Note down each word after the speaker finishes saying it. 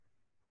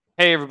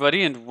Hey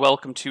everybody, and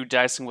welcome to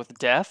Dicing with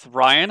Death.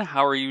 Ryan,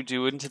 how are you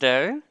doing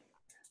today?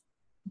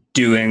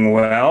 Doing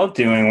well,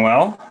 doing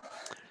well.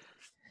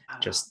 Uh,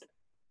 Just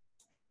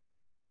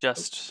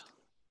Just,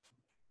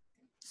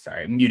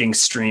 sorry, muting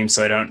stream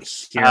so I don't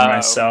hear uh,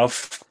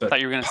 myself, but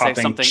thought you were going to say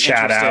popping something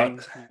chat out.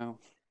 interesting.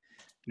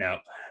 Nope,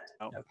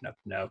 No.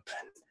 nope.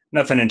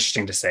 Nothing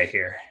interesting to say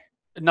here.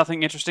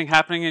 Nothing interesting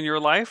happening in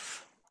your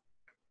life?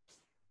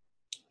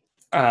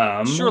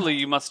 Um, Surely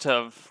you must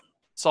have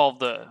solved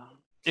the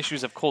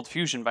issues of cold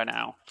fusion by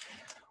now.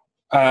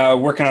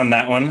 Working on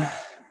that one.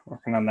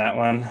 Working on that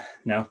one.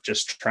 No,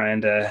 just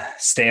trying to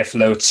stay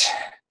afloat.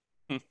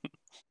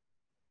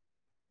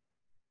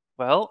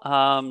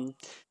 Well,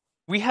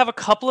 we have a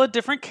couple of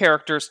different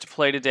characters to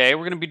play today.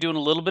 We're going to be doing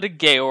a little bit of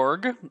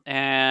Georg,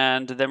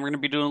 and then we're going to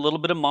be doing a little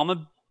bit of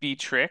Mama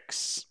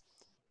Beatrix.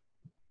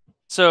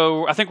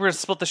 So I think we're going to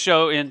split the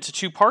show into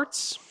two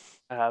parts.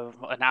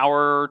 An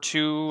hour,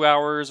 2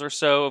 hours or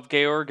so of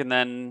Georg, and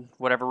then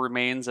whatever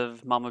remains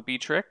of Mama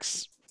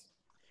Beatrix.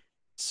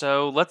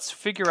 So let's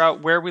figure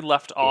out where we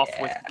left off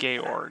with Yeah,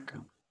 Georg.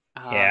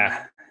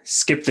 yeah.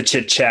 Skip the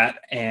chit chat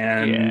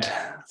and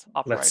Yeah, let's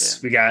hop right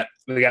let's. in.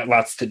 We got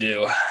lots to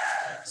do.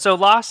 So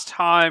last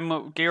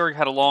time, Georg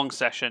had a long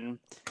session,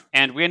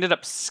 and we ended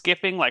up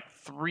skipping like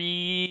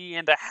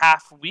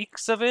 3.5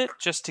 weeks of it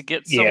just to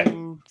get Yeah,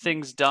 some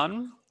things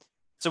done.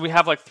 So we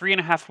have like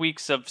 3.5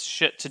 weeks of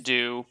shit to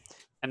do,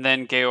 and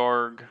then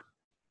Georg.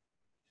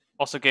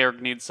 Also,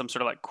 Georg needs some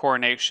sort of like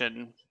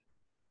coronation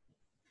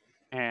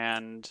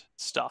and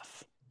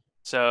stuff.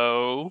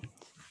 So,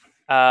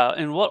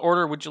 in what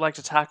order would you like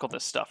to tackle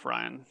this stuff,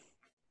 Ryan?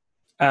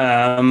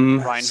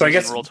 Ryan, So I who's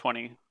in guess. Roll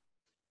 20.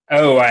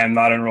 Oh, I am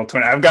not in Roll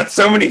 20. I've got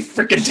so many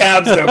freaking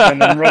tabs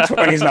open, and Roll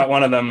 20 is not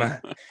one of them. All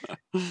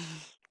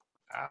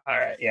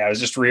right. Yeah, I was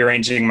just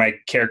rearranging my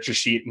character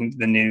sheet and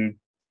the new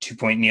 2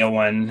 Neil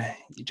one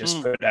you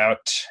just put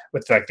out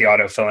with like the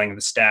auto filling of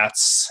the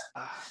stats.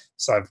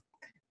 So I'm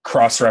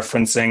cross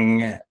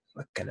referencing,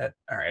 looking at,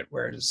 all right,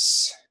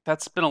 where's.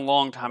 That's been a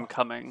long time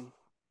coming.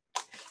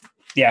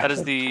 Yeah. That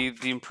is the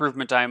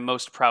improvement I am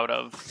most proud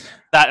of.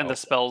 That and the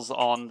spells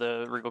on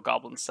the Regal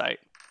Goblin site.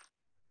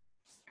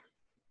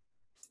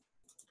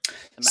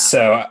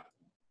 So,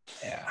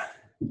 yeah.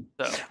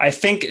 So. I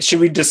think should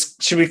we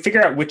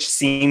figure out which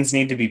scenes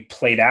need to be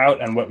played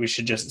out and what we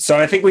should just. So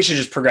I think we should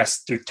just progress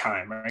through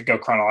time, right? Go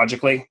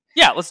chronologically.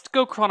 Yeah, let's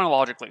go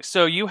chronologically.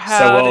 So you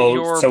had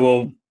your I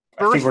think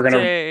we're gonna.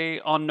 birthday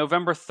on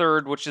November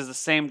 3rd, which is the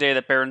same day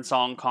that Baron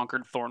Song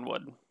conquered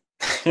Thornwood.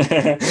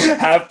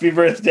 Happy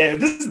birthday!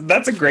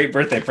 That's a great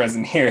birthday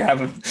present. Here,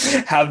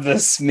 have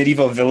this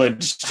medieval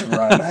village to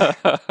run.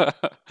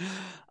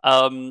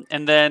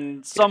 And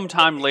then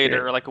sometime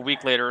later, like a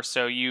week later or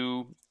so,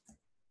 you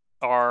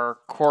are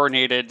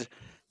coronated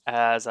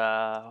as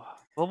a.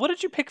 Well, what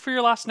did you pick for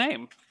your last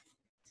name?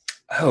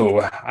 Oh,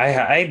 now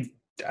I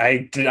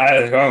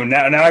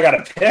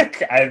gotta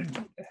pick.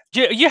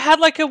 You had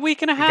like a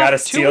week and a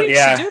half, 2 weeks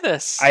to do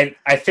this. I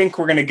think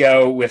we're gonna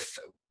go with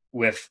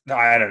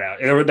I don't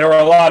know. There were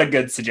a lot of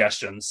good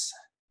suggestions.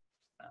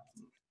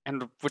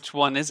 And which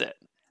one is it?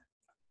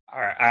 All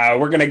right,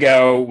 we're gonna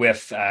go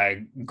with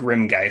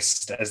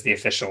Grimgeist as the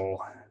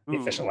official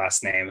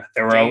last name.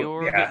 There were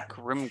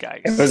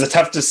Grimgeist. It was a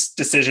tough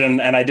decision,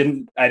 and I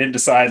didn't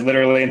decide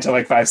literally until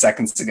like 5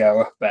 seconds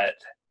ago. But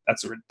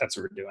that's what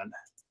we're doing.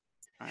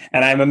 Right.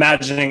 And I'm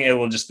imagining it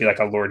will just be like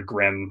a Lord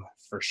Grim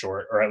for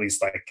short, or at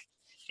least like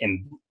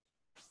in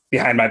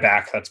behind my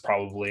back. That's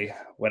probably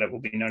what it will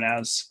be known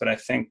as. But I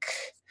think,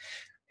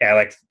 I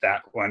like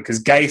that one because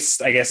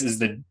Geist, I guess,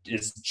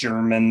 is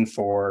German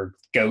for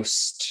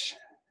ghost.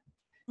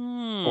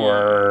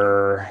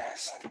 Or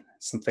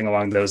something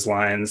along those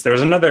lines. There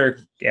was another,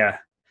 the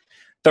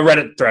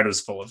Reddit thread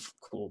was full of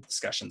cool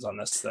discussions on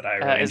this that I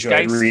really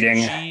enjoyed reading.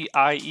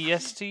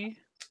 Geist?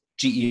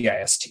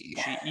 Geist.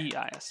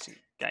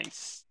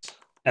 Geist.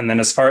 And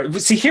then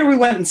here we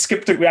went and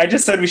skipped it. I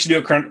just said we should do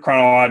it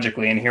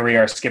chronologically, and here we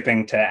are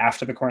skipping to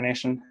after the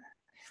coronation.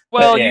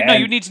 Well,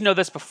 you need to know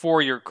this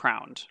before you're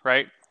crowned,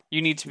 right?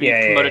 You need to be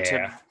promoted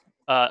to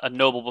a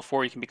noble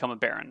before you can become a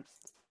baron.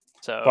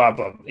 So blah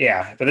blah.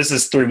 Yeah, but this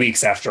is 3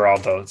 weeks after all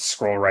the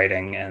scroll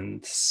writing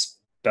and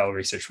spell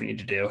research we need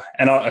to do.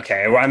 And I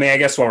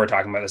guess while we're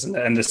talking about this,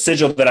 and the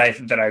sigil that I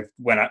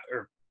went out,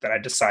 or that I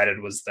decided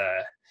was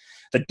the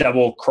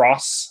double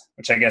cross,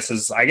 which I guess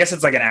it's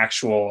like an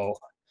actual.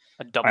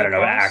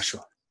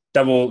 Actual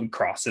double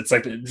cross. It's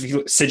like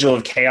the sigil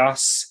of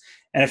chaos.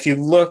 And if you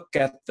look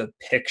at the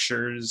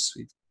pictures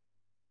we've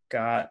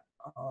got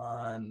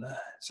on,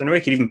 so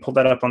nobody could even pull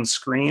that up on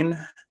screen.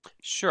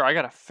 Sure, I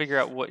gotta figure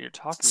out what you're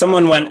talking about.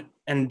 Someone went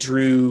and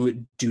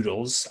drew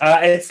doodles.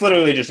 It's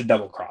literally just a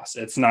double cross.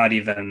 It's not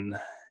even,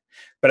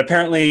 but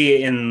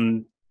apparently I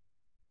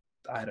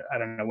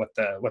don't know what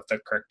the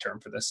correct term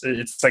for this.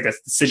 It's like a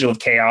sigil of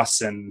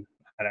chaos and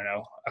I don't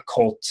know,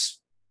 occult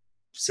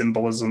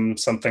symbolism,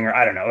 something, or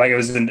I don't know. Like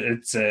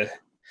it's a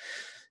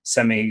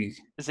semi.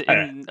 Is it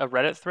in a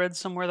Reddit thread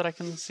somewhere that I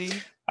can see?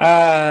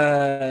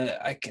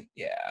 I can,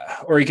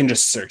 or you can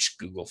just search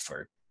Google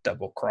for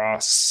double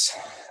cross.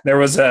 There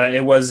was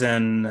it was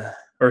in,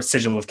 or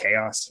Sigil of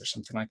Chaos or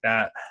something like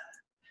that.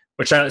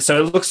 So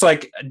it looks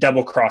like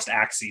double crossed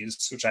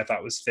axes, which I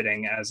thought was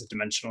fitting as a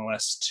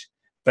dimensionalist,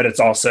 but it's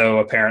also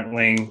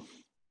apparently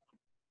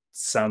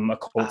some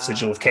occult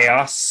Sigil of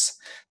Chaos.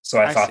 So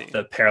I thought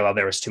the parallel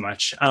there was too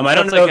much. I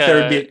don't know if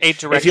there would be 8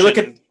 direction. If you look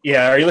at,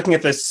 are you looking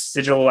at the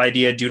Sigil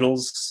Idea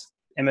Doodles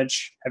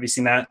image? Have you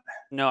seen that?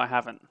 No, I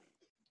haven't.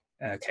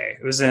 Okay,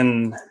 it was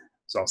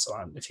also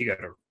on. If you go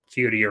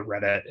to your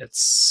Reddit,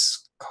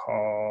 it's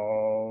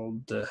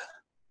called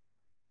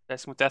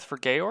Dancing with Death for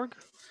Georg?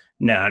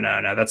 No,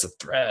 that's a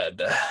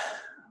thread.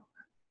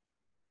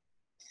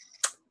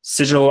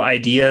 Sigil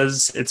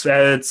Ideas. It's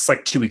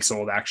like 2 weeks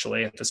old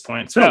actually at this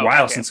point. It's been a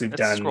while since we've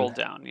done. Scroll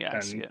down, yeah.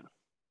 I see it.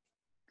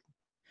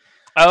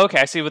 Oh, okay.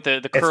 I see with the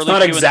curly. It's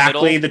not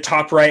exactly the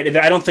top right.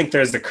 I don't think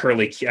there's the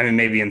curly Q. I mean,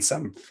 maybe in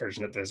some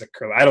version that there's a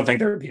curly. I don't think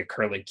there would be a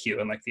curly Q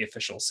in like the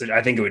official.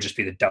 I think it would just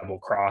be the double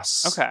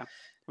cross. Okay.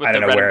 I don't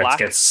know where it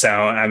gets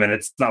sewn. I mean,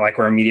 it's not like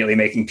we're immediately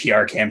making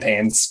PR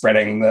campaigns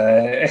spreading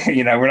the.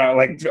 We're not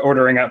like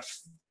ordering up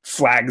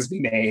flags be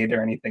made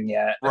or anything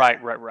yet. Right.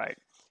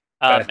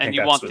 And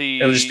you want it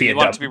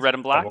to be red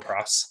and black? Double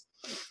cross.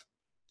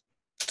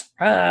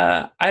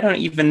 I don't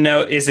even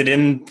know. Is it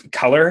in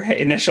color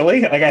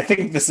initially? Like, I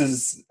think this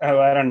is.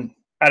 I don't.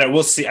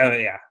 We'll see. Oh,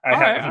 yeah. All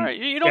right.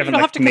 You don't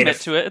have to commit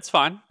to it. It's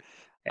fine.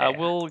 Yeah.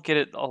 We'll get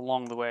it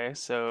along the way.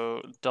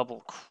 So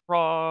double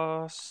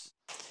cross.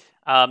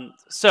 But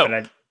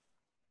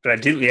I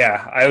do.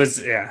 Yeah. I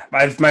was. Yeah.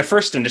 My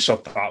first initial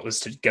thought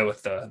was to go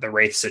with the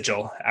Wraith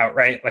Sigil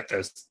outright, like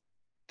the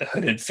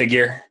hooded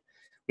figure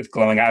with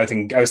glowing. I was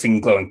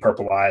thinking glowing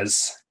purple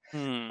eyes,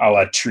 a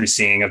la True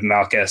Seeing of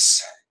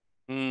Malchus.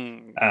 But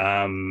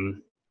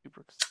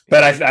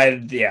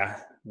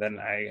then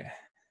I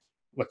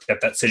looked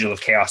at that Sigil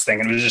of Chaos thing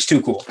and it was just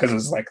too cool because it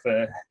was like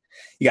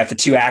you got the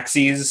two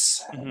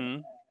axes,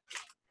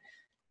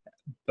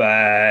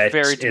 but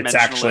it's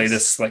actually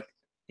this like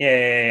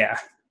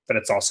but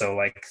it's also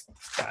like,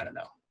 I don't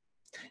know.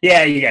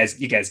 Yeah, you guys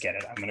get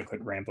it. I'm gonna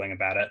quit rambling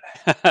about it.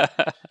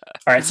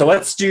 All right, so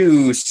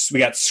we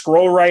got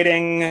scroll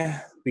writing.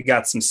 We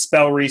got some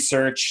spell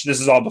research. This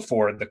is all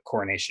before the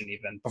coronation,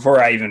 before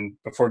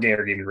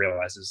Georg even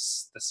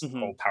realizes this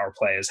whole power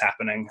play is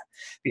happening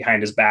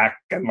behind his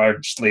back, and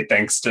largely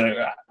thanks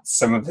to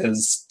some of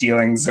his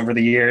dealings over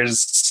the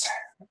years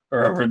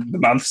or over the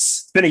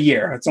months. It's been a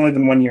year. It's only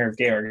been 1 year of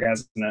Georg,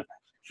 hasn't it?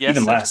 Yes,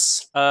 even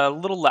less. A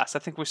little less. I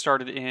think we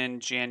started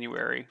in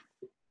January.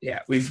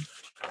 Yeah,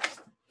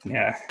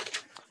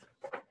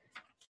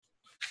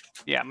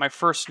 Yeah, my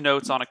first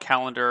notes on a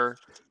calendar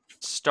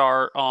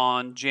start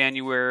on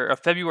February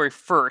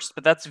 1st,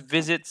 but that's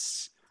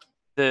visits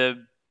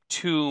the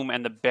tomb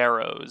and the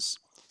barrows.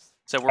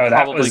 So we're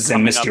probably that was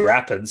in Misty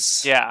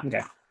Rapids. Yeah.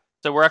 Okay.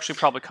 So we're actually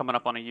probably coming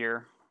up on a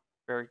year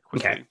very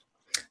quickly. Okay.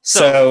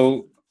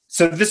 So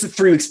this is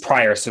 3 weeks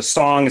prior. So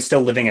Song is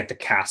still living at the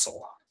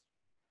castle.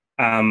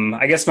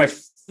 I guess my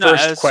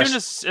first question.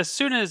 As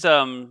soon as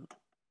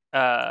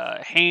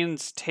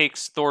Haynes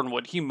takes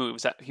Thornwood, he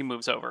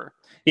moves over.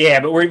 Yeah,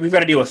 but we've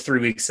got to deal with 3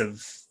 weeks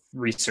of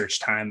research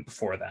time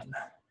before then,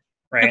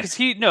 right? Because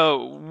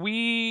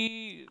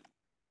we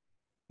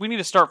need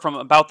to start from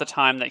about the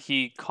time that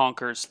he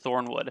conquers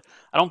Thornwood.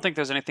 I don't think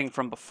there's anything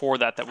from before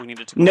that we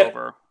needed to go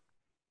over.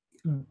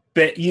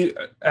 But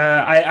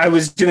I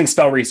was doing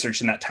spell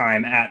research in that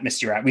time at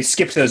Misty Rat. We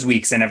skipped those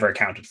weeks and never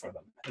accounted for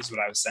them, is what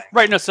I was saying.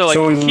 Right, no,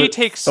 he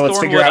takes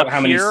Thornwood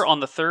up here on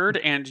the 3rd,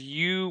 and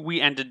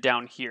we ended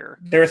down here.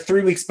 There were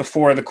 3 weeks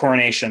before the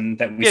coronation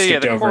that we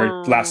skipped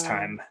over last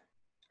time.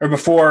 Or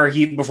before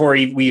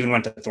we even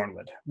went to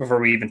Thornwood,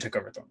 before we even took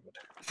over Thornwood.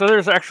 So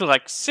there's actually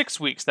like 6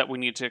 weeks that we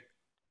need to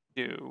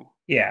do.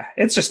 Yeah,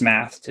 it's just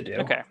math to do.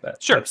 Okay,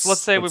 sure. So let's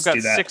say we've got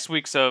 6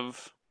 weeks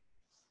of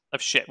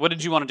shit. What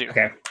did you want to do?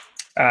 Okay.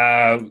 We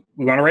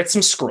want to write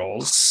some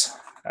scrolls,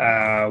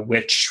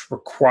 which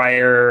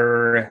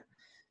require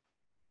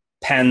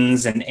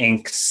pens and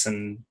inks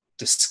and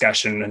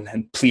discussion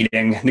and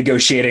pleading,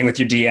 negotiating with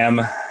your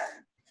DM.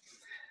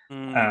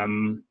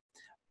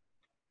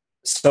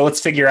 So let's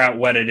figure out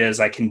what it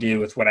is I can do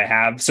with what I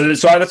have. So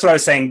that's what I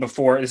was saying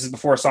before. This is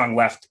before Song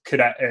left.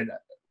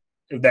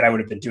 That I would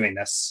have been doing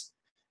this.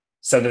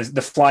 So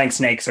the flying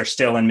snakes are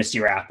still in Misty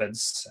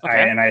Rapids,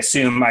 okay. And I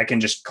assume I can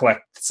just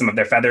collect some of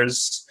their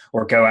feathers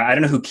or go. I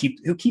don't know who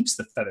keeps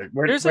the feathers.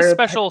 There's a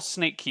special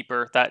snake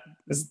keeper that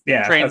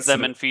trains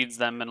them and feeds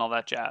them and all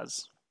that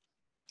jazz.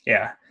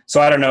 Yeah. So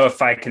I don't know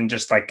if I can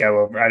just like go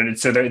over.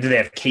 So do they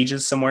have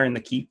cages somewhere in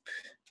the keep?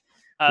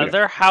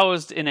 They're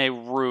housed in a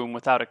room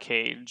without a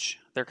cage.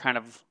 They're kind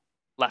of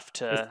left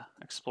to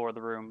explore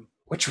the room.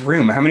 Which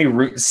room? How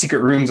many secret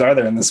rooms are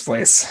there in this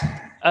place?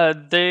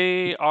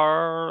 They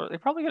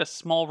probably get a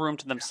small room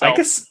to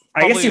themselves.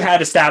 I guess you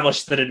had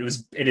established that it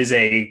was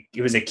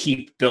a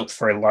keep built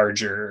for a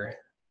larger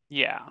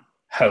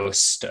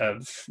host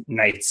of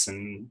knights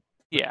and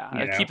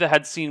a keep that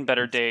had seen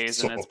better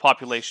days and its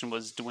population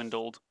was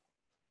dwindled.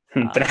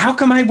 But how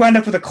come I wound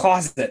up with a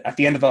closet at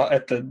the end of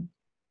at the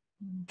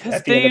Because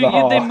at the end of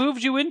the they hall.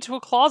 moved you into a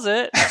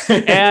closet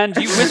and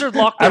you wizard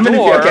locked the I'm gonna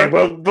door. okay.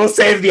 We'll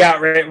save the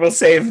outrage. We'll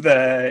save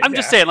the. I'm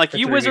just saying, like, for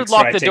you 3 wizard weeks when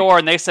I locked the take- door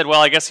and they said,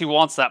 well, I guess he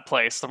wants that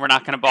place, so we're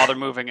not going to bother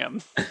moving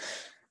him.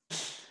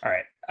 All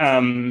right.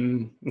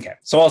 Okay.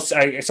 So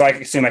I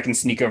assume I can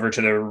sneak over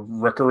to the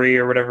rookery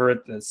or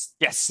whatever, this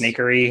Yes.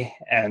 snakery,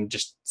 and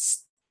just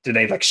do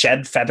they like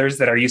shed feathers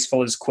that are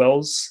useful as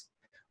quills,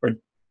 or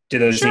do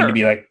those Sure. need to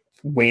be like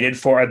waited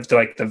for?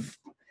 Like the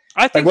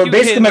I think like, well,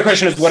 basically can my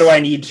question use, is, what do I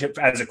need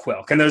as a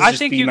quill? Can those I just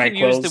think be you my can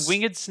quills? use the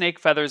winged snake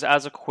feathers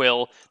as a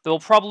quill. There will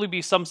probably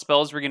be some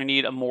spells we're going to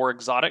need a more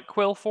exotic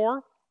quill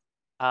for.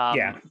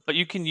 Yeah. But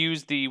you can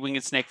use the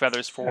winged snake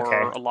feathers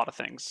for a lot of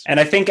things. And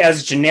I think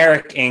as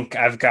generic ink,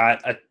 I've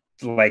got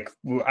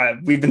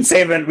we've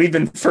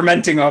been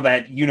fermenting all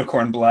that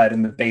unicorn blood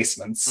in the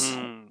basements.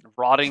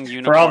 Rotting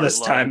unicorn for all this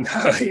blood. time.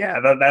 Oh, yeah,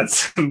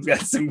 that's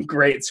some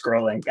great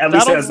scrolling. At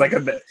least as like a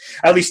bit.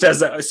 At least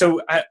as a, so.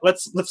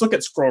 Let's look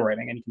at scroll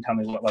writing, and you can tell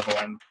me what level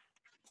I'm.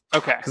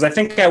 Okay. Because I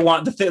think I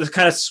want the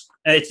kind of.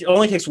 It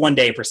only takes 1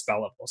 day per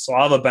spell level, so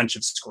I'll have a bunch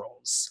of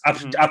scrolls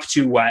up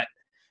to what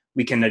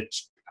we can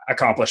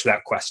accomplish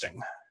without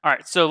questing. All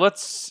right, so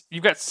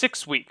you've got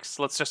 6 weeks.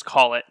 Let's just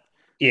call it.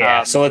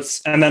 Yeah. So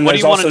let's, and then what do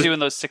you also, want to do in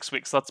those 6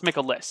 weeks? Let's make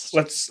a list.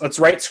 Let's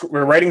write.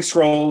 We're writing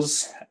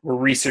scrolls. We're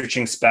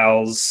researching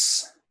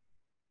spells.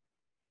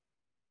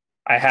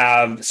 I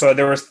have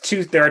there are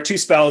 2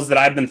 spells that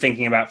I've been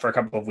thinking about for a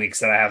couple of weeks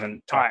that I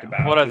haven't talked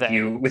about. What are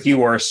they? With you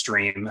or a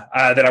stream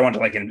that I want to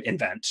like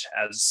invent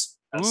as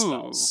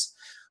spells.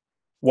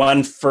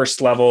 1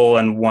 first level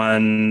and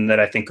 1 that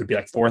I think would be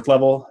like 4th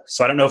level.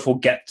 So I don't know if we'll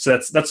get. So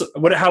that's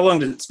what. How long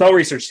does spell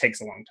research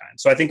takes a long time?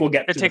 So I think we'll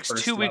get. It takes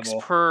 2 weeks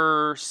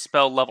per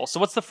spell level. So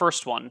what's the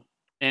first one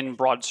in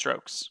broad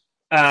strokes?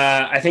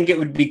 I think it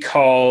would be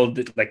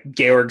called like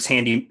Georg's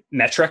Handy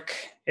Metric.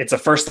 It's a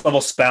first level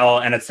spell,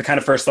 and it's the kind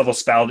of first level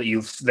spell that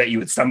you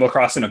would stumble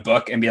across in a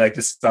book and be like,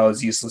 this spell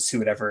is useless. Who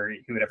would ever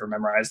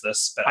memorize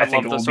this? But I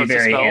think it will be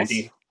very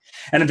handy.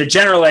 And the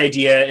general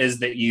idea is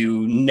that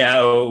you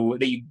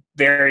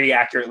very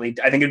accurately,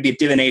 I think it would be a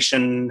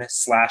divination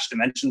 /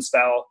 dimension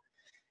spell,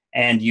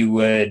 and you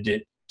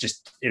would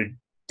just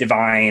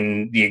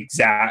divine the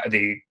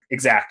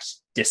exact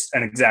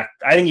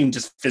I think even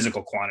just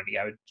physical quantity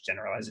I would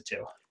generalize it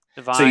to.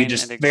 Divine, so you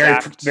just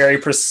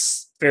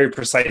very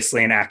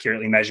precisely and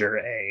accurately measure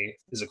a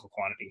physical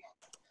quantity.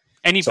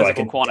 Any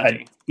physical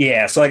quantity.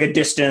 So like a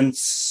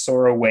distance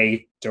or a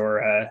weight or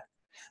a,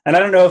 and I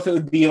don't know if it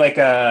would be like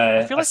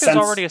I feel like there's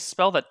already a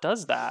spell that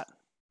does that.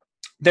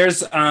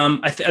 There's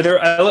I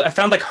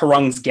found like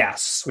Harung's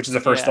Guess, which is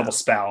a first level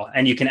spell,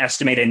 and you can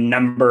estimate a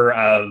number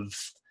of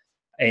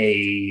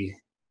a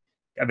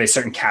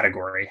certain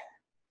category.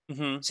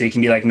 Mm-hmm. So you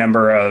can be like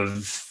number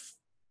of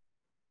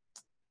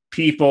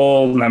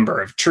people, number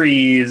of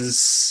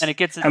trees, and it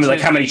gets how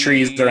many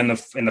trees are in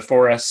the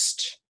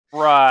forest.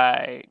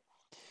 Right.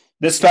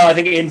 This spell, I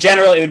think, in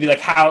general, it would be like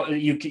how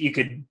you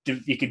could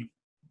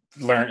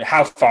learn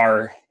how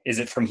far is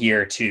it from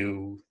here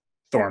to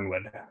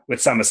Thornwood with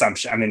some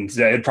assumption. I mean,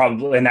 it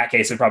probably in that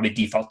case, it would probably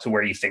default to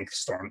where you think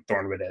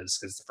Thornwood is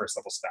because it's the first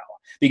level spell.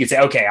 But you could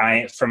say,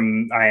 okay,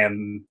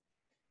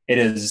 it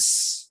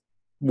is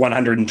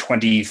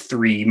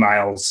 123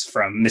 miles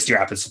from Misty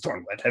Rapids to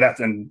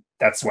Thornwood.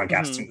 That's one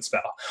casting the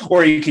spell.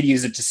 Or you could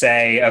use it to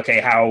say, okay,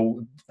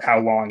 how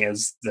long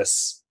is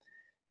this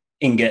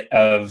ingot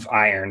of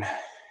iron,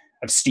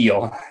 of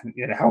steel?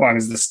 How long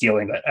is the steel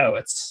ingot? Oh,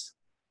 it's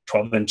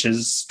 12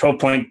 inches, 12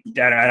 point.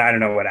 I don't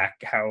know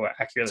how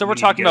accurate. So we're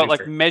talking about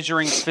like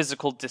measuring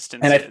physical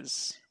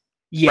distances.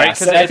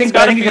 Yes, right? I think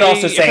you could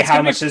also say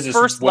how much is this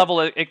first level.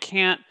 It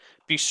can't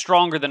be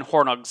stronger than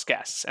Hornug's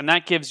Guess, and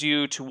that gives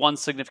you to one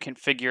significant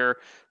figure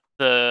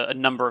a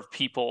number of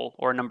people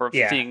or a number of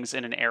things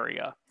in an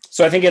area.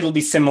 So I think it'll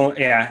be similar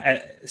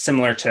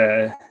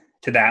to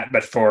that,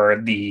 but for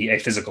a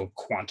physical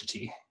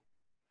quantity.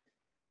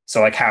 So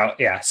like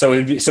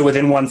so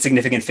within one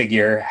significant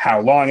figure,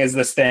 how long is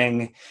this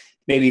thing?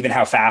 Maybe even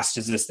how fast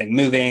is this thing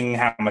moving?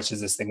 How much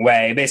does this thing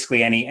weigh?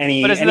 Basically,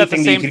 anything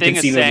that you could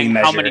conceivably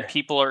measure. How many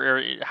people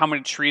or how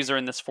many trees are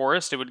in this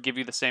forest? It would give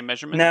you the same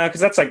measurement. No, because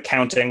that's like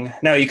counting.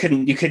 No, you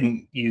couldn't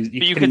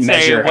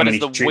measure what is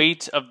the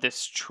weight of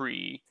this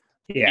tree.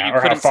 Yeah,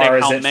 or how far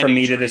is it from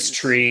me to this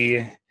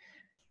tree?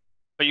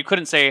 But you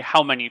couldn't say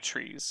how many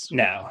trees.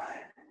 No.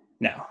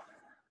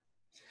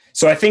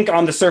 So I think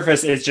on the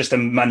surface it's just a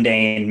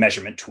mundane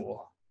measurement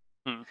tool.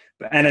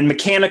 And then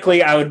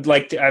mechanically, I would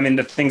like to. I mean,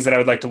 the things that I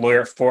would like to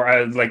lawyer for,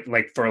 I would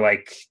like for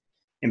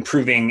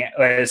improving.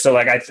 So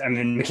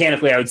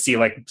mechanically, I would see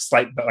like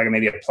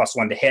maybe a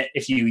 +1 to hit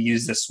if you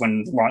use this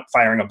when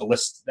firing a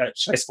ballista.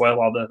 Should I spoil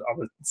all the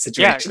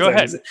situations? Yeah, go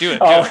ahead. Do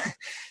it.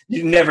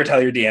 You never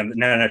tell your DM.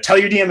 No. Tell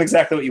your DM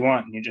exactly what you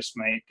want, and you just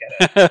might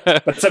get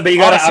it. But you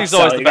got to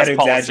upsell. You got to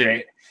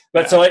exaggerate.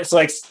 But so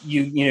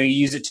you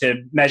use it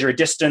to measure a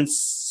distance,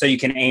 so you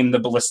can aim the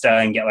ballista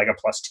and get like a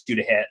 +2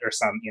 to hit, or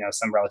some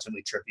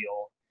relatively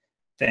trivial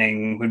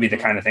thing would be the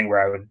kind of thing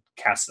where I would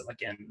cast it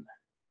like in.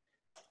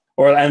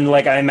 and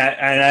like and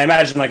I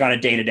imagine like on a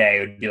day to day, it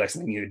would be like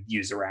something you would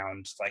use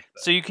around like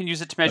So you can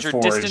use it to measure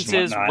forge and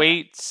distances, whatnot.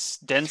 weights,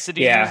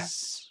 densities, Yeah.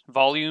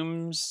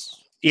 volumes.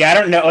 Yeah, I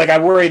don't know. Like I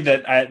worry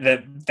that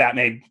that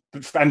may.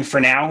 I mean, for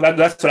now,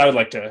 that's what I would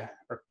like to.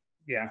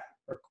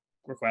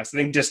 Request. I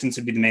think distance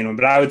would be the main one,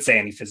 but I would say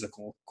any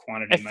physical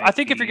quantity. I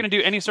think if you're going to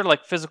do any sort of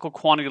like physical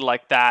quantity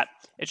like that,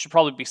 it should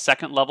probably be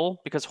second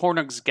level, because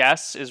Hornung's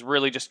guess is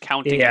really just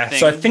counting. Yeah, a thing.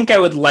 so I think I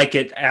would like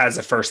it as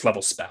a first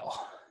level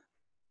spell.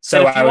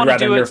 So I would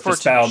rather nerf the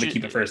spell to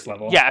keep it first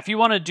level. Yeah, if you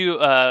want to do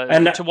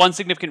to one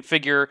significant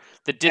figure,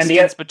 the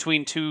distance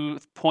between 2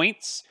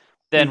 points,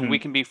 then we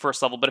can be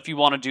first level. But if you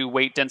want to do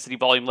weight, density,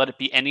 volume, let it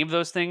be any of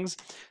those things,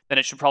 then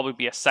it should probably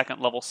be a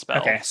second level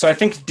spell. Okay, so I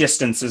think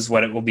distance is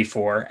what it will be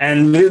for.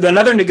 And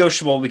another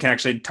negotiable we can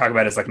actually talk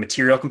about is like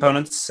material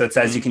components. So it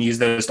says you can use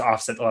those to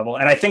offset the level.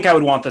 And I think I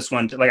would want this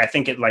one to like, I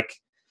think it like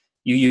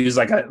you use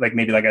like a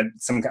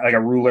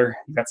ruler.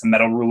 You've got some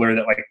metal ruler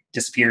that like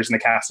disappears in the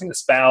casting of the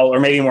spell, or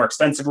maybe a more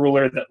expensive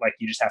ruler that like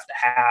you just have to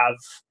have.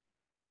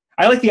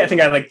 I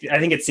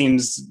think it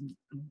seems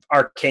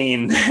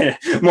arcane,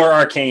 more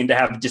arcane to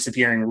have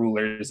disappearing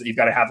rulers. You've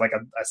got to have like a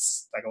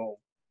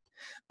little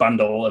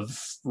bundle of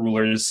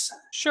rulers.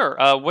 Sure.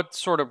 What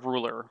sort of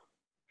ruler?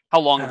 How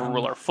long of a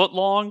ruler? Foot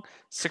long?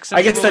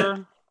 6-inch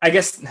ruler? I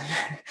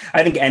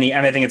think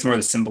I think it's more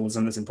the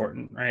symbolism that's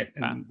important, right?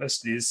 And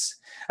most of these,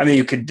 I mean,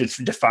 you could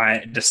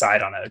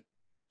decide on a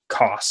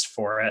cost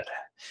for it.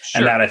 Sure.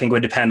 And that I think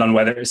would depend on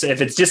whether, so if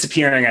it's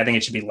disappearing, I think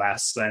it should be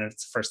less than if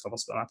it's first level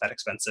spell, not that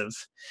expensive.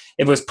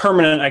 If it was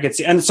permanent, I could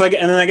see. And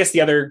then I guess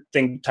the other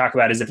thing to talk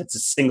about is if it's a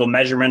single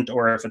measurement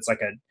or if it's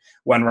like a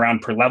 1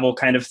 round per level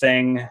kind of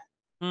thing.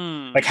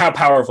 Like how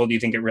powerful do you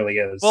think it really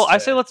is? Well, I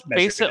say let's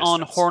base it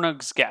on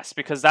Hornug's guess,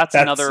 because that's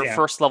another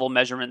first level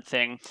measurement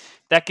thing.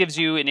 That gives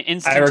you an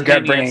instantaneous... I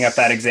regret bringing up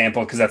that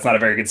example because that's not a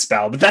very good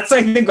spell. But that's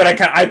I think what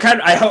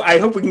I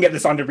hope we can get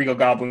this onto Regal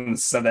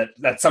Goblins so that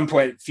at some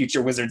point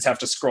future wizards have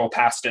to scroll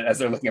past it as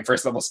they're looking at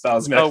first level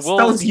spells. I mean,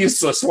 spell is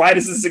useless. Why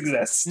does this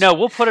exist? No,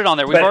 we'll put it on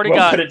there. We've already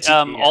got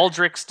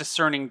Aldrich's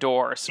Discerning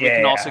Door, so we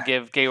can also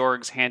give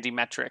Georg's Handy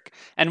Metric.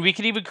 And we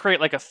could even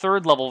create like a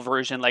third level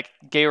version, like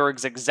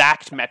Georg's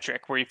Exact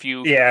Metric, where if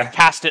you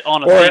cast it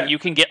on a thing, you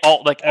can get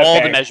all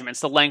the measurements,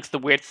 the length, the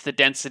width, the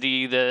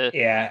density,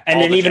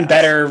 and an even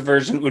better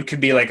version could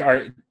be like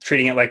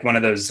treating it like one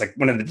of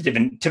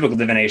the typical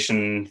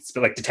divination,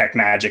 like detect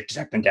magic,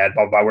 detect undead,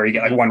 blah, blah, blah, where you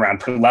get like 1 round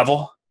per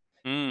level.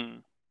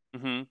 And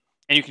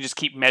you can just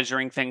keep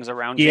measuring things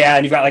around you. Yeah,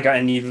 and you've got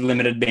and you've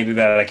limited maybe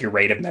by like your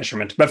rate of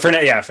measurement. But for now,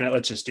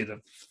 let's just do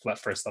the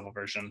first level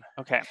version.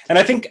 Okay. And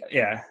I think,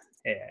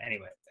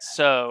 anyway.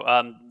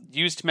 So,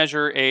 used to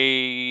measure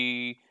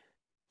a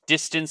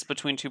distance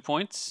between 2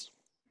 points.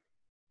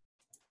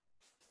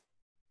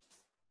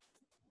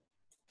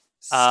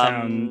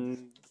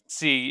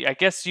 See, I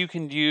guess you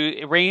can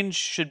use range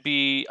should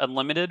be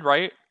unlimited,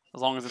 right? As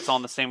long as it's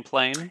on the same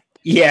plane.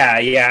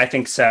 Yeah, I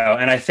think so.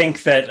 And I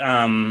think that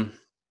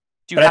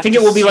but I think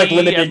it will be like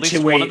limited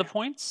to one of the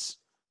points.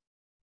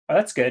 Oh,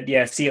 that's good.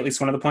 Yeah, see at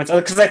least one of the points.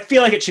 Because I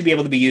feel like it should be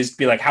able to be used to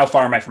be like, how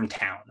far am I from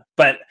town?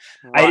 But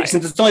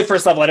since it's only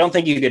first level, I don't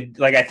think you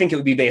could I think it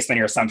would be based on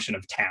your assumption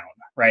of town,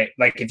 right?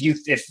 Like if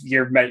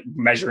you're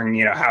measuring,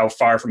 how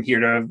far from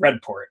here to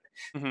Redport,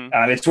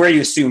 it's where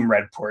you assume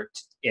Redport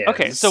is.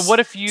 Okay, so what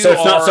if you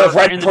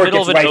are in the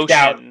middle of an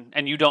ocean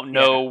and you don't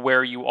know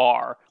where you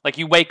are? Like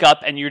you wake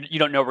up and you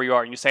don't know where you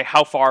are, and you say,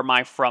 "How far am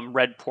I from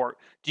Redport?"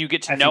 Do you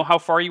get to know how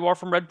far you are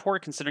from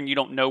Redport, considering you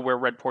don't know where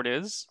Redport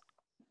is?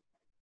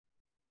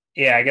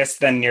 Yeah, I guess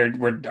then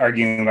we're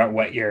arguing about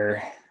what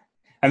you're.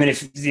 I mean,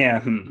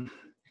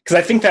 because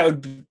I think that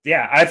would,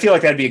 I feel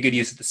like that'd be a good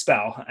use of the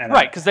spell. And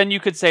right, because then you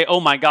could say, "Oh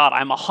my God,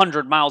 I'm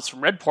 100 miles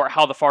from Redport.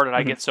 How the far did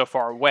I get so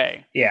far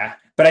away?" Yeah,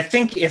 but I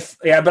think So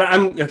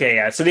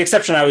the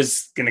exception I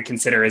was going to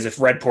consider is if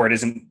Redport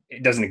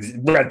doesn't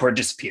exist. Redport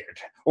disappeared,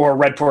 or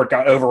Redport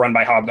got overrun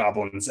by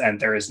hobgoblins, and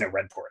there is no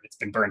Redport. It's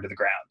been burned to the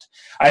ground.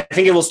 I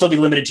think it will still be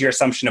limited to your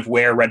assumption of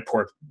where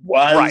Redport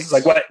was. Right.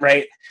 Like what?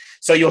 Right.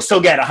 So you'll still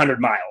get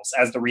 100 miles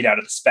as the readout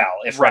of the spell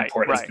if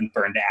Redport has been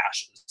burned to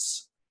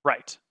ashes.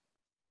 Right.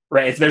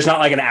 Right. There's not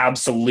like an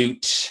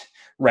absolute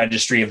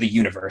registry of the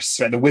universe.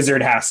 Right? The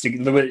wizard has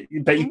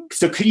to,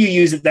 so could you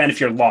use it then if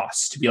you're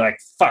lost to be like,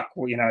 fuck,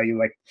 you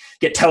like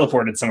get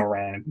teleported somewhere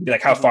random, be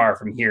like, how far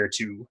from here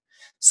to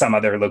some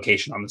other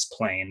location on this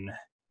plane?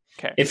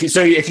 Okay. If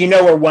you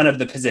know where one of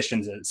the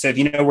positions is, so if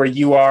you know where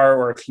you are,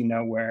 or if you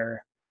know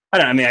where, I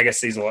don't know. I mean, I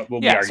guess these will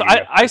be argued. So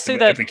I say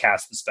that if we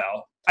cast the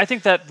spell. I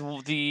think that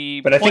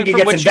the point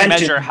from which you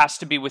measure has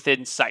to be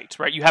within sight,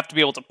 right? You have to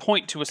be able to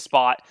point to a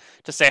spot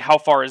to say how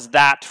far is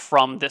that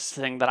from this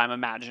thing that I'm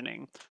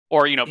imagining,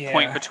 or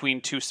point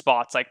between 2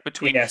 spots, like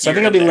between. Yeah, so I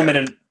think it'll be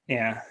limited.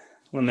 Yeah,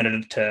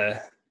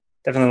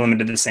 definitely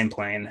limited to the same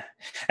plane.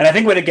 And I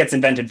think what it gets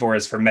invented for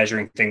is for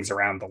measuring things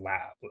around the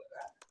lab.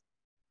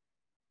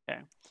 Okay.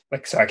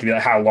 Like, so I can be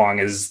like, how long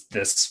is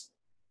this?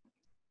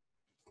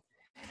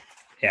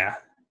 Yeah.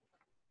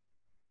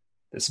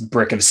 This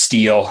brick of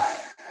steel.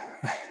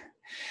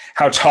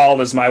 How tall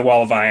is my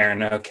wall of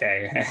iron?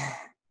 Okay.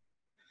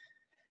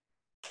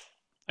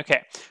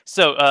 Okay,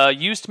 so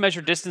used to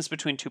measure distance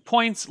between 2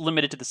 points,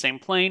 limited to the same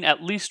plane.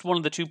 At least one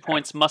of the 2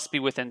 points must be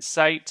within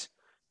sight.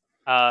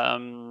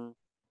 Rounded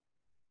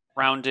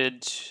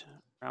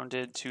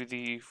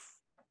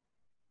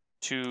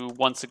to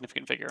one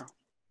significant figure.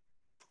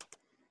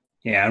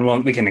 Yeah,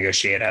 and we can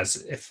negotiate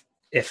as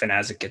if and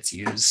as it gets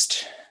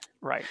used.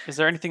 Right. Is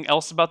there anything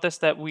else about this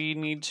that we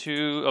need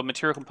to? A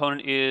material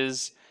component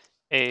is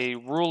a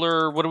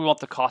ruler. What do we want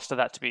the cost of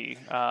that to be?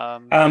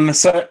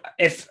 So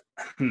if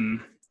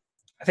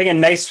I think a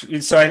nice.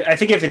 So I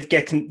think if it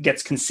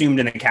gets consumed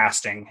in the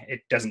casting,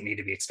 it doesn't need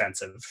to be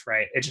expensive,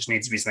 right? It just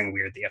needs to be something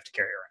weird that you have to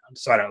carry around.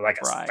 So I don't like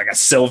a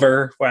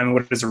silver. I mean,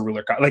 what does a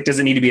ruler cost? Like, does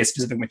it need to be a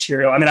specific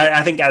material? I mean,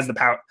 I think as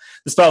the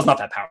spell is not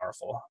that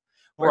powerful.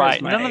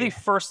 Right. None of the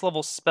first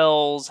level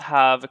spells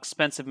have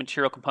expensive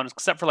material components,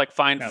 except for like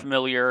find,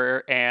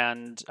 familiar,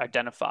 and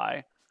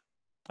identify.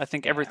 I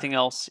think everything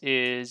else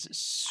is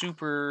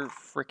super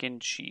freaking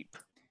cheap.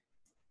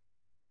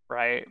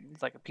 Right?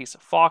 It's like a piece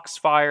of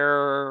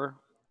foxfire,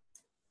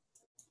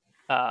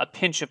 a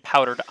pinch of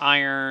powdered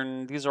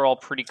iron. These are all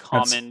pretty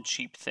common,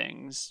 cheap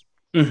things.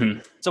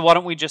 Mm-hmm. So why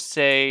don't we just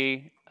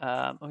say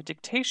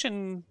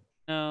dictation?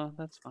 No,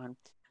 that's fine.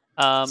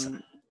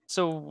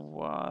 So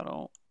why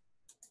don't?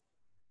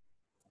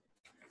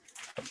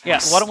 Yeah,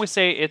 why don't we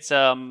say it's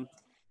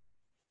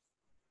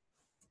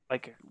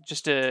like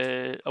just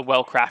a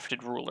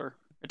well-crafted ruler.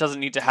 It doesn't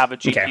need to have a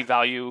GP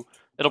value.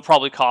 It'll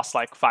probably cost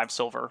like 5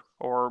 silver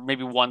or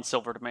maybe 1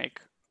 silver to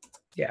make.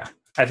 Yeah,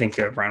 I think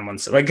around 1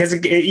 silver. Because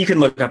you can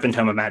look up in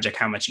Tome of Magic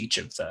how much each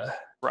of the...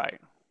 Right.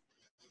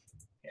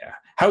 Yeah.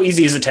 How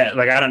easy is it to...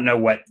 Like, I don't know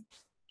what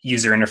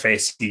user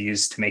interface you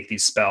use to make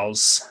these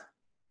spells.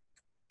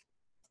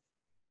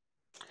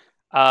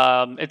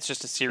 It's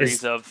just a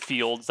series of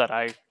fields that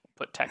I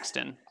put text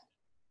in.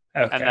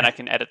 Okay. And then I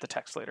can edit the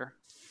text later.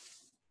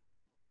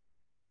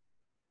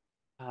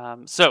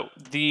 So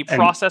the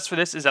process for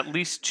this is at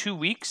least 2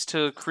 weeks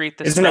to create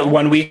this. Isn't it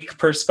 1 week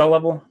per spell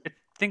level? I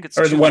think it's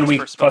or 2 1 weeks week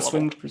per spell plus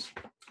level.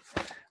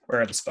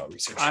 Where are the spell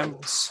research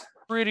levels?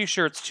 Pretty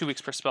sure it's 2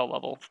 weeks per spell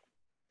level.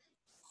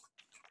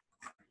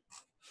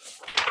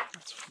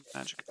 That's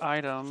magic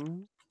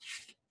item.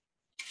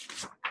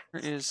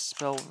 Where is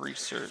spell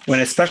research?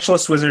 When a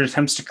specialist wizard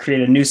attempts to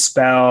create a new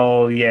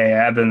spell,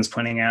 Eben's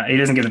pointing out, he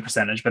doesn't give the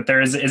percentage, but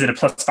is it a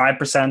plus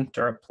 5%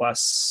 or a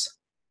plus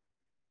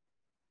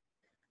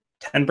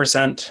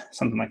 10%,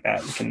 something like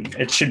that?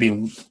 It should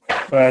be.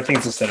 I think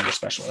it's instead of a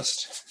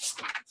specialist.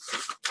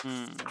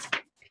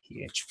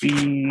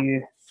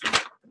 PHB.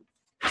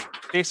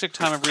 Basic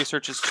time of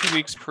research is 2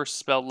 weeks per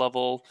spell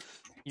level.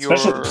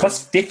 Special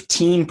plus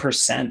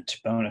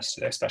 15% bonus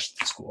to their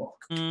specialty school.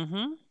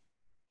 Mm-hmm.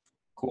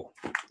 Cool.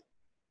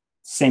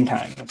 Same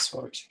time of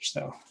spell research,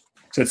 though.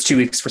 So it's 2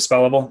 weeks for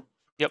spell level.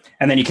 Yep.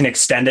 And then you can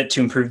extend it to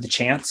improve the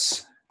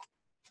chance.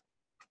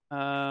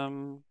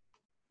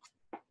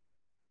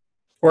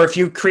 Or if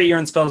you create your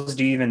own spells,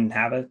 do you even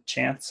have a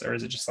chance, or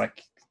is it just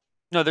like?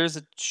 No, there's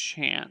a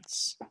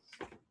chance.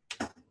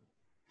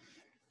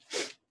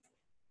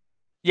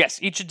 Yes,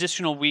 each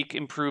additional week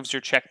improves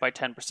your check by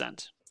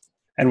 10%.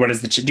 And what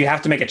is do you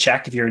have to make a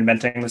check if you're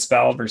inventing the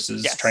spell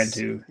versus trying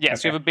to? Yes,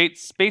 okay. You have a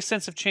base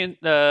sense of chance.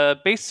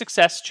 Base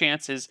success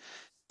chance is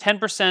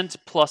 10%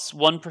 plus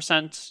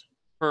 1%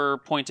 per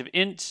point of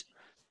int,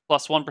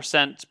 plus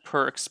 1%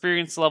 per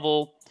experience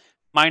level,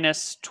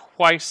 minus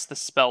twice the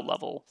spell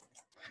level.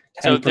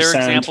 So their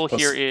example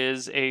here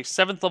is a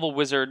 7th level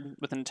wizard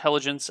with an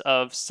intelligence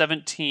of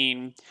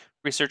 17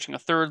 researching a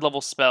 3rd level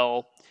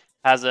spell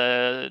has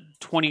a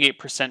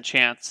 28%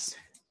 chance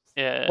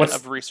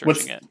of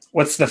researching it.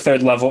 What's the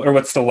 3rd level, or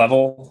what's the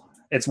level?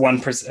 It's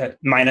 1%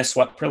 minus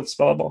what per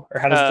spell level, or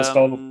how does the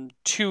spell level?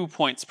 2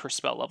 points per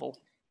spell level.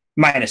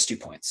 Minus 2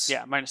 points.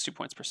 Yeah, minus 2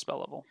 points per spell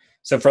level.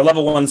 So for a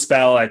level 1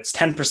 spell, it's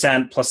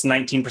 10% plus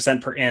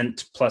 19% per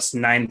int plus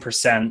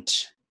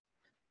 9%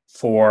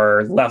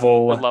 for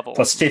level,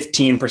 plus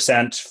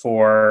 15%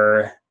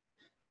 for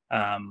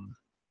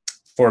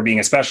being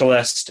a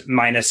specialist,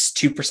 minus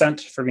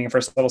 2% for being a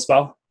 1st level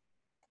spell.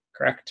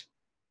 Correct?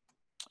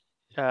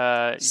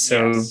 So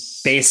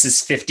yes. Base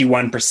is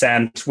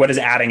 51%. What does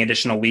adding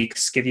additional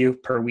weeks give you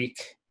per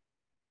week?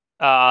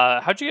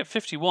 How'd you get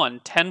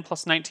 51? 10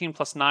 plus 19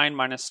 plus 9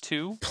 minus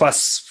 2?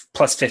 Plus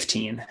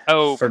 15.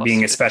 Oh, for being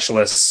 15. A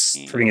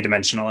specialist, for being a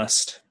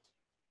dimensionalist.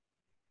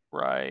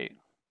 Right.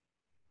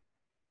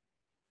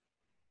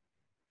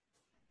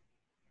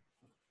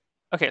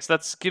 Okay, so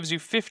that gives you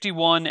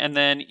 51, and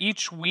then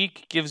each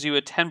week gives you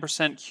a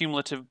 10%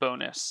 cumulative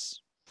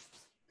bonus.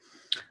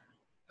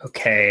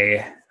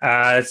 Okay,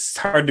 it's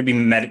hard to be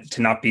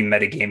to not be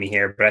metagamey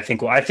here, but I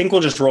think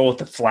we'll just roll with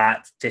the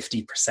flat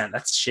 50%.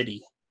 That's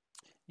shitty.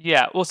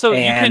 Yeah, well, so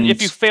you can,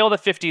 if you fail the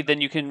 50, then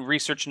you can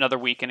research another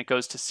week and it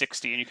goes to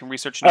 60, and you can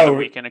research another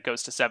week and it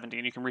goes to 70,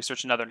 and you can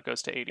research another and it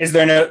goes to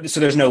 80. So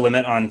there's no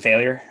limit on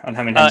failure, on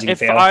how many times you can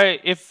fail?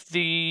 If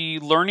the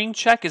learning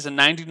check is a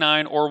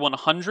 99 or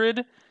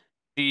 100,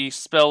 the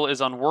spell is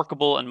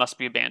unworkable and must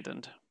be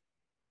abandoned.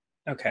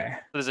 Okay.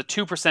 So there's a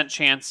 2%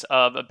 chance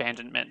of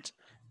abandonment.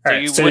 So All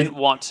right. you So wouldn't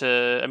want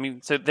to. I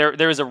mean, so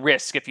there is a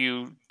risk if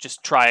you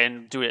just try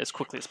and do it as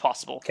quickly as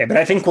possible. okay, but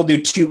I think we'll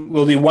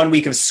do 1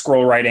 week of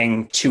scroll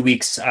writing, 2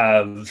 weeks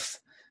of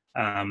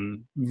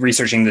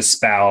researching the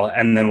spell,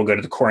 and then we'll go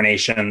to the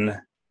coronation.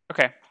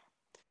 Okay.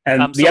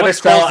 And So the other what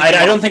scrolls spell, did you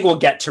I don't want? think we'll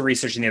get to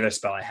researching the other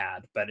spell I had,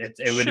 but it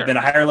would have been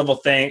a higher level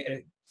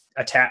thing,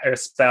 attack or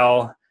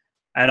spell,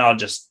 and I'll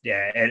just Do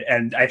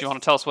you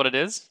want to tell us what it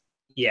is?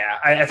 Yeah,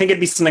 I think it'd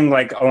be something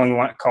like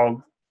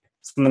called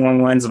something along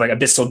the lines of like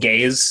Abyssal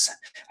Gaze.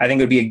 I think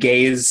it would be a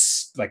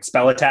gaze like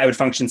spell attack. It would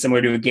function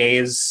similar to a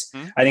gaze.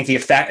 I think the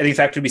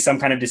effect would be some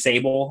kind of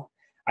disable.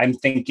 I'm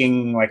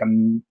thinking like I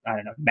don't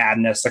know,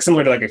 madness, like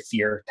similar to like a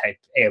fear type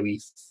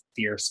AoE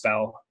fear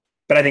spell.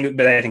 But I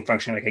think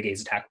functioning like a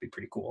gaze attack would be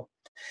pretty cool.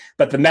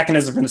 But the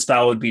mechanism for the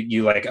spell would be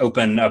you like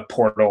open a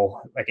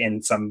portal like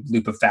in some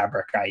loop of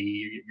fabric,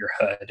 i.e., your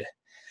hood,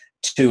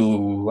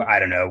 to I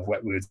don't know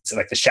what we would say,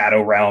 like the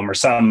shadow realm or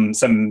some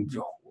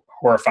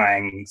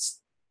horrifying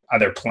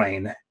other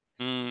plane,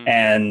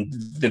 and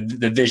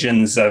the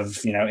visions of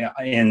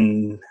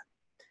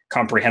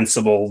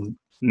incomprehensible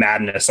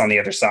madness on the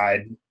other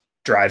side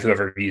drive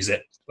whoever views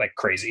it like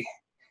crazy.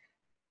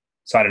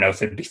 So I don't know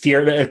if it'd be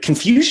fear.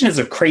 Confusion is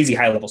a crazy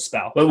high level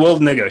spell, but we'll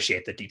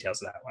negotiate the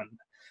details of that one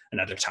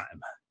another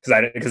time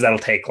because that'll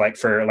take like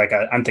for like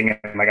I'm thinking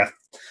like a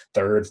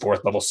third,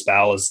 fourth level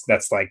spell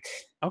that's like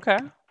okay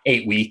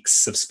 8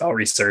 weeks of spell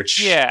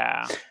research.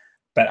 Yeah.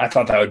 But I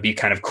thought that would be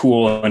kind of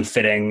cool and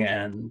fitting,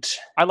 and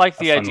I like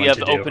the idea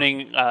of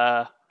opening,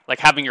 like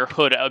having your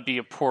hood be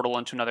a portal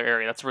into another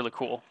area. That's really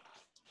cool.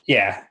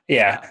 Yeah.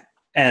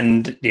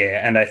 And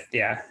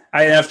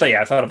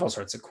I thought of all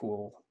sorts of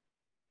cool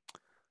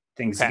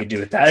things you could do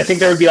with that. I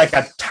think there would be like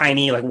a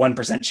tiny, like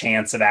 1%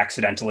 chance of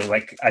accidentally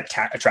like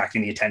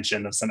attracting the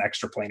attention of some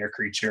extraplanar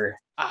creature.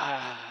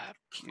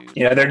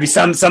 There'd be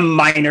some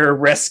minor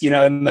risk,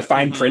 in the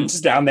fine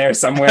print down there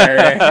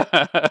somewhere.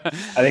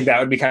 I think that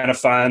would be kind of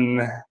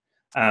fun.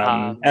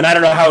 And I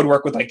don't know how it would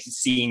work with like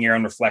seeing your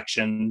own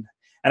reflection.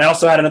 And I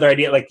also had another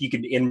idea, like you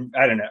could I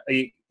don't know.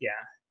 Yeah.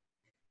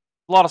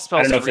 A lot of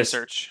spells to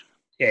research.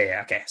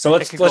 Okay. So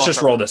let's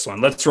just roll this one.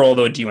 Let's roll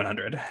the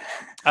D100.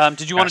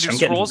 Did you want to do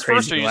scrolls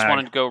first, or you just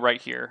wanted to go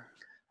right here?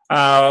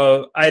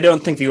 I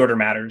don't think the order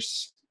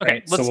matters. Okay,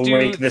 right? So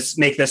we'll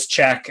make this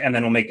check, and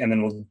then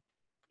we'll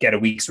get a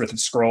week's worth of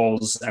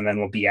scrolls, and then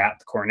we'll be at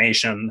the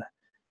coronation.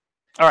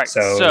 All right.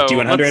 So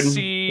D100. Let's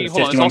see.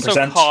 Hold on. There's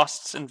also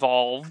costs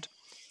involved.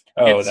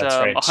 Oh, that's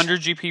right.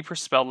 100 GP per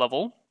spell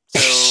level.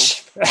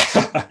 So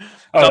that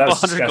was 100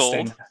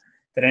 disgusting. Gold.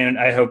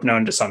 I hope no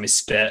one just saw me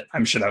spit.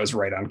 I'm sure that was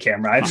right on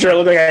camera. I'm sure it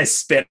looked like I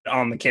spit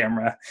on the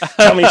camera.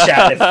 Tell me,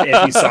 chat,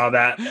 if you saw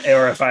that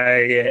or if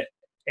I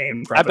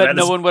aimed properly. I bet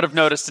no one would have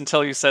noticed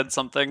until you said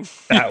something.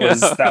 That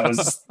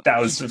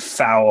was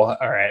foul.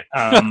 All right.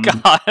 Oh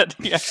God,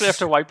 you actually have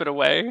to wipe it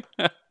away.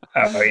 Oh,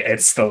 yeah,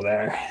 it's still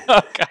there.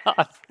 Oh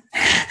God.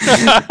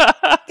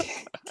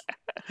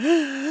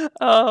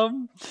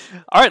 All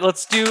right,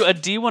 let's do a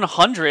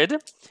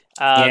D100.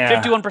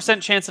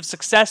 51% chance of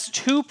success,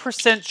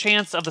 2%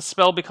 chance of the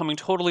spell becoming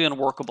totally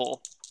unworkable.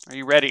 Are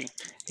you ready?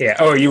 Yeah.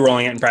 Oh, are you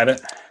rolling it in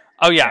private?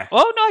 Oh yeah.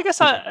 Oh no, I guess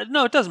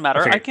no, it doesn't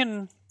matter.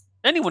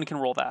 Anyone can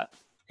roll that.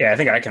 Yeah, I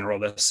think I can roll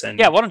this.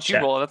 Yeah, why don't you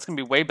roll it? That's gonna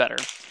be way better.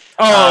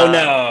 Oh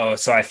no,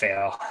 so I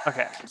fail.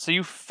 Okay, so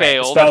you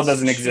fail. The spell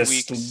doesn't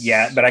exist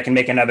yet, but I can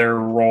make another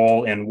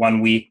roll in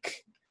 1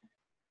 week.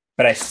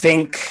 But I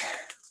think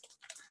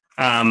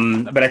I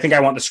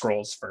want the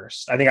scrolls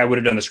first. I think I would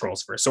have done the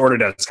scrolls first. So order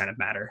does kind of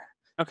matter.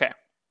 Okay.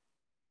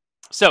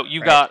 So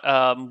you got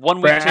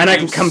 1 week. And I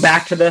can come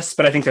back to this,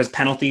 but I think there's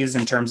penalties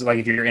in terms of like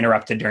if you're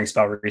interrupted during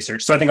spell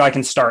research. So I think I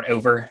can start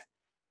over.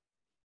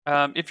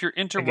 If you're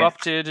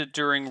interrupted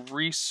during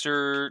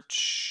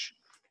research,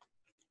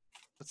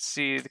 let's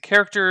see. If the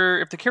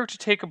character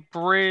take a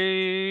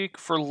break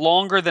for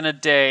longer than a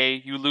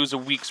day, you lose a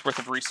week's worth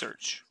of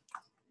research.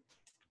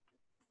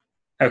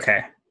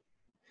 Okay.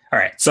 All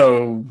right.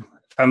 So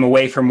I'm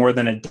away for more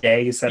than a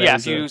day. You said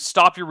if you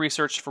stop your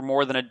research for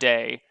more than a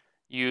day,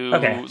 you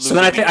lose. So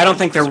then I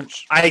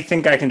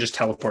think I can just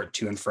teleport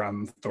to and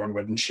from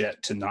Thornwood and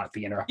shit to not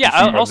be interrupted.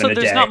 Yeah. Also,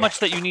 there's not much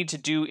that you need to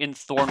do in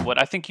Thornwood.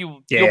 I think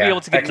you'll be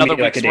able to get another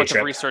week's worth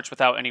of research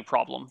without any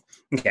problem.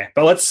 Okay,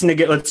 but let's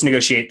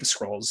negotiate the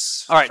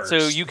scrolls. All right, so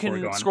you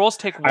can scrolls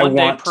take 1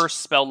 day per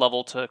spell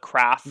level to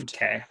craft.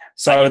 Okay,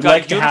 so I would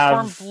like to have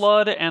Uniform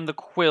Blood and the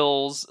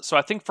Quills. So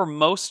I think for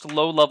most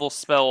low level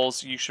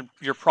spells,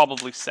 you're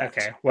probably set.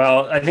 Okay,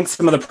 well I think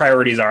some of the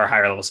priorities are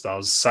higher level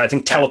spells. So I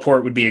think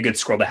teleport would be a good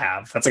scroll to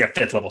have. That's like a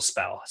 5th level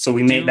spell. So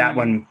we made that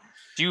one.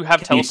 Do you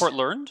have teleport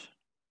learned?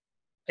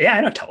 Yeah, I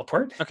know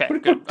teleport. Okay,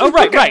 good. Oh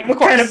right.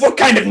 What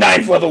kind of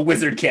 9th level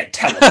wizard can't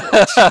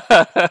teleport?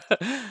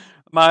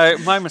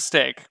 My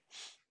mistake.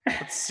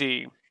 Let's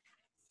see.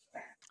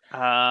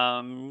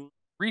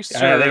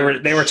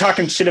 Research. They were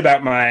talking shit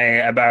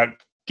about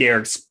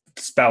Georg's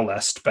spell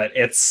list, but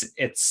it's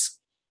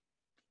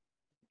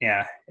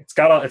got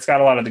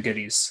a lot of the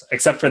goodies,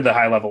 except for the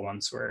high level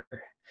ones where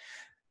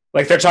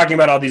Like they're talking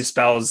about all these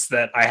spells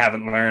that I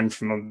haven't learned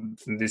from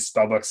these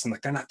spell books. I'm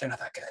like, they're not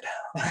that good.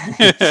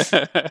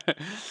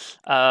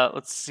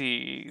 Let's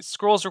see.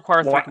 Scrolls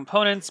require three What?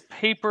 components: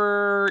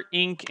 paper,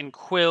 ink, and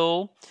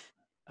quill.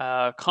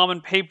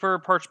 Common paper,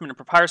 parchment, and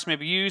papyrus may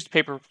be used.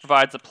 Paper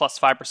provides a plus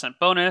 5%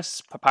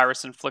 bonus.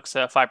 Papyrus inflicts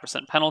a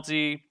 5%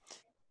 penalty.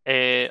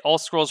 All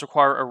scrolls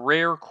require a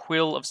rare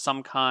quill of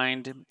some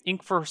kind.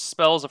 Ink for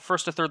spells of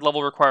 1st to 3rd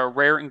level require a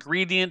rare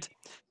ingredient.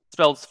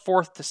 Spells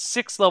 4th to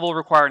 6th level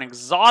require an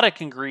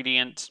exotic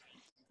ingredient.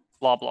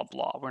 Blah, blah,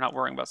 blah. We're not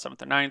worrying about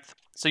 7th or 9th.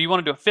 So you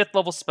want to do a 5th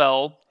level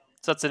spell.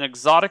 So that's an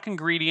exotic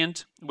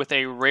ingredient with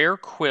a rare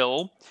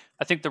quill.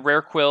 I think the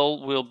rare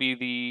quill will be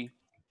the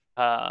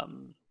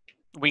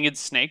winged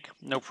snake.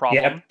 No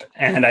problem. Yep.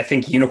 And I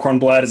think unicorn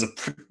blood is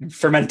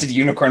fermented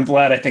unicorn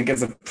blood. I think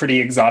is a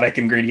pretty exotic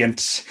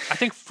ingredient. I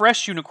think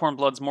fresh unicorn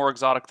blood's more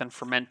exotic than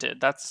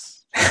fermented.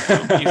 That's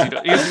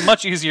it's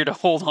much easier to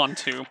hold on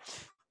to.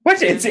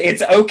 What?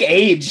 It's oak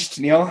aged,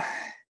 Neil.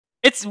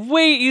 It's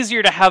way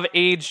easier to have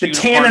aged The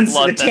unicorn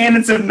blood. The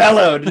tannins have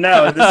mellowed.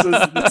 No,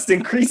 this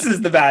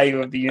increases the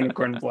value of the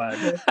unicorn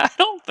blood. I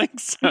don't think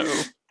so.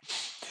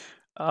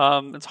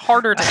 It's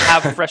harder to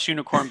have fresh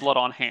unicorn blood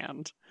on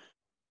hand.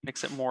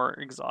 Makes it more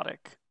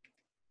exotic.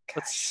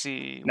 Let's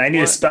see. Now I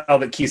need a spell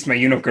that keeps my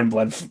unicorn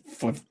blood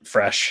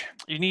fresh.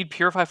 You need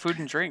purify food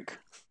and drink.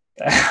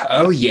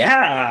 Oh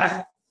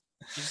yeah.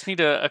 You just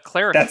need a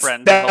cleric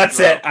friend. That's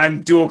it.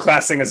 I'm dual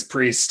classing as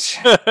priest.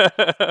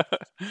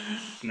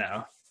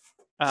 No.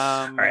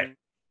 All right.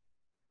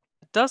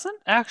 It doesn't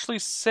actually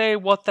say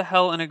what the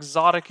hell an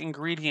exotic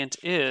ingredient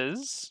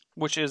is,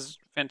 which is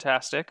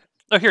fantastic.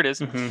 Oh, here it is.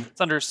 Mm-hmm. It's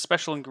under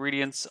special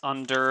ingredients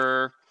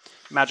under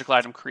magical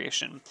item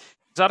creation.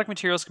 Exotic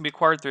materials can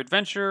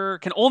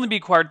only be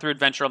acquired through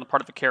adventure on the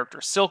part of a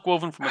character. Silk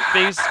woven from a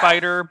phase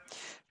spider,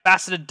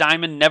 faceted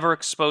diamond never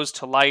exposed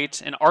to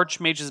light, an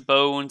archmage's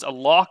bones, a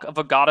lock of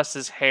a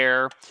goddess's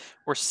hair,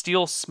 or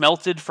steel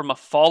smelted from a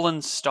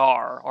fallen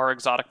star are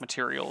exotic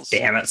materials.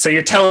 Damn it. So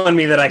you're telling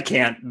me that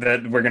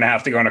we're going to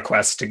have to go on a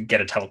quest to get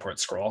a teleport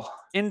scroll.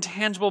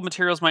 Intangible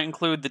materials might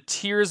include the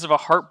tears of a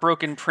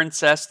heartbroken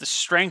princess, the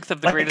strength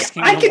of the greatest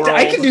king in the world.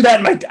 I can do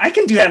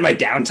that in my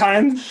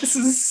downtime. This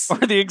is or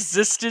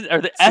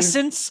the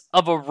essence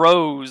of a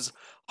rose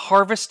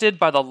harvested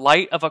by the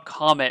light of a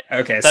comet.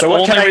 Okay, that so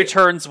only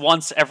returns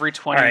once every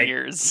 20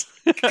 years.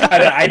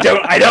 I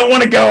don't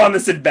want to go on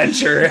this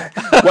adventure.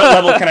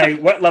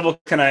 What level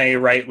can I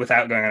write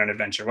without going on an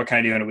adventure? What can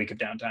I do in a week of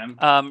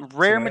downtime?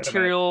 Rare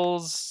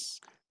materials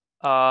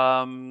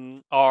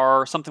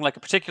are something like a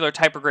particular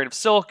type or grade of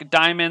silk,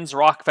 diamonds,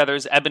 rock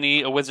feathers,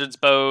 ebony, a wizard's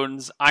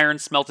bones, iron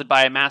smelted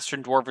by a master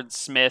and dwarven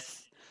smith.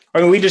 I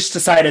mean, we just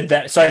decided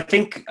that. So I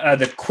think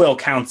the quill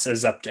counts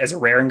as a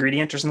rare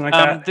ingredient or something like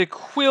that. The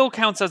quill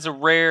counts as a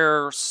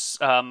rare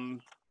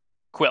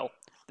quill.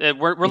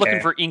 We're looking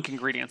for ink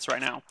ingredients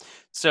right now.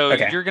 So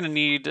you're going to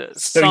need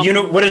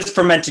what is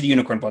fermented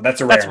unicorn blood? That's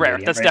a rare. That's rare.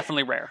 That's right?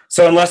 Definitely rare.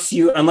 So unless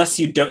you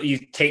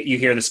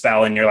hear the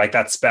spell and you're like,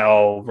 that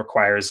spell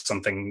requires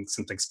something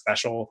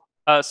special.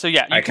 You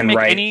can make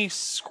any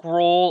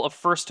scroll of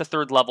 1st to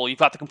 3rd level. You've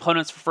got the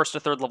components for 1st to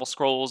 3rd level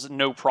scrolls,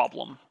 no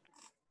problem.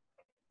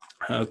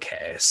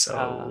 Okay,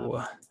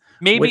 so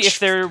maybe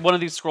if one of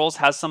these scrolls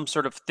has some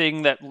sort of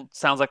thing that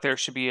sounds like there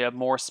should be a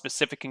more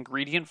specific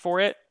ingredient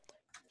for it.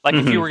 Like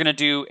if you were going to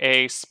do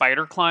a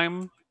spider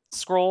climb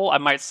scroll, I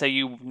might say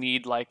you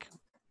need spider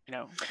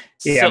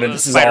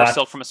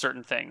silk from a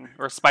certain thing,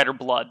 or spider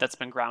blood that's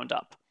been ground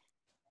up.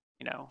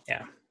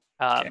 Yeah.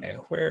 Okay,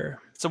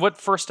 So what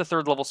 1st to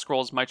 3rd level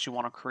scrolls might you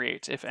want to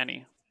create, if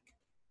any?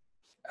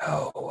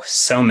 Oh,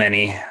 so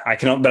many. I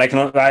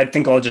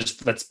think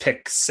let's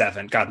pick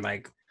 7. God,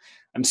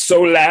 I'm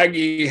so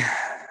laggy.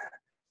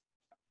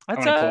 I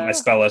want to pull up my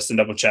spell list and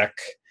double check.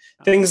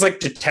 Things like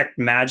detect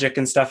magic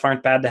and stuff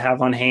aren't bad to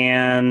have on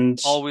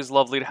hand. Always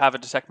lovely to have a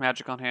detect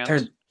magic on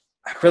hand.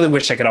 I really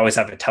wish I could always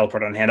have a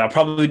teleport on hand. I'll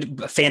probably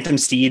do Phantom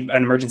Steed.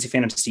 An emergency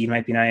Phantom Steed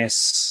might be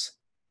nice.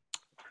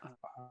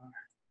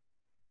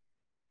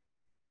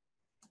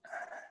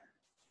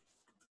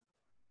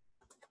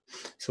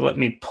 So let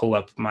me pull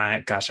up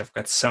I've got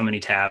so many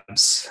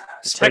tabs.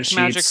 Detect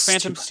magic,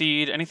 Phantom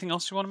Steed. Anything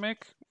else you want to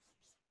make?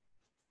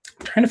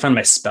 I'm trying to find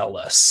my spell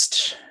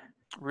list.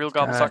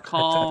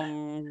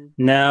 Realgoblins.com.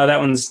 No, that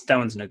one's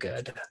no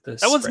good. That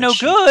one's no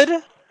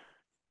good.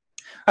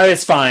 Oh,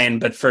 it's fine,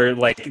 but for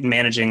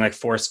managing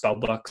 4 spell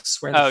books.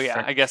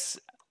 I guess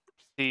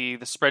the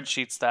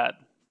spreadsheets that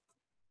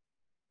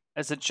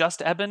is it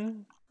just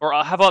Eben, or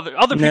have other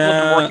people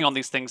have been working on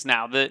these things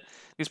now? That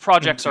these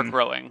projects are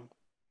growing.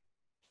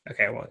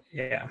 Okay, well,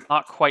 yeah.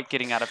 Not quite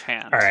getting out of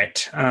hand. All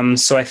right.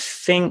 So I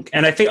think,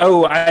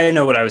 I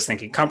know what I was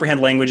thinking.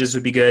 Comprehend languages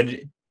would be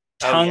good.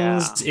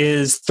 Tongues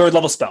is 3rd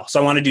level spell.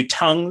 So I want to do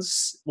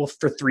tongues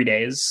for 3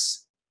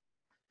 days.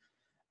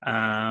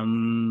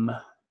 I've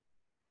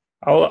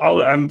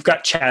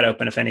got chat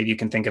open if any of you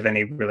can think of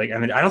any really,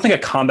 I don't think a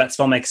combat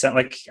spell makes sense.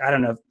 I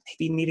don't know,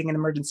 maybe needing an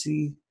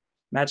emergency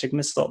magic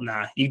missile.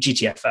 Nah, you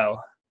GTFO.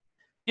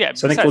 Yeah,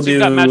 so I think you've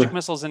got magic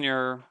missiles in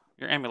your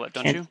your amulet,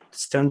 don't Can't, you?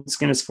 Stone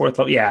Skin is 4th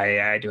level. Yeah,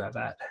 I do have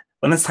that.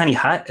 Lemons Tiny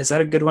Hut, is that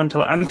a good one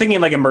to? I'm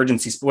thinking like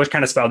emergency. What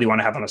kind of spell do you want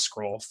to have on a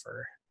scroll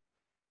for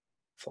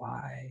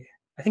fly?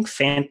 I think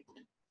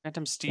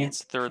Phantom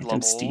Steed's 3rd Phantom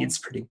level. Steed's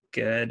pretty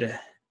good.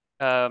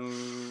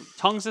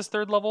 Tongues is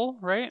 3rd level,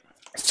 right?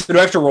 So do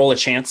I have to roll a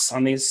chance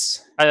on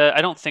these?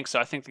 I don't think so.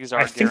 I think these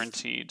are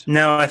guaranteed.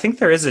 No, I think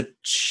there is a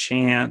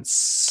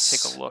chance.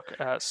 Take a look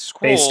at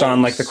scrolls. Based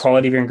on like the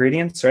quality of your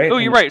ingredients, right? Oh,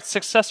 you're right.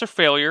 Success or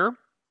failure.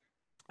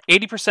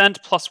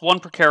 80% plus 1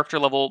 per character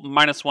level,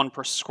 minus 1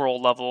 per scroll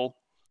level.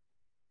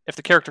 If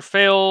the character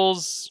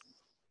fails,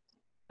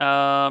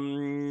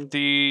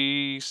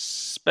 the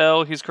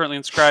spell he's currently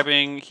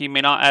inscribing, he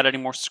may not add any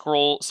more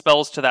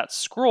spells to that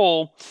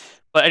scroll,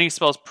 but any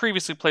spells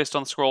previously placed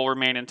on the scroll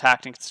remain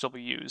intact and can still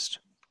be used.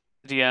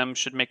 The DM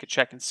should make a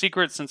check in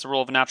secret, since a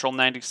roll of a natural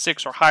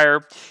 96 or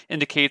higher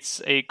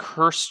indicates a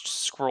cursed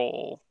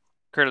scroll.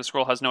 The creator of the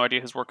scroll has no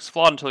idea his work is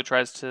flawed until he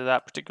tries to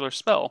that particular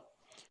spell.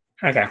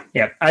 Okay,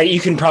 yeah. You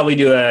can probably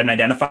do an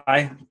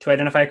identify to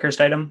identify a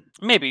cursed item.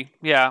 Maybe,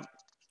 yeah.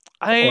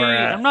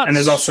 I'm not. And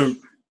there's also.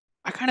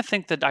 I kind of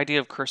think the idea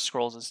of cursed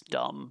scrolls is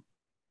dumb.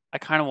 I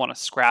kind of want to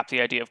scrap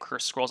the idea of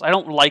cursed scrolls. I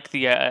don't like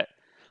the. I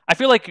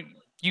feel like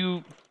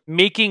you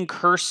making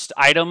cursed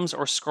items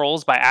or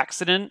scrolls by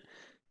accident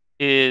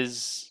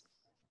is.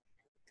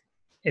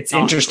 It's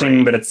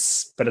interesting, but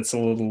it's a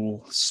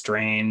little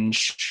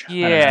strange.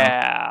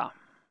 Yeah.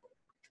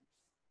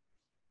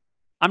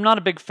 I'm not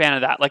a big fan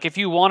of that. Like, if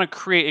you want to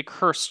create a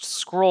cursed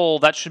scroll,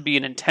 that should be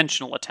an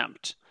intentional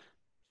attempt.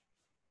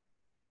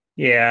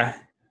 Yeah.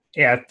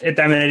 It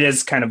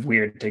is kind of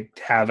weird to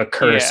have a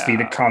curse be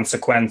the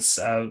consequence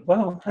of.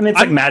 Well, I mean, it's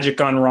like magic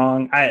gone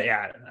wrong. I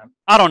don't know.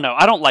 I don't know.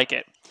 I don't like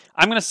it.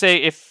 I'm going to say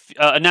if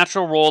a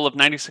natural roll of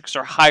 96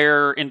 or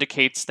higher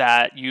indicates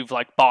that you've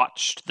like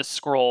botched the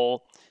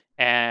scroll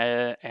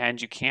and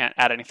you can't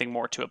add anything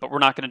more to it, but we're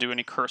not going to do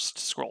any cursed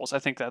scrolls. I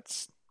think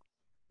that's.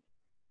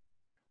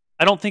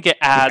 I don't think it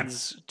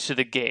adds to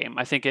the game.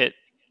 I think it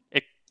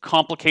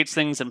complicates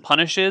things and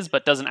punishes,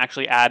 but doesn't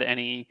actually add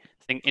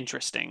anything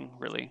interesting,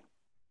 really.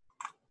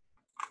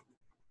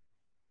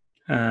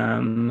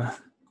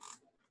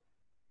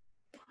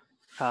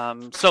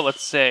 So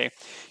let's say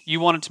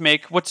you wanted to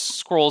make. What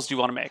scrolls do you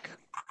want to make?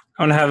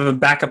 I want to have a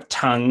backup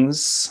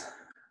tongues.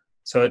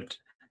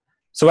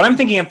 So what I'm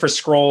thinking of for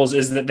scrolls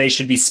is that they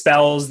should be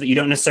spells that you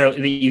don't necessarily,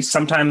 that you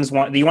sometimes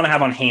want, that you want to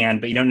have on hand,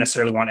 but you don't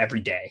necessarily want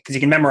every day. Because you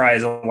can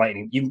memorize a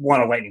lightning. You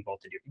want a lightning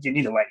bolt to do. You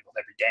need a lightning bolt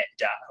every day.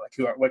 Duh.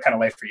 Like, what kind of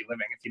life are you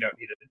living if you don't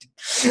need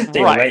a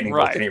daily lightning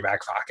bolt in your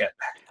back pocket?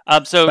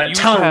 But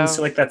tongues,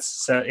 like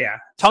that's yeah.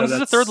 Tongues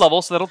is a 3rd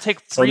level, so that'll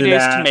take 3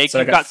 days to make.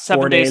 You've got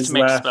 7 days to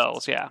make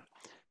spells. Yeah.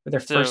 With their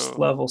first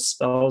level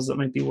spells, that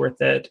might be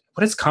worth it.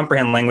 What does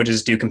comprehend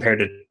languages do compared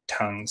to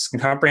tongues? Can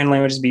comprehend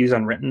languages be used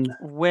on written?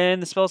 When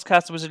the spell is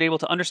cast, the wizard is able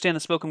to understand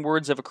the spoken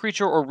words of a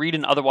creature or read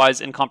an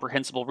otherwise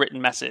incomprehensible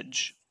written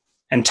message.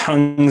 And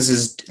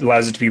tongues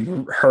allows it to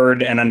be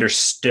heard and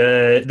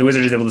understood. The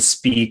wizard is able to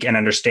speak and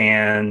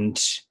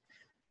understand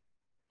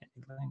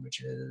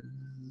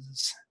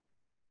languages.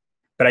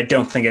 But I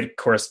don't think it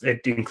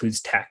includes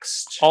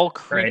text.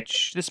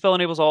 This spell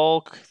enables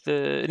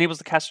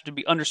the caster to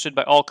be understood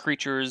by all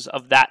creatures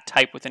of that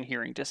type within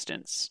hearing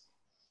distance.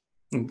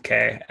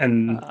 Okay,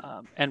 and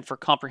for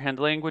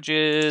comprehend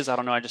languages, I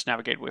don't know. I just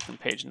navigated away from the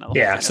page.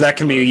 So that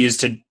can be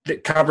used to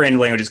comprehend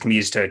languages can be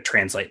used to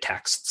translate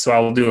text. So I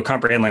will do a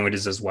comprehend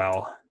languages as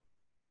well.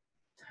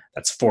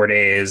 That's 4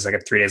 days. I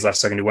got 3 days left,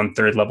 so I can do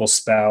 1/3 level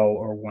spell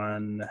or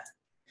one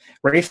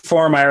wraith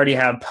form. I already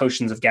have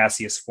potions of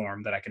gaseous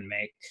form that I can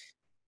make.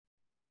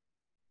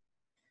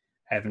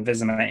 I have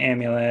Invisible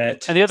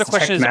Amulet. And the other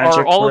question is,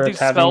 are all of these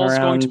spells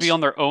going to be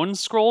on their own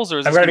scrolls, or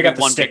is this I've already got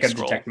the stick of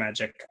Detect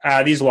Magic.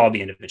 These will all be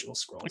individual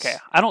scrolls. Okay,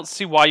 I don't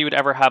see why you would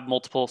ever have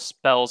multiple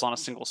spells on a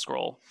single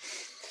scroll.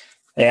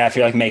 Yeah, I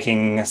feel like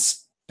making a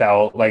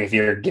spell, like if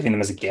you're giving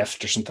them as a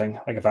gift or something.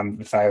 Like if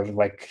I would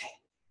like.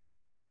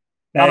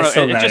 I don't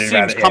know. It just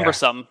seems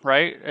cumbersome,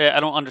 right? I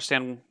don't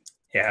understand.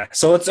 Yeah.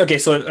 So let's So I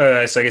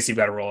guess you've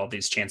got to roll all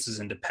these chances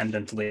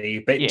independently,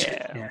 but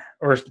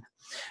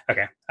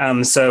okay.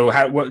 So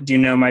what do you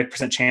know my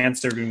percent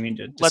chance, or do we need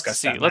to discuss Let's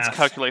see. That Let's math?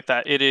 calculate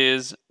that. It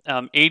is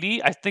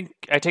 80. I take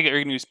it you're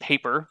going to use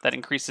paper. That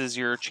increases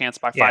your chance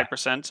by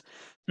 5%.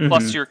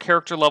 Plus your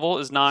character level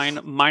is 9,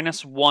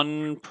 minus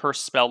 1 per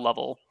spell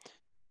level.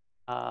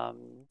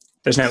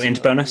 There's no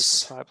int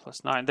bonus? 5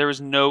 plus 9. There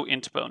is no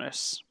int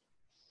bonus.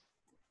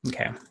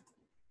 Okay.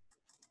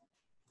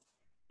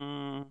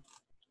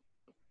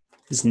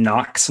 Is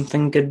knock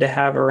something good to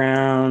have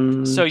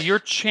around? So your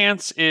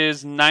chance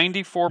is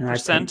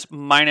 94%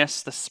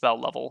 minus the spell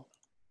level.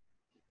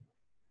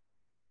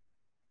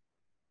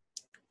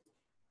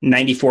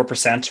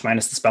 94%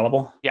 minus the spell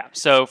level? Yeah,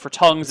 so for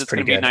tongues, That's it's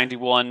going to be good.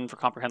 91. For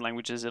comprehend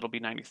languages, it'll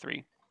be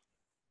 93.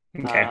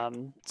 Okay.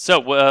 So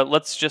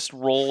let's just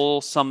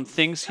roll some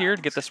things here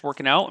to get this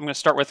working out. I'm going to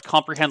start with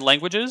comprehend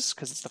languages,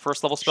 because it's the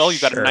first level spell.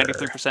 You've got a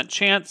 93%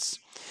 chance.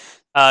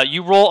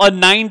 You roll a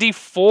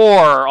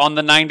 94 on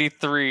the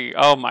 93.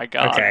 Oh my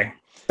god. Okay.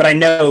 But I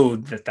know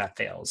that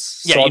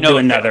fails. Yeah, So I'll do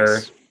it another.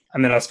 fails.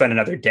 And then I'll spend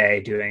another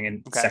day doing a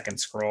Okay. second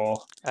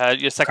scroll.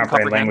 Your second Comprehend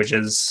comprehend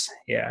languages.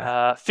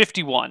 Yeah.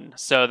 51.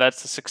 So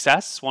that's a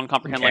success. One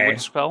comprehend language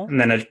Okay. spell. And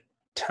then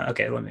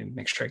okay, let me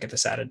make sure I get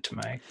this added to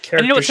my character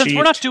And you know what? sheet. Since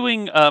we're not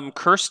doing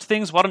cursed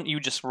things, why don't you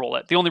just roll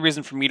it? The only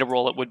reason for me to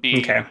roll it would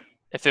be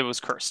if it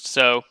was cursed.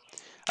 So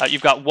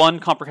you've got 1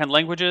 comprehend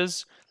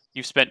languages.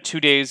 You've spent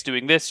 2 days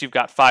doing this. You've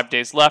got 5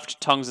 days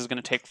left. Tongues is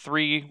going to take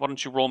 3. Why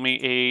don't you roll me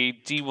a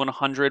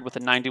D100 with a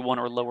 91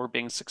 or lower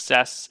being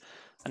success,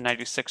 a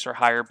 96 or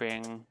higher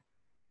being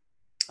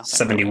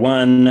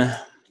 71. Okay.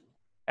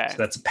 So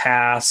that's a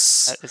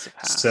pass. That is a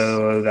pass.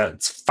 So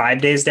that's 5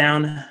 days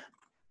down.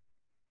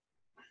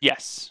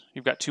 Yes,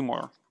 you've got 2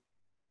 more.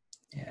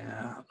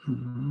 Yeah.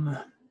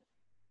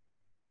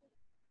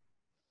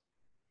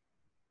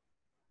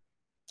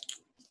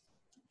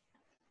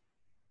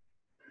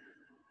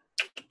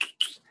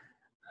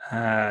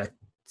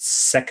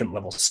 Second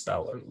level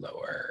spell or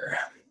lower.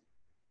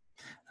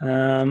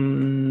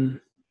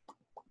 Don't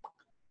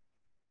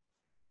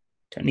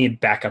need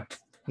backup.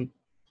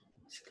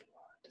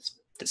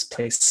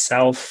 Displace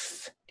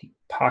self. Deep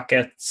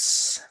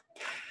pockets.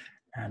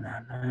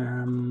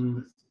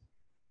 And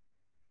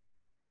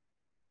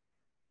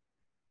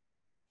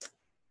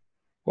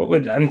what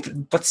would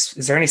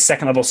is there any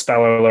second level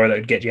spell or lower that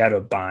would get you out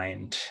of a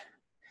bind?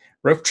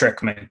 Rope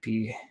trick might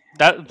be.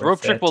 That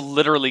rope trick will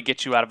literally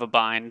get you out of a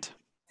bind.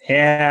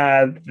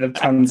 Yeah, the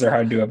puns are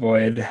hard to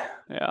avoid.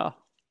 Yeah.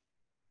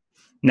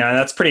 No,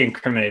 that's pretty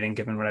incriminating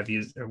given what I've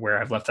used or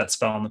where I've left that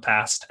spell in the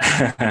past.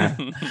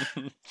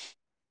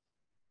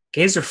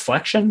 Gaze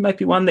reflection might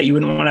be one that you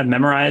wouldn't want to have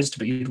memorized,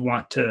 but you'd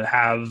want to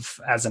have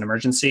as an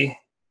emergency.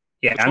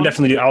 Yeah, I'm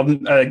definitely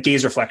I'll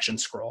gaze reflection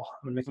scroll.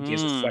 I'm gonna make a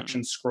gaze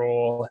reflection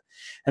scroll,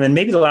 and then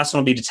maybe the last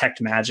one will be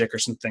detect magic or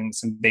something,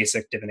 some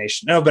basic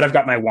divination. No, but I've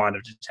got my wand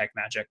of detect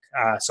magic,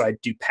 so I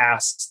do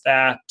pass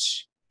that.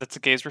 That's a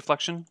gaze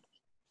reflection.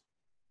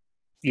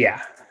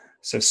 Yeah,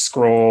 so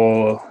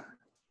scroll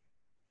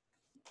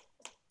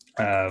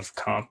of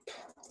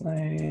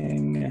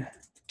complang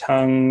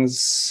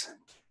tongues,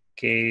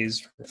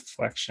 gaze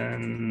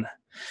reflection.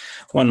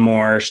 One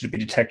more should be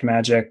detect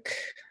magic.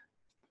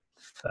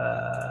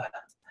 I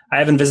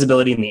have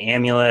invisibility in the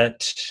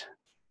amulet.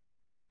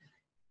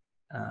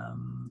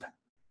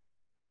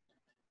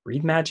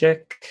 Read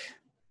magic.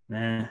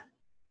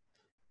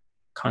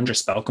 Conjure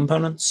spell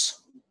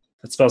components.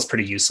 That spell's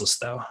pretty useless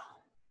though.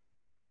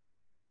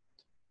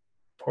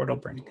 Portal,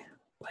 burning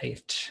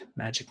light,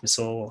 magic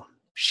missile,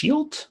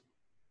 shield.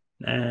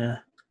 Unseen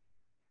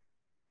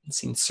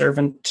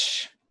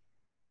servant.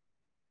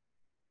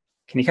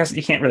 Can you cast?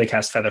 You can't really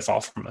cast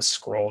Featherfall from a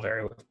scroll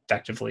very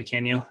effectively,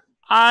 can you?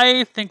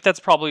 I think that's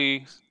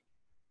probably.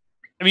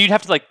 I mean, you'd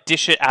have to like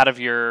dish it out of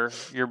your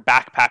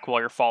backpack while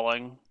you're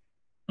falling.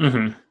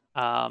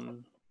 Mm-hmm.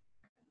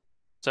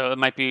 So it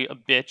might be a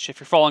bitch. If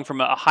you're falling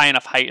from a high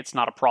enough height, it's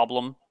not a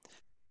problem.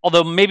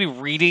 Although maybe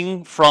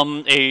reading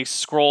from a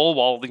scroll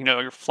while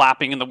you're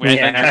flapping in the wind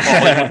and you're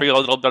falling would be a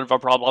little bit of a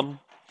problem.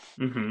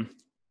 Mm-hmm.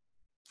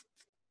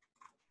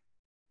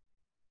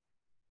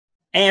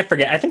 And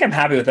forget. I think I'm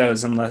happy with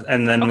those, and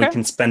then we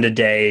can spend a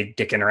day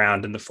dicking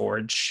around in the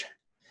forge.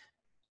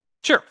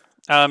 Sure.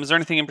 Is there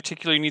anything in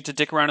particular you need to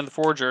dick around in the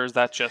forge, or is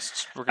that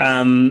just?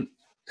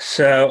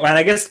 So, and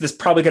I guess this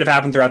probably could have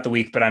happened throughout the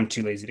week, but I'm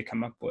too lazy to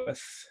come up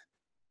with.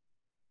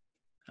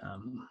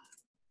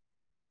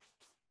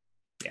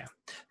 Yeah.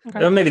 Okay.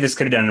 Well, maybe this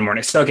could have done in the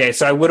morning. So, okay.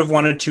 So I would have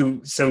wanted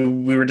to. So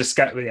we were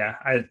discussing. Yeah,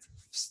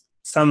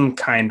 some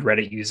kind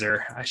Reddit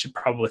user. I should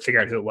probably figure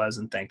out who it was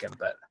and thank him,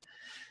 but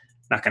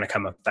not going to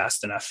come up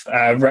fast enough.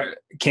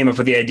 Came up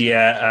with the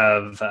idea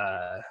of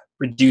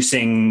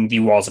reducing the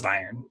walls of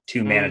iron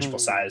to manageable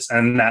size,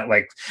 and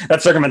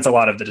that circumvents a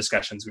lot of the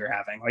discussions we were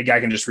having. Like I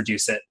can just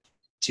reduce it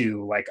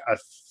to like a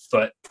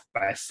foot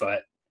by a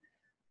foot,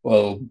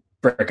 little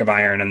brick of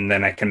iron, and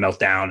then I can melt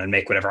down and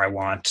make whatever I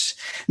want.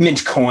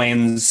 Mint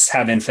coins,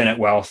 have infinite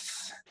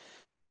wealth,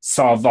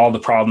 solve all the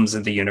problems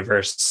of the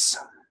universe.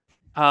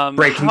 How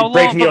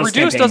long? But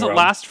reduce doesn't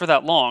last for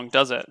that long,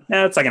 does it?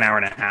 No, it's like an hour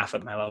and a half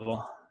at my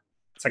level.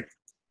 It's like.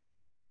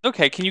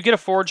 Okay, can you get a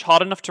forge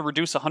hot enough to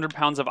reduce 100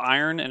 pounds of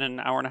iron in an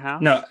hour and a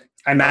half? No,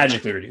 I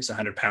magically reduce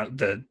 100 pounds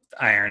the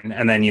iron,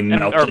 and then you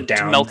melt it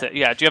down. To melt it,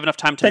 yeah. Do you have enough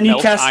time to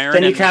melt iron?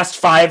 Then you cast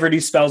 5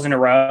 reduce spells in a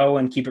row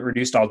and keep it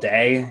reduced all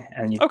day.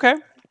 And okay,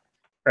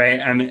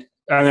 right? I mean,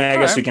 I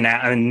guess we can.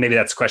 I mean, maybe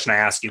that's a question I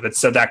ask you, but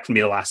so that can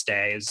be the last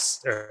day.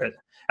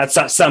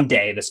 That's some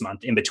day this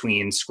month in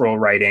between scroll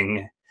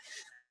writing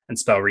and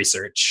spell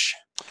research.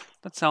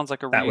 That sounds like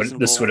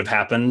this would have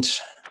happened.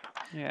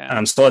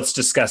 Yeah. So let's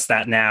discuss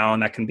that now,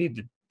 and that can be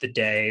the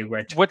day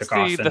where I took What's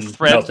the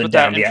thread with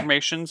that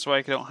information, so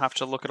I don't have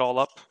to look it all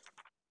up?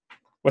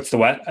 What's the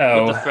what?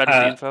 Oh, the thread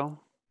of the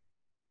info.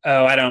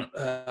 Oh, I don't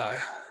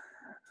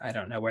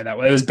know where that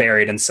was. It was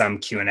buried in some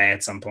Q&A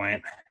at some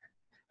point.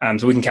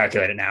 So we can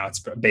calculate it now. It's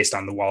based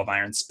on the Wall of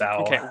Iron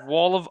spell. Okay,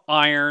 Wall of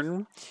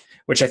Iron,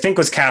 which I think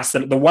was cast.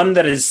 The one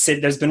that is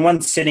there's been one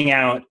sitting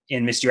out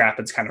in Misty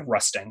Rapids, kind of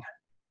rusting.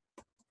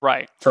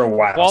 Right. for a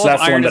while. Wall So of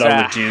that's the one Iron that is I'll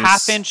a reduce.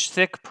 half-inch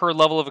thick per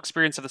level of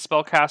experience of the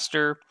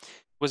spellcaster.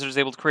 Wizard is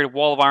able to create a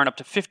wall of iron up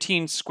to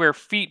 15 square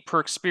feet per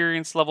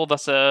experience level.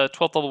 Thus, a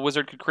 12th level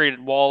wizard could create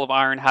a wall of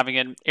iron having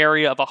an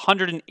area of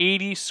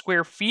 180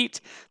 square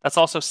feet. That's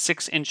also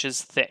 6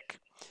 inches thick.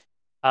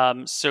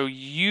 So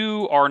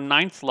you are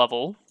 9th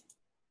level.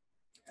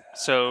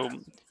 So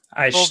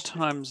 12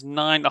 times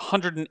 9,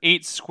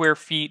 108 square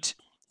feet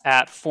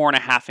at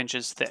 4.5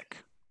 inches thick.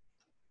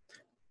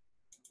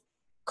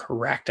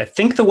 Correct. I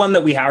think the one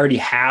that we already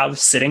have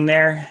sitting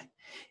there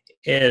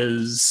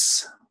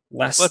is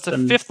less Well, it's a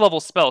than 5th level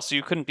spell, so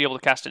you couldn't be able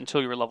to cast it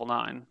until you were level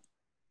 9.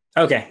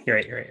 Okay, you're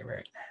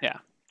right. Yeah.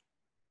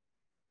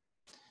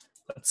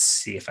 Let's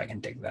see if I can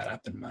dig that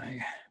up in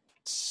my.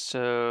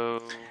 So.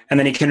 And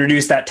then you can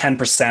reduce that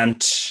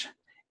 10%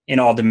 in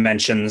all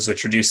dimensions,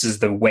 which reduces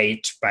the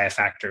weight by a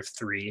factor of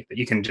 3. But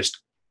you can just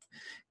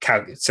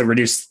calculate. So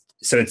reduce.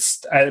 So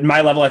it's at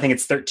my level. I think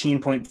it's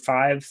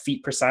 13.5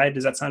 feet per side.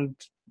 Does that sound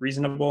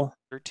reasonable?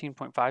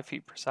 13.5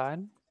 feet per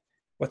side.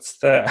 What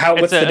are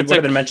the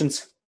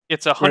dimensions?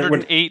 It's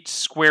 108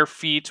 square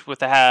feet with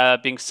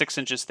being 6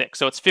 inches thick,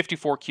 so it's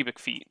 54 cubic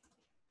feet.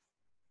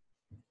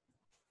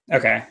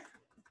 Okay,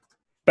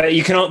 but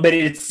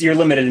you're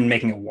limited in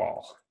making a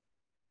wall,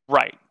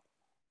 right?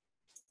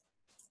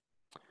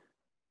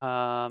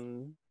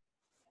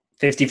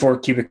 54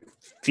 cubic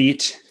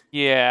feet.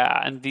 Yeah,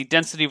 and the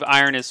density of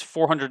iron is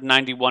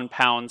 491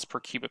 pounds per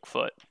cubic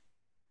foot.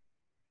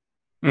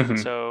 Mm-hmm.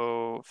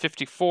 So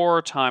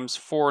 54 times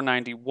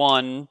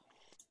 491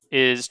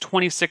 is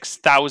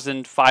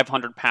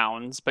 26,500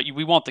 pounds, but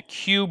we want the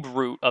cube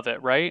root of it,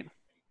 right?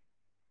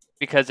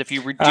 Because if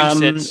you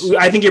reduce it...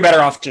 I think you're better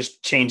off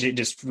just taking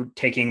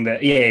the...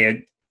 Yeah.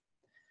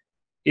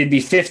 It'd be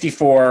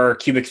 54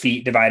 cubic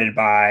feet divided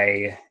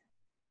by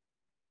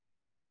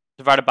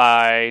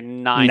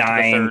 9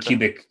 9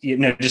 cubic...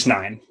 No, just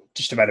 9.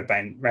 Just divided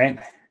by... Right?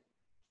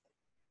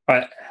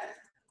 But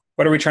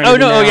what are we trying to do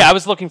now? Yeah, I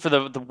was looking for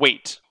the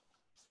weight.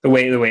 The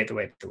weight.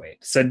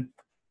 So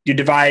you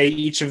divide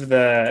each of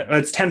the...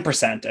 it's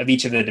 10% of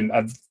each of the...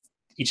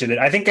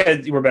 I think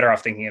we're better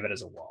off thinking of it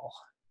as a wall.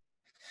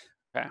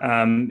 Okay.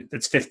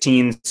 It's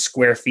 15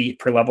 square feet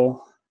per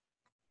level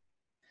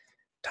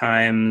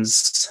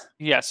times...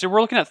 Yeah, so we're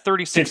looking at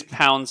 36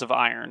 pounds of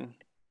iron.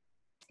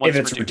 If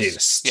it's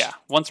reduced. Yeah,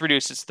 once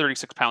reduced, it's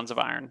 36 pounds of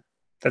iron.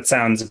 That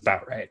sounds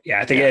about right.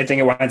 Yeah, I think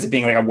it winds up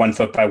being like a 1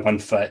 foot by 1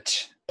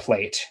 foot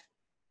plate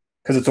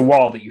because it's a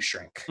wall that you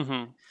shrink.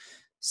 Mm-hmm.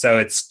 So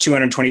it's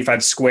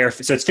 225 square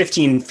feet. So it's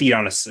 15 feet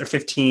or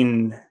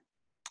 15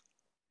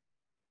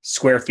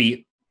 square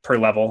feet per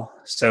level.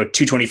 So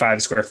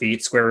 225 square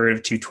feet, square root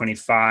of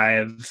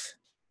 225.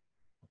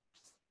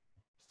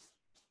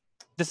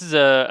 This is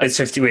it's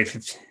 50. Wait,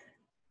 50.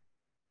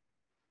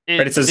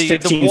 But it says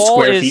 15 the wall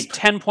square is feet.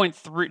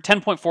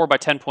 10.4 by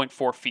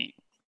 10.4 feet.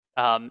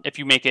 If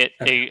you make it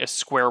a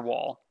square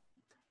wall.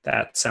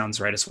 That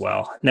sounds right as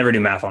well. Never do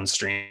math on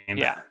stream.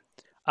 Yeah.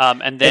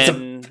 And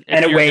then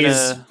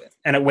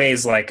it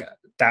weighs like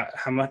that.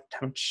 How much?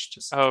 It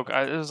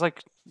was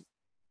like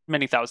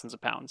many thousands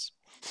of pounds.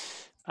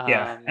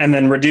 Yeah, and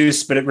then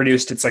reduced,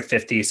 it's like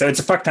 50. So it's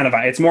a fuck ton of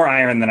iron. It's more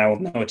iron than I will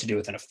know what to do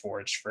with in a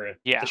forge for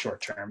the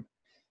short term.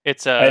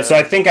 It's so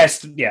I think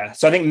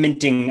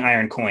minting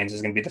iron coins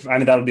is going to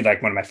be that'll be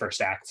like one of my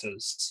first acts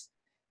as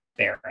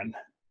Baron.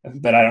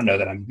 But I don't know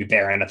that I'm going to be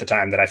Baron at the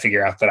time that I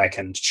figure out that I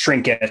can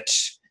shrink it,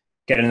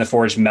 get it in the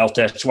forge, melt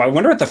it. Well, I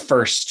wonder what the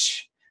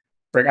first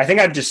brick. I think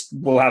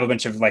we'll have a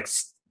bunch of like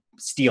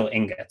steel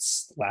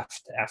ingots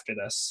left after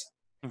this.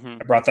 Mm-hmm.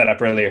 I brought that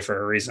up earlier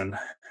for a reason.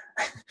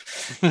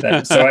 I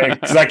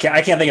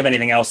can't think of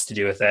anything else to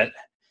do with it.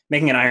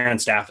 Making an iron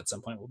staff at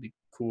some point will be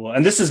cool.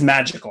 And this is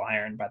magical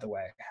iron, by the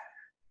way.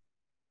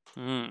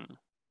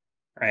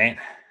 Right?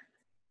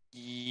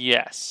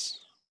 Yes.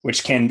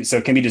 Which can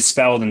be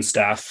dispelled and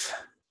stuff.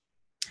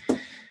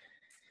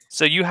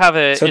 So you have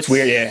So it's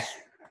weird, yeah.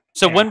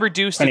 So when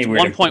reduced, it's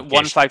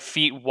 1.15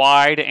 feet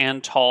wide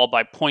and tall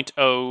by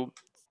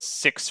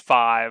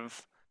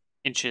 0.065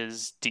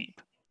 inches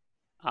deep.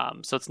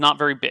 So it's not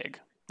very big.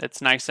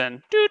 It's nice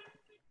and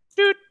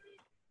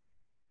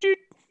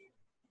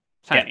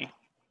tiny.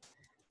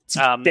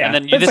 Yeah. And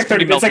then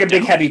it's like a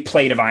big heavy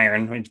plate of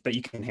iron, but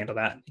you can handle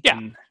that.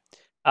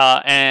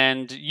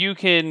 And you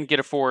can get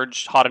a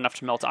forge hot enough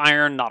to melt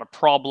iron, not a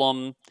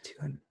problem.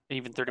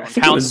 Even 31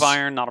 pounds of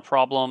iron, not a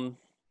problem.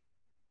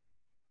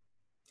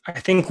 I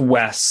think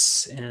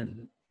Wes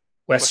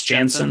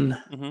Jansen.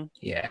 Mm-hmm.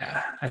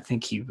 Yeah, I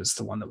think he was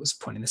the one that was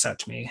pointing this out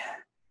to me.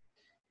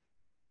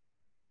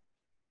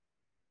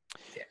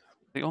 Yeah.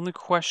 The only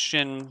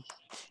question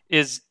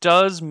is,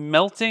 does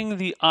melting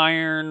the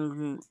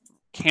iron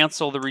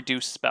cancel the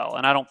reduce spell?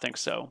 And I don't think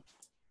so.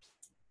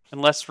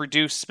 Unless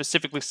reduce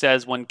specifically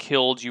says when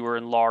killed, you are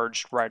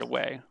enlarged right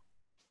away.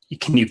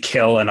 Can you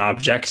kill an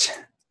object?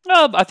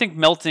 I think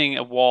melting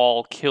a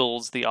wall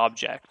kills the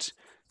object.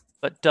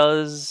 But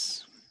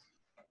does...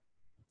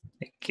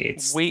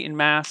 weight and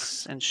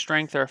mass and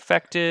strength are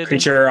affected.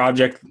 Creature or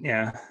object,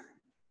 yeah. Let's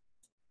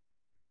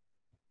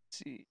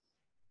see.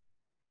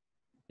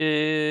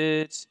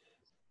 It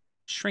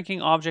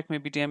shrinking object may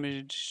be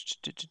damaged,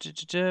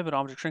 but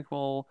object shrink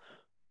will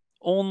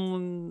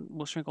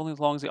shrink only as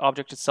long as the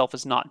object itself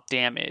is not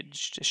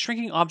damaged. A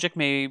shrinking object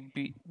may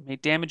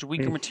damage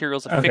weaker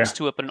materials Okay. affixed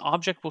to it, but an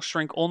object will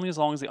shrink only as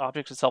long as the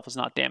object itself is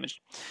not damaged.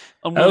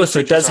 Oh, so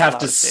it does have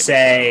to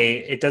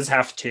say. It does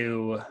have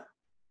to.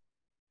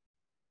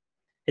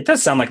 It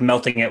does sound like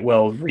melting it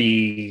will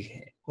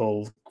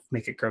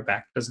make it grow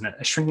back, doesn't it?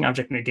 A shrinking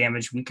object may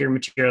damage weaker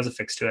materials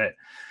affixed to it,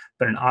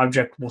 but an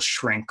object will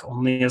shrink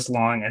only as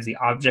long as the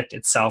object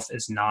itself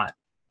is not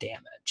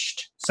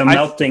damaged. So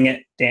melting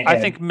it. I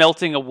think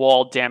melting a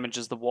wall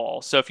damages the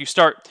wall. So if you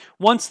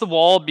once the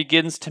wall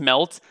begins to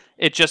melt,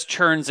 it just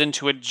turns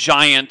into a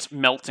giant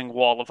melting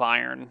wall of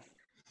iron.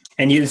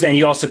 And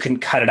you also can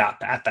cut it up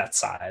at that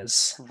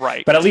size,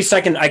 right? But at least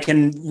I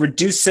can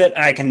reduce it.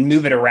 I can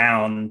move it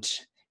around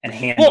and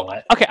handle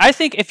it. Okay, I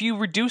think if you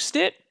reduced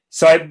it,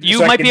 you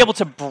might be able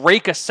to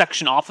break a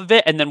section off of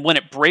it, and then when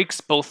it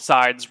breaks, both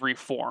sides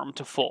reform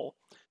to full.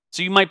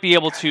 So you might be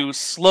able to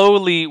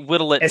slowly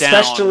whittle it down.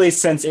 Especially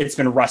since it's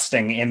been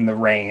rusting in the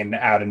rain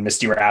out in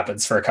Misty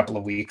Rapids for a couple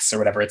of weeks or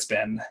whatever it's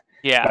been.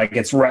 Yeah.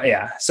 Like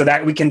so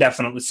that we can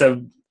definitely,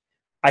 so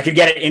I could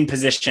get it in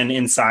position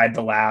inside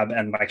the lab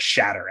and like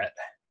shatter it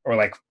or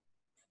like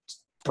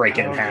break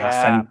it in half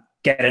and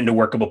get it into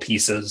workable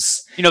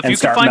pieces. If you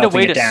could find a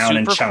way to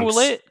super cool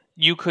it,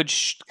 you could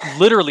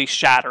literally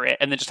shatter it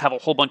and then just have a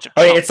whole bunch of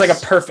chunks. Oh, yeah, it's like a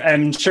perfect.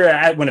 I'm sure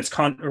when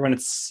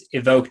it's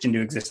evoked into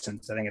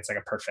existence, I think it's like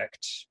a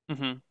perfect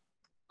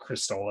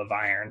crystal of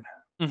iron.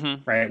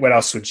 Mm-hmm. Right. What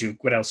else would you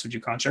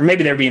conjure?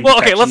 Maybe there'd be. Well,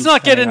 okay. Let's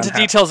not get into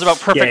details about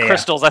perfect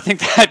crystals. I think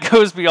that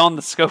goes beyond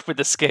the scope of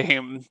this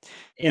game,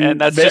 and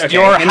that's just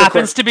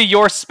happens to be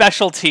your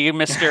specialty,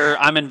 Mister.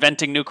 I'm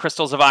inventing new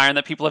crystals of iron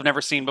that people have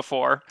never seen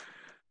before.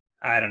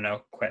 I don't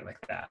know quite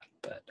like that,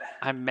 but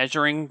I'm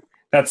measuring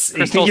that's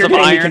crystals of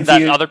iron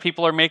that other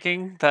people are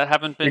making that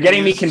haven't been. You're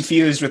getting me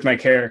confused with my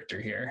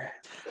character here.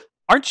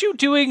 Aren't you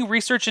doing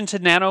research into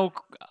nano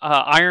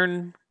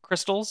iron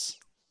crystals?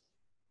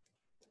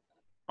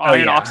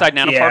 Iron oxide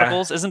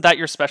nanoparticles? Yeah. Isn't that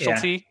your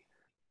specialty?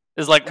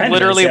 Yeah. Is like kind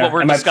literally what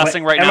we're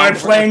discussing right now. Am I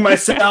playing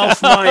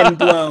myself? Mind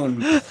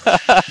blown.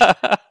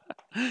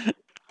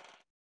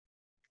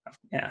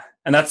 Yeah,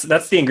 and that's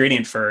the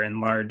ingredient for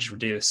enlarge,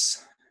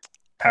 reduce,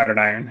 powdered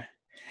iron.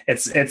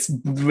 It's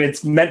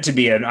meant to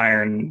be an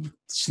iron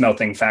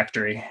smelting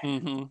factory.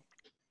 Mm-hmm.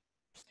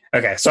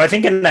 Okay, so I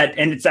think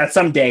it's at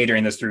some day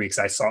during those 3 weeks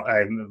I saw.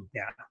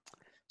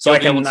 So I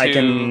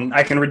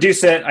can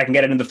reduce it. I can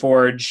get it in the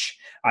forge.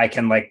 I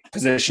can like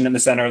position in the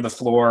center of the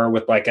floor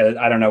with like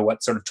I don't know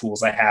what sort of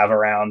tools I have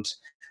around.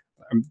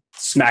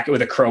 Smack it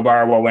with a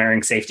crowbar while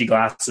wearing safety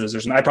glasses,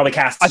 or something. I probably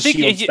cast. I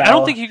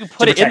don't think you can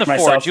put it in the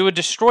forge. You would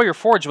destroy your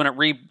forge when it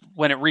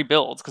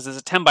rebuilds because it's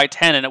a 10 by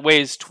 10 and it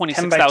weighs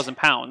 26,000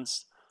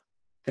 pounds.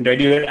 And do I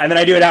do it? And then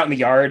I do it out in the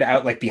yard,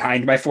 out like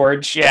behind my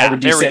forge. Yeah, I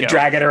reduce it,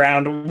 drag it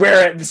around.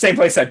 Where the same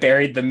place I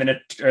buried the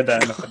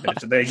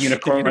the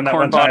unicorn that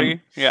one body.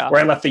 Time. Yeah,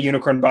 where I left the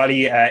unicorn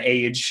body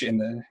age in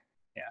the.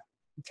 Yeah.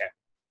 Okay.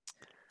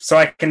 So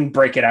I can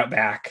break it out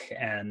back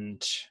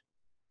and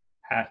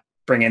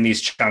bring in these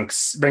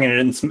chunks, bring it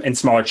in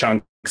smaller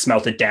chunks,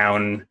 melt it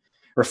down,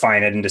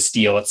 refine it into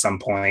steel at some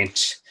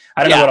point.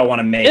 I don't know what I want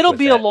to make. It'll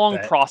be a long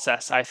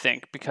process, I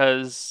think,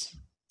 because.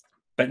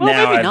 But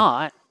now maybe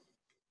not.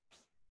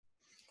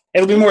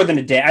 It'll be more than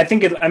a day. I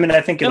think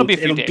it'll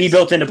be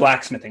built into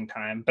blacksmithing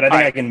time. But I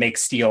think I can make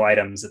steel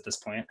items at this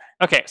point.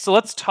 Okay, so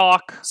let's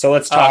talk.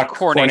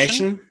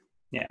 Coronation.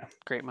 Yeah.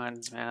 Great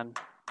minds, man.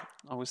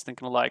 Always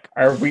thinking alike.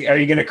 Are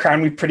you going to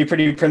crown me pretty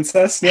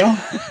princess, Neil?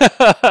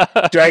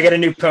 Do I get a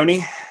new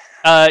pony?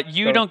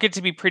 You don't get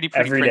to be pretty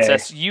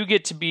princess. Day. You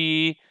get to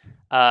be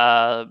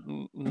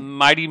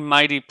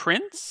mighty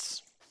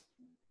prince.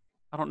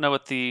 I don't know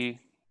what the.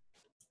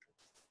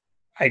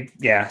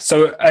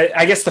 So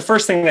I guess the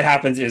first thing that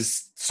happens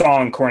is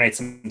Song coronates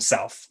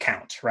himself.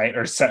 Count, right?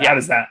 Or how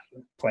does that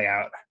play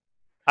out?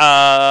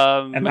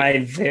 Am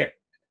I there?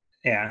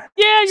 Yeah.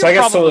 Yeah. You're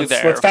probably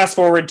there. Let's fast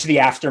forward to the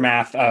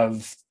aftermath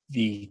of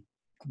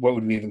what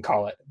would we even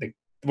call it?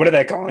 What are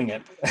they calling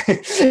it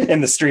in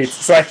the streets?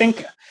 So I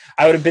think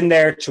I would have been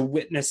there to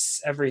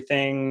witness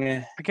everything.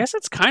 I guess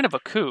it's kind of a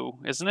coup,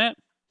 isn't it?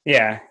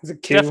 Yeah, it's a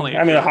coup. Definitely.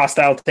 A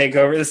hostile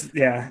takeover.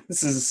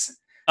 This is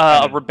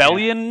a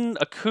rebellion,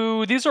 a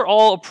coup. These are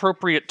all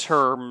appropriate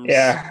terms.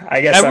 Yeah,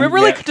 I guess. And it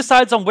really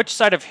decides on which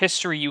side of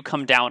history you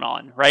come down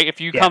on, right? If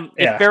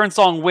Baron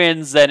Song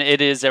wins, then it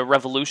is a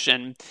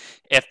revolution.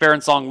 If Baron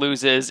Song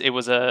loses, it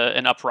was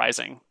an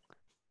uprising.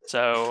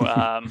 So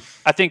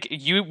I think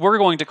we're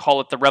going to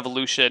call it the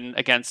revolution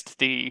against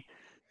the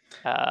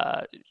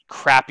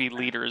crappy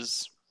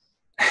leaders.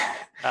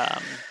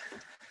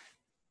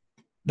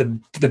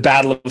 The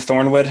Battle of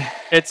Thornwood.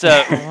 It's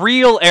a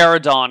real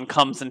Eridon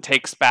comes and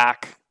takes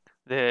back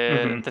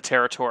the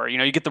territory.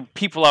 You get the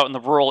people out in the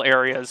rural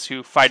areas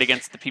who fight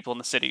against the people in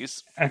the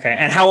cities. Okay,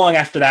 and how long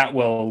after that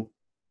will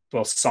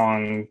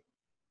Song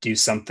do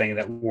something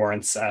that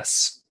warrants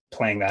us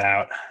playing that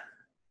out?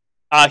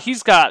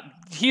 He's got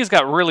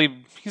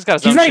he's got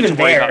his He's own not shit even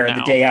to worry about there now.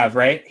 the day of,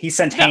 right? He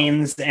sent No.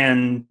 Haynes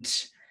and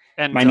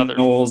my other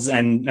Knowles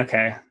and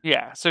okay.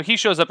 Yeah, so he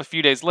shows up a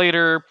few days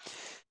later,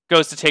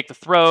 goes to take the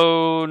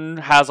throne,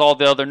 has all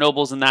the other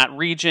nobles in that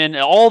region,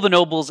 and all the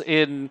nobles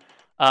in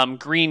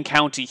Greene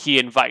County he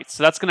invites.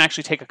 So that's going to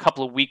actually take a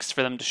couple of weeks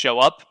for them to show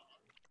up.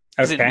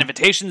 Because Okay.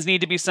 invitations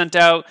need to be sent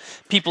out.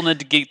 People need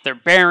to get their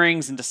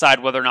bearings and decide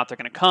whether or not they're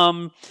going to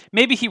come.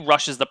 Maybe he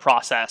rushes the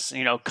process.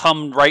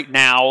 Come right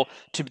now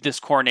to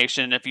this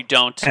coronation. If you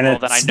don't, And well,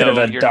 then I it's a bit know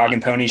of a you're dog not.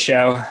 and pony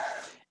show.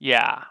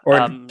 Yeah.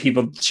 Or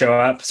people show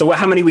up. So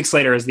how many weeks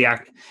later is the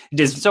act?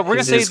 So we're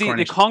going to say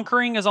the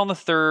conquering is on the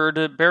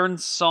 3rd.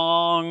 Baron's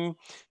Song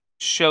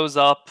shows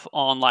up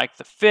on like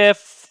the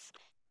 5th,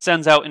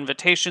 sends out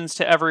invitations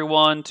to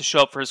everyone to show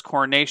up for his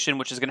coronation,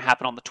 which is going to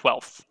happen on the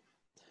 12th.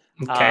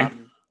 Okay.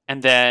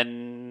 And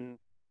then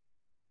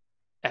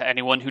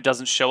anyone who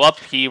doesn't show up,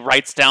 he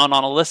writes down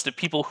on a list of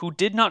people who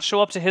did not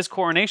show up to his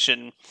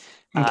coronation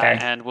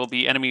and will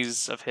be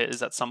enemies of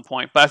his at some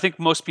point. But I think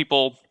most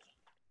people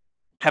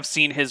have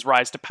seen his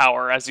rise to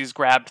power as he's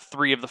grabbed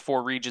 3 of the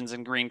 4 regions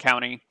in Greene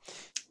County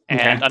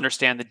and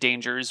understand the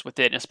dangers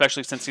within,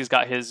 especially since he's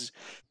got his,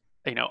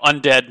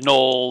 undead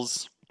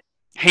Knowles,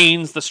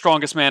 Haynes, the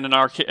strongest man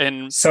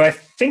in so I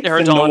think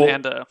Eridon,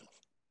 and a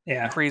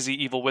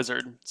crazy evil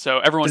wizard. So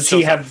everyone does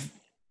he have?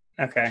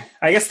 Okay,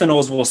 I guess the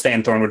Knowles will stay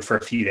in Thornwood for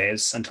a few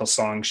days until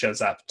Song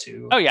shows up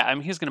too. Oh yeah, I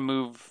mean he's going to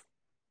move.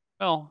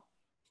 Well,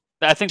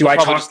 I think do we'll I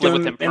probably talk just to live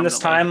with him him in this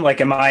time? Like,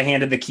 am I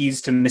handed the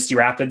keys to Misty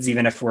Rapids,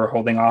 even if we're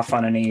holding off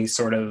on any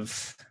sort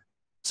of?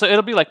 So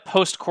it'll be like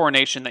post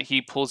coronation that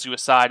he pulls you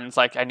aside and it's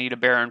like, I need a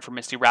Baron for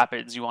Misty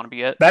Rapids. You want to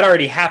be it? That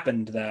already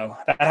happened though.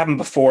 That happened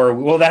before.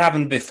 Well, that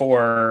happened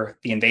before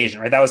the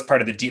invasion, right? That was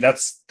part of the deal. That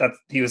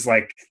he was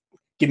like,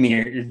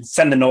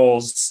 send the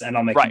Knowles and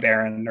I'll make you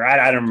Baron. Or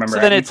I don't remember. So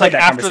then it's like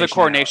after the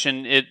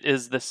coronation, it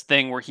is this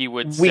thing where he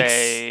would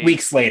say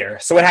weeks later.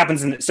 So what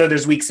happens? So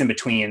there's weeks in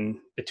between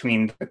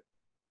the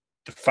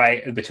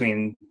fight,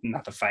 between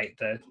not the fight,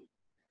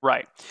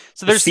 right.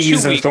 So there's the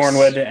 2 weeks of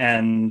Thornwood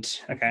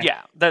and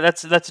yeah,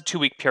 that's a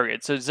 2-week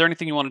period. So is there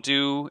anything you want to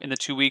do in the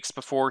 2 weeks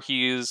before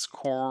he is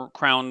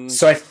crowned?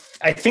 So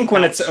I think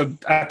when it's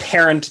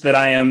apparent that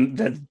I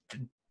am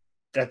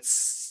that's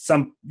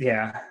some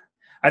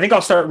I think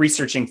I'll start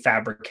researching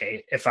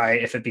Fabricate if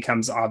it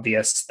becomes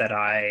obvious that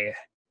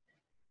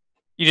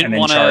you didn't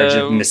want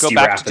to go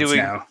back to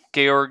doing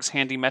Georg's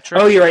handy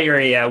metric. Oh, you're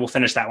right. Yeah, we'll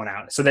finish that one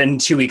out. So then in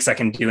 2 weeks I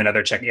can do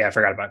another check. Yeah, I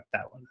forgot about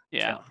that one.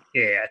 Yeah.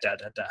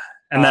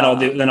 And then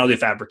I'll do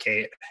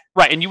Fabricate.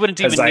 Right, and you wouldn't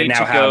even need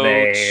to go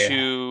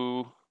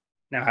to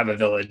now have a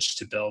village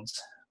to build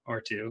or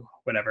to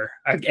whatever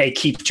a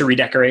keep to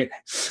redecorate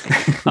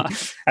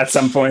at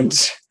some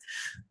point.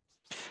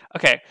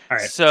 Okay. All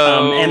right.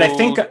 So and I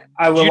think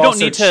I will. You don't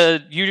need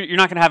to. You're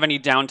not going to have any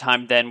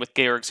downtime then with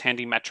Georg's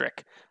handy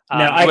metric.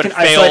 No, you would have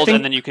failed,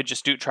 and then you could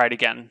just try it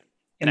again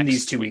in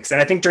these 2 weeks. And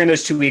I think during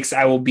those 2 weeks,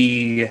 I will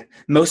be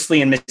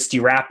mostly in Misty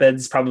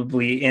Rapids,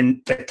 probably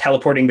in the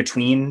teleporting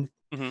between.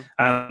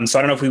 Mm-hmm. So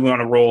I don't know if we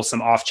want to roll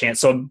some off chance.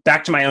 So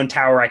back to my own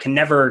tower, I can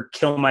never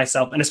kill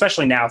myself, and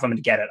especially now, if I'm going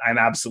to get it, I'm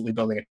absolutely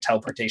building a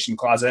teleportation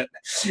closet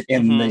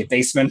in the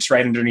basement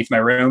right underneath my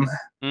room.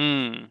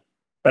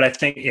 But I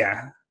think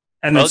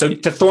and then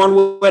to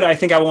Thornwood, I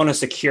think I want to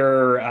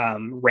secure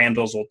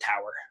Randall's old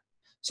tower.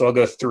 So I'll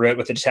go through it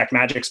with a detect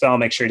magic spell,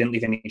 make sure he didn't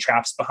leave any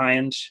traps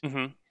behind,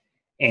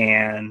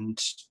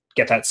 and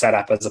get that set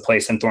up as a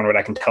place in Thornwood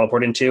I can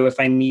teleport into if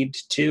I need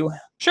to.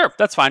 Sure,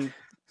 that's fine.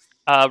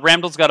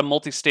 Randall's got a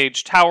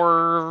multi-stage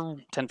tower,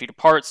 10 feet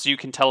apart, so you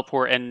can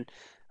teleport and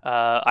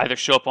either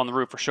show up on the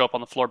roof or show up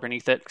on the floor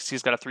beneath it, because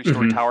he's got a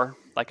 3-story tower,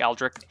 like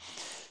Aldrich.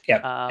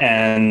 Yeah,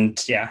 and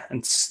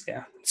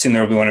soon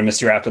there will be one in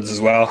Misty Rapids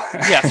as well.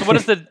 So what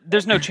is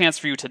there's no chance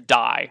for you to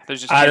die.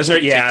 There's just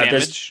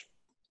damage.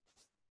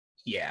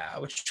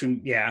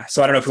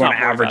 So I don't know if we want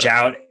to average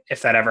out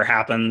if that ever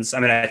happens. I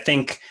mean, I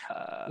think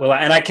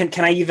and I can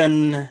I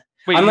even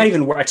I'm not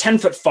even a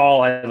 10-foot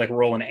fall. I like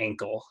roll an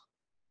ankle.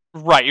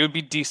 Right, it would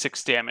be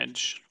D6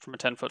 damage from a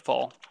 10-foot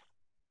fall.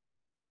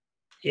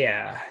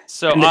 Yeah.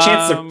 So and the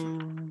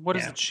chance what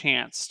is the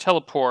chance?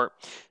 Teleport.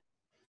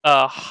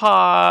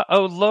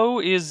 Low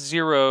is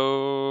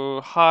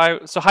 0. High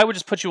would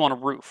just put you on a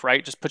roof,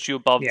 right? Just put you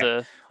above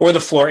or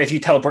the floor. If you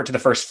teleport to the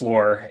first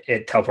floor,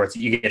 it teleports.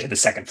 You get to the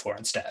second floor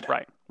instead.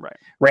 Right.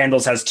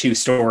 Randall's has 2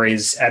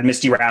 stories. At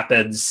Misty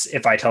Rapids,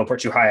 if I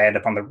teleport too high, I end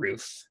up on the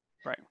roof.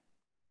 Right.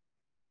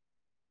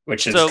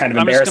 Which is kind of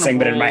embarrassing,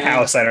 but in my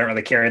house, I don't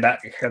really care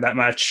that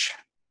much.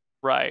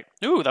 Right.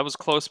 Ooh, that was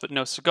close, but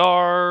no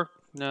cigar.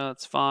 No,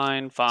 that's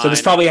fine. So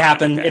this probably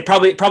happened. Okay.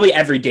 It probably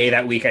every day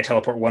that week I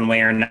teleport one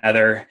way or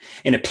another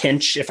in a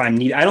pinch if I'm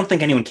needed. I don't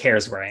think anyone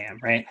cares where I am,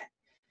 right?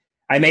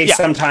 I may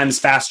sometimes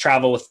fast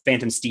travel with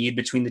Phantom Steed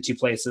between the 2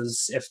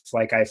 places if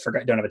like I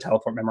don't have a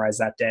teleport memorized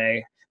that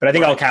day. But I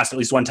think I'll cast at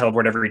least 1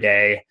 teleport every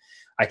day.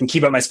 I can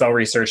keep up my spell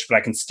research, but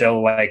I can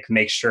still like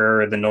make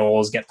sure the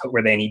Knowles get put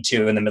where they need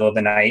to in the middle of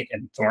the night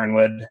in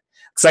Thornwood.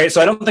 So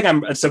I don't think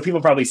I'm. So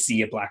people probably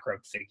see a black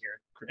robe figure.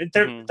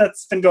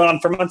 That's been going on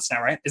for months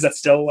now, right? Is that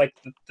still like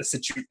the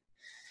situation?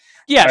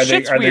 Yeah, Are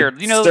shit's weird.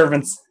 the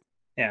servants?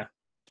 Yeah.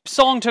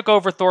 Song took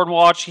over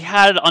Thornwatch. He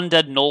had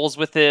undead gnolls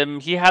with him.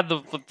 He had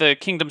the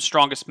kingdom's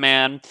strongest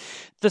man.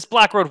 This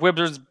Black Road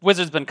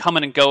wizard's been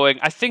coming and going.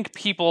 I think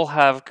people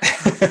have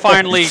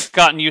finally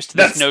gotten used to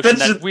this notion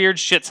that weird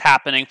shit's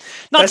happening.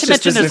 Not to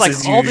mention there's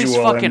like all these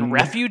fucking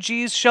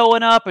refugees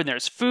showing up, and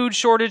there's food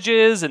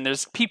shortages, and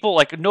there's people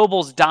like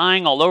nobles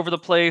dying all over the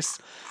place.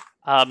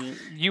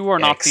 You are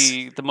not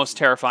the most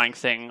terrifying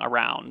thing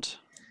around.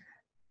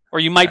 Or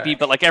you might be,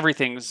 but like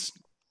everything's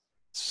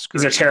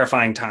screwed. These are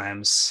terrifying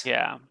times.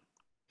 Yeah.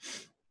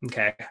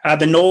 Okay.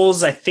 The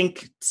Knolls, I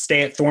think,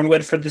 stay at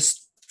Thornwood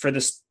for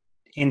this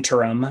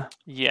interim.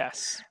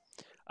 Yes.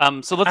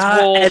 So let's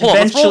roll.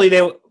 Eventually,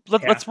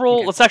 let's roll.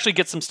 Okay. Let's actually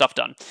get some stuff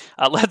done.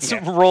 Let's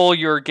roll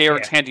your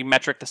Georg's handy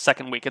metric the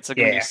second week. It's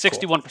going to be a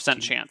 61%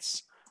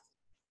 chance.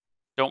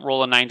 Don't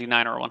roll a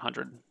 99 or a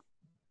 100.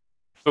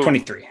 Boom.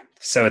 23.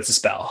 So it's a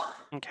spell.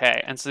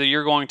 Okay, and so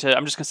you're going to.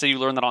 I'm just going to say you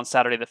learn that on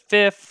Saturday the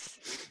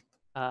 5th.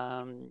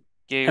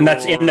 And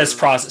that's in this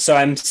process. So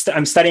I'm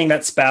studying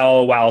that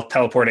spell while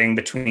teleporting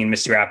between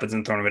Misty Rapids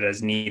and Thornwood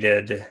as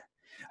needed.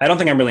 I don't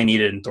think I'm really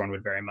needed in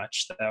Thornwood very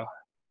much, though.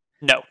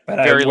 No, but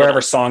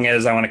wherever Song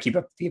is, I want to keep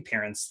up the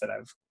appearance that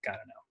I've got to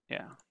know.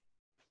 Yeah.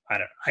 I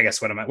don't know. I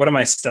guess what am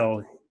I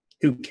still?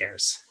 Who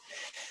cares?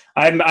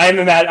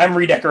 I'm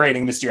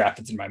redecorating Misty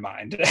Rapids in my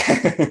mind,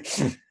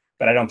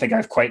 but I don't think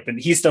I've quite been.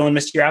 He's still in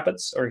Misty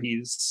Rapids, or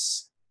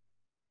he's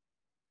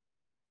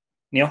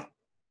Neil.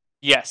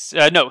 Yes.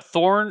 No.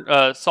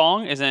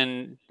 Song is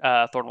in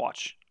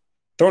Thornwatch.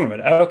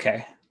 Thornwood. Oh,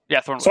 okay.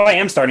 Yeah, Thornwood. So I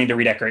am starting to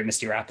redecorate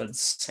Misty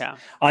Rapids. Yeah.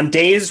 On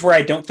days where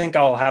I don't think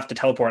I'll have to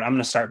teleport, I'm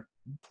going to start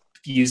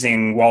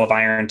using Wall of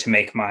Iron to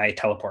make my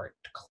teleport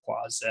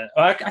closet.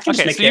 I can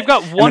just make you've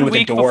got 1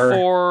 week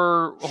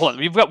before. Hold on.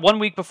 You've got 1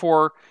 week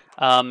before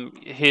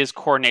his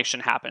coronation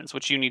happens,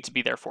 which you need to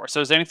be there for. So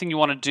is there anything you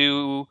want to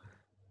do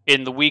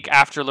in the week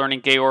after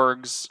learning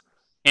Georg's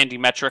handy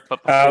metric,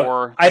 but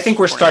before? I think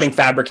we're starting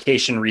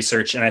fabrication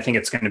research, and I think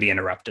it's going to be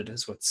interrupted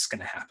is what's going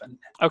to happen.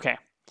 Okay.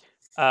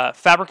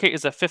 Fabricate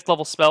is a 5th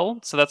level spell,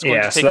 so that's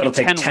going to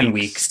take 10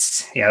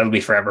 weeks. Yeah, it'll be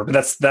forever, but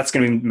that's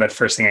going to be the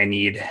first thing I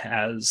need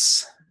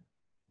as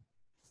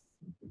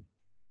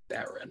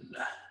Baron.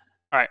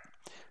 All right.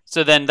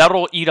 So then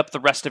that'll eat up the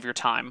rest of your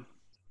time.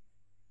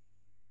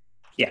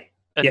 Yeah.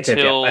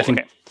 Until I think.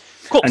 Okay.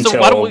 Cool. Until so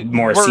why don't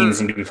more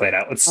scenes need to be played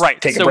out. Let's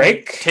take a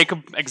break.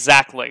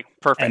 Exactly.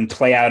 Perfect. And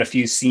play out a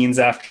few scenes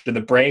after the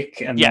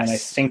break, and then I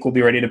think we'll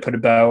be ready to put a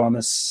bow on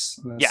this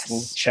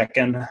little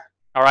check-in.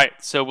 All right.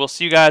 So we'll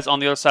see you guys on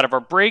the other side of our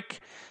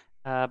break.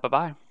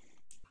 Bye-bye.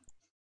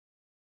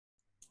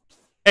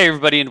 Hey,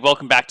 everybody, and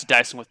welcome back to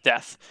Dicing with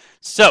Death.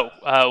 So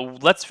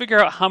let's figure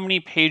out how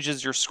many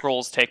pages your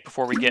scrolls take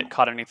before we get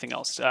caught anything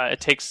else. It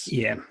takes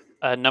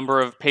a number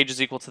of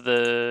pages equal to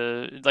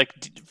the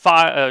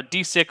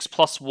D6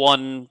 plus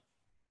 1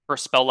 per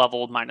spell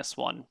level minus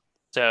 1.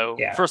 So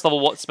first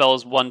level spell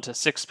is 1 to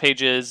 6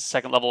 pages.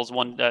 Second level is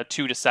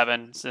 2 to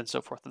 7, and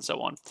so forth and so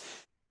on.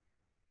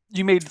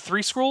 You made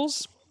 3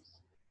 scrolls?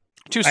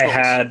 2 scrolls. I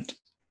had.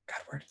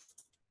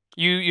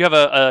 You have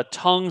a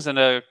tongues and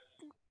a.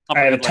 I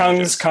have a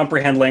tongues,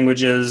 comprehend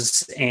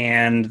languages,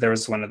 and there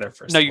was one other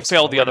first. No, you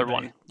failed the other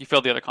one. You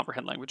failed the other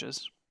comprehend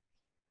languages.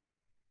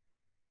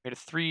 Made a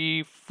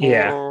 3, 4.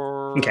 Yeah.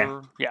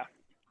 Okay. Yeah.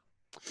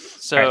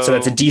 So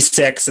that's a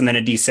D6 and then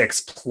a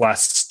D6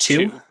 plus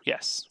 2.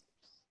 Yes.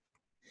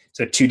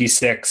 So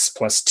 2D6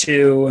 plus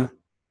 2.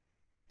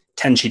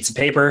 10 sheets of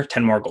paper,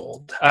 10 more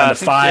gold. The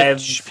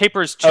 5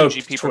 paper is 2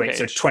 GP per page.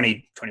 So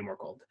 20 more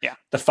gold. Yeah.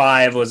 The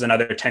 5 was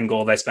another 10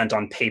 gold I spent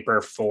on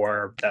paper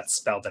for that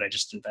spell that I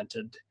just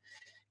invented.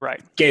 Right.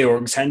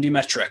 Georg's handy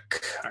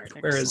metric. All right.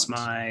 Excellent. Where is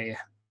my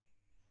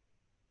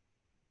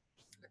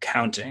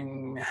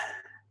accounting?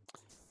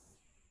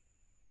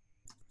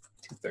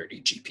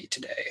 230 GP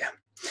today.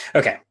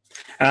 Okay.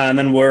 And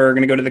then we're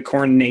going to go to the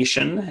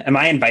coronation. Am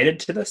I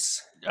invited to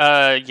this?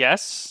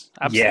 Yes,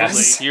 absolutely.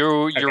 Yes.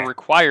 You're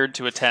required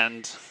to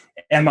attend.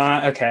 Am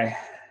I? Okay.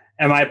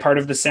 Am I part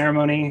of the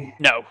ceremony?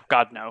 No,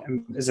 God, no.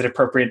 Is it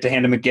appropriate to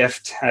hand him a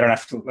gift? I don't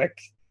have to,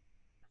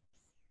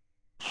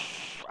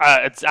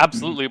 it's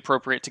absolutely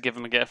appropriate to give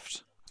him a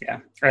gift.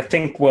 Yeah. I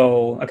think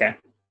we'll... Okay.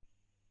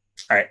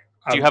 All right.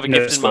 Do you have a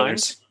gift in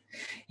mind?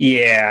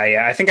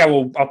 Yeah. I think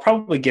I'll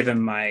probably give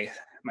him my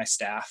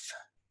staff.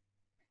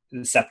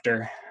 The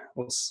scepter.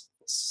 We'll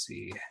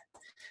see.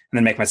 And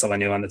then make myself a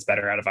new one that's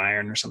better out of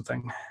iron or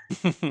something.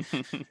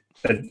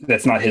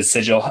 That's not his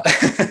sigil.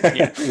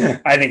 Yeah.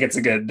 I think it's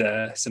a good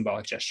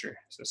symbolic gesture.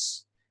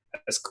 It's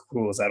as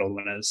cool as that old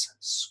one is.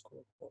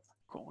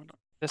 Cool. We don't do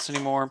this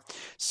anymore.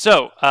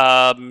 So,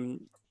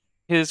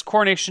 his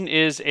coronation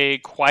is a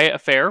quiet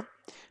affair.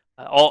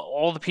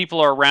 All the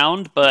people are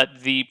around, but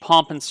the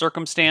pomp and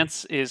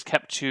circumstance is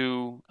kept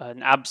to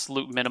an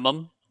absolute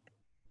minimum.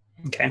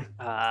 Okay.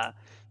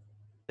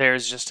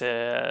 There's just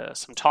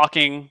some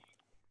talking,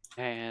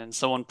 and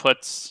someone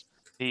puts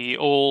the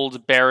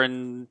old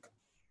Baron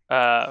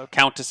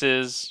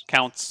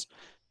counts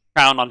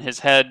crown on his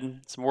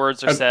head. Some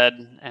words are Okay.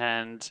 said,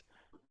 and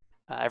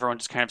everyone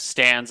just kind of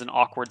stands in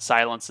awkward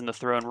silence in the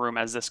throne room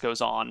as this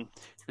goes on.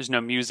 There's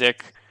no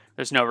music.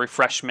 There's no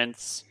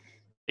refreshments.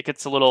 It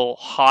gets a little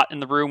hot in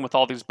the room with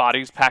all these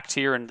bodies packed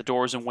here and the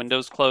doors and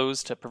windows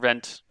closed to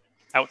prevent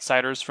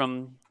outsiders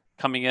from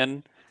coming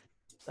in.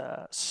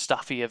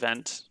 Stuffy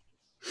event.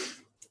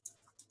 Is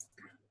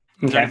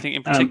there Okay. anything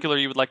in particular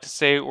you would like to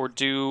say or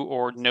do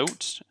or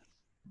note?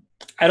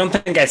 I don't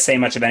think I say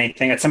much of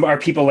anything. Are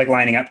people like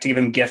lining up to give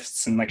him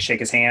gifts and like shake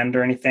his hand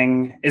or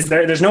anything?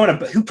 There's no one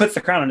who puts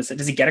the crown on his head.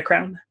 Does he get a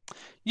crown?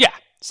 Yeah.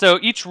 So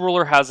each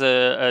ruler has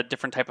a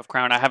different type of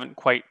crown. I haven't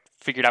quite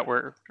figured out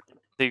where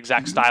the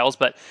exact styles,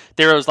 but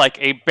there is like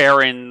a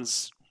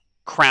baron's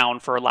crown,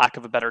 for lack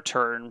of a better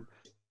term,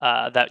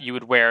 that you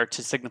would wear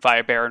to signify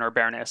a baron or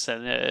baroness,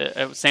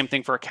 and same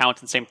thing for a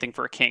count and same thing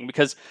for a king,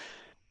 because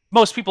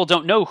most people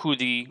don't know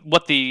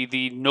what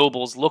the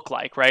nobles look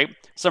like, right?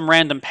 Some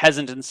random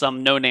peasant in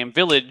some no-name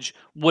village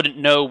wouldn't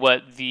know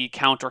what the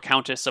count or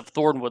countess of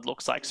Thornwood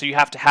looks like. So you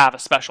have to have a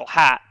special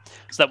hat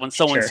so that when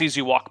someone sees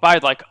you walk by,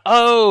 like,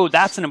 oh,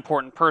 that's an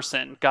important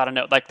person. Gotta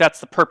know. Like, that's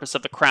the purpose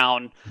of the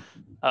crown,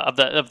 of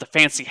the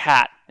fancy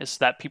hat, is so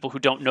that people who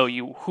don't know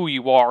who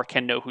you are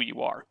can know who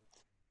you are.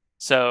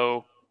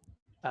 So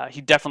he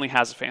definitely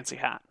has a fancy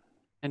hat,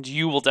 and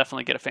you will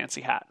definitely get a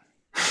fancy hat.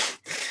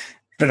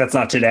 But that's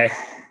not today.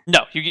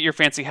 No, you get your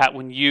fancy hat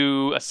when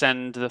you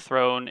ascend the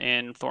throne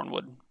in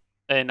Thornwood,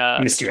 in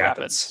Misty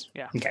Rapids.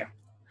 Yeah. Okay.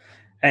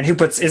 And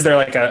is there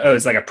like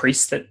is like a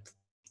priest that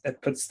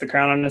puts the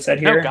crown on his head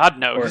here? No, God,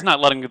 no. Or... He's not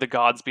letting the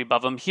gods be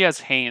above him. He has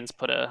Haynes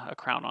put a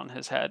crown on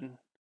his head.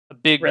 A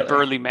big,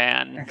 burly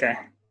man. Okay.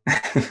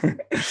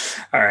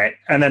 All right.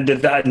 And then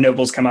did the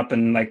nobles come up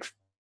and like,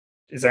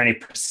 is there any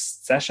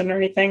procession or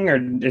anything,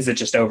 or is it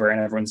just over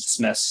and everyone's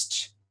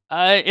dismissed?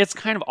 It's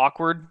kind of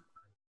awkward.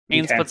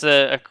 Haynes puts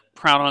a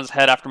crown on his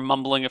head after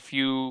mumbling a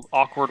few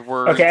awkward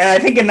words. Okay, and I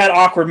think in that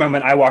awkward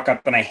moment, I walk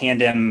up and I hand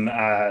him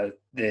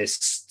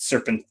this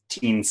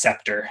serpentine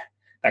scepter,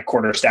 that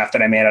quarterstaff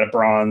that I made out of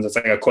bronze. It's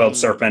like a coiled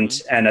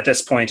serpent, and at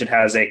this point, it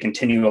has a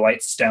continual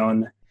light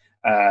stone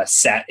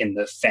set in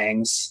the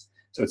fangs.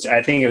 So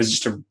I think it was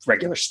just a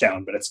regular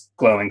stone, but it's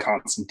glowing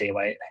constant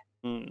daylight.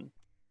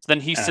 So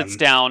then he sits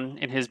down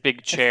in his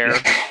big chair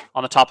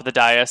on the top of the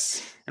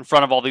dais in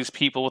front of all these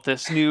people with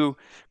this new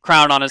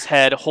crown on his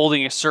head,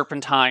 holding a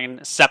serpentine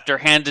scepter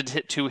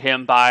handed to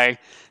him by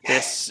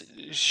this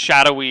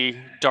shadowy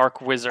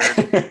dark wizard.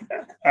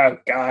 Oh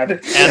God!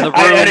 And the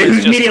room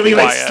is immediately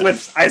just like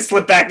I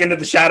slip back into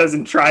the shadows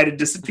and try to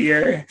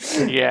disappear.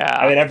 Yeah,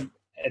 I mean,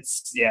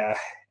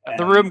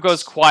 the room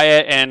goes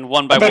quiet, and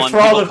one by one, for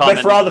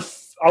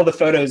all the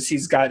photos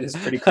he's got is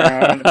pretty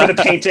crown. For the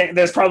painting,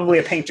 there's probably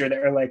a painter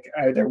there. Like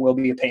there will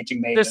be a painting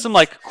made. There's some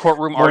like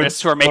courtroom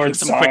artists who are making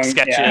some quick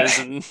sketches,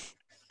 and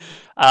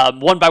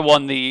one by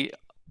one, the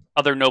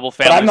other noble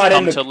families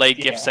come to lay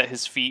gifts at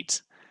his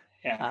feet.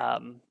 Yeah.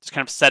 Just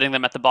kind of setting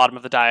them at the bottom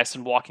of the dais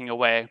and walking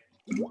away.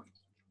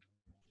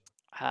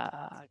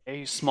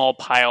 A small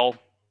pile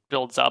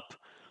builds up.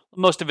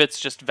 Most of it's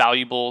just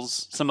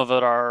valuables. Some of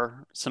it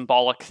are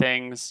symbolic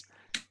things.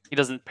 He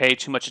doesn't pay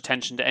too much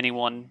attention to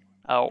anyone.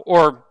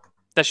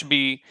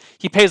 He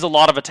pays a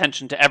lot of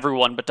attention to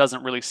everyone, but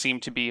doesn't really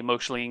seem to be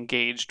emotionally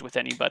engaged with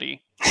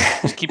anybody.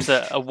 Just keeps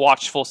a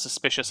watchful,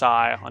 suspicious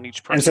eye on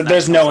each person. And so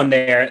there's no one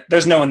there.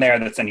 There's no one there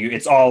that's in you.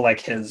 It's all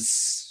like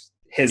his.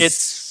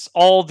 It's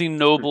all the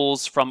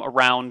nobles from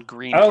around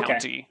Green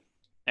County.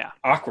 Yeah.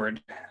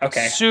 Awkward.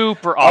 Okay.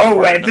 Super awkward. Oh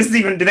wait, this is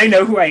even. Do they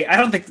know who I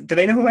don't think. Do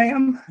they know who I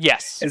am?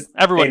 Yes.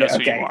 Everyone knows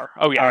who you are.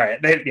 Oh yeah. All right.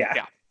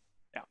 Yeah.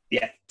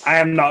 I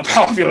am not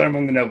popular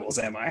among the nobles,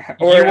 am I?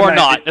 Or you are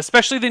not,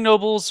 especially the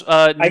nobles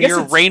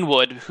near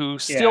Rainwood, who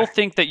still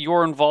think that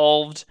you're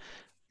involved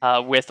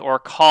with or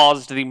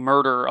caused the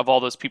murder of all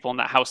those people in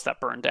that house that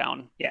burned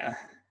down. Yeah.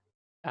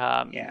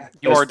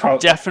 You are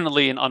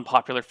definitely an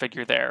unpopular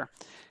figure there.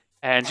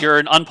 And you're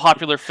an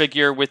unpopular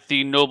figure with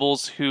the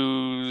nobles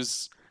who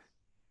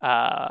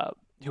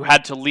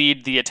had to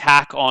lead the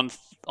attack on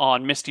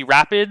Misty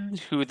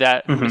Rapids, who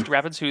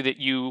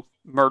you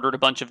murdered a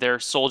bunch of their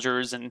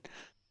soldiers and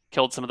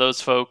killed some of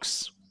those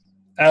folks.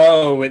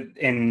 Oh,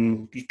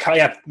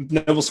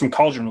 nobles from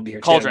Cauldron will be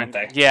here Cauldron. too,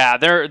 won't they? Yeah,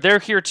 they're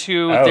here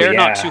too. They're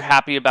not too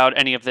happy about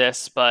any of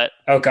this, but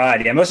oh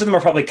God, yeah, most of them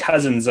are probably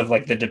cousins of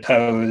like the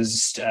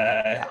deposed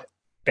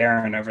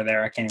Baron over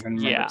there. I can't even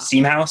remember. Yeah.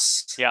 Steam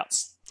House. Yeah.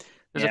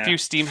 There's a few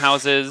steam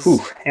houses.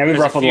 And we've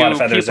ruffled a lot of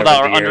feathers people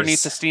over that the are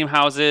underneath the steam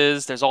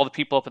houses. There's all the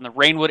people up in the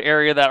Rainwood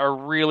area that are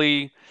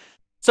really.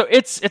 So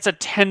it's a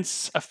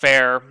tense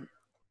affair.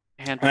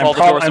 And with all the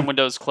doors and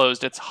windows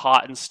closed, it's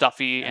hot and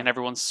stuffy, and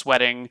everyone's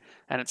sweating,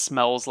 and it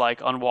smells like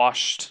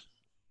unwashed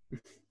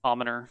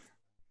commoner.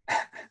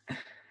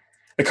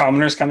 The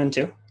commoners come in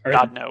too?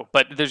 God, no.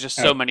 But there's just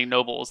so many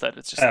nobles that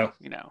it's just,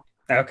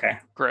 Okay.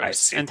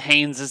 Gross. And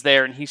Haynes is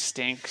there, and he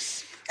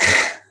stinks.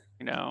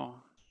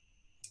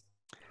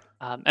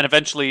 And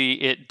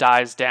eventually it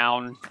dies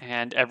down,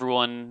 and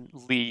everyone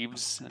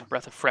leaves, and a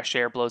breath of fresh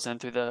air blows in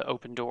through the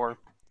open door.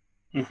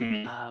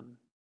 Mm-hmm.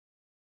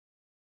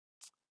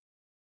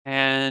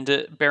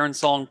 And Baron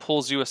Song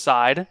pulls you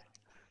aside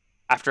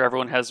after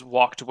everyone has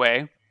walked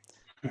away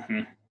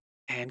Mm-hmm.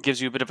 and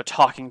gives you a bit of a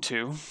talking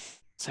to,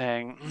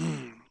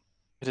 saying,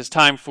 "It is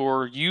time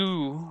for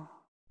you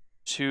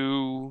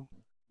to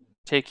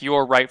take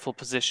your rightful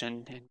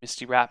position in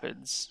Misty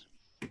Rapids."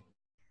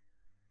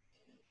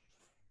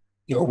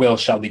 Your will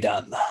shall be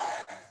done.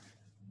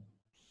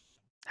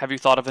 Have you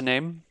thought of a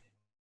name?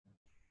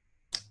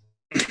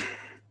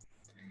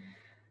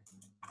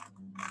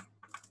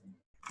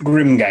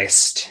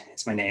 Grimgeist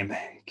is my name.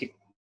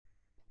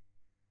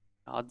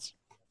 Odds.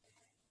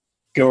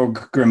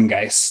 Georg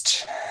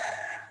Grimgeist.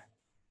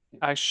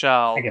 I I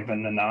shall give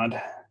him a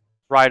nod.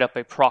 write up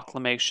a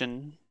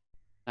proclamation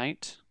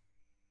tonight,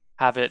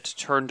 have it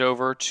turned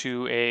over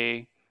to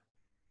an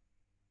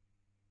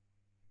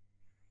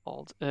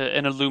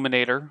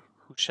illuminator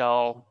who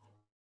shall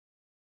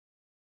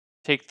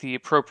take the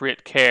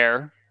appropriate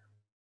care.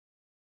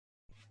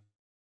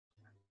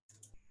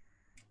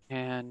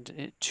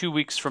 And 2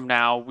 weeks from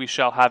now, we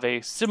shall have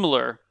a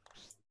similar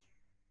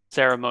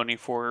ceremony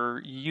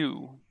for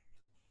you.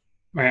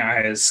 My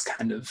eyes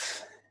kind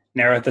of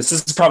narrow at this.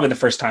 This is probably the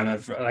first time I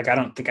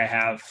don't think I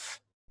have.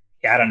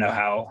 Yeah, I don't know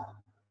how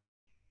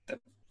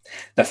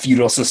the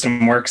feudal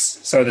system works.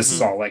 So this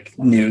is all like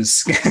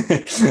news.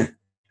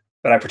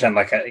 But I pretend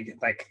like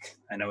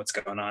I know what's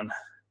going on.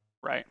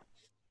 Right.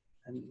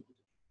 And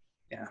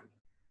yeah.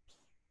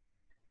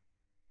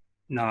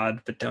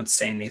 Nod, but don't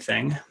say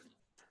anything.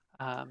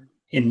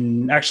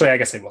 Actually, I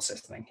guess I will say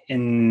something.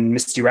 In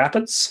Misty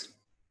Rapids?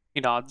 He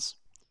nods.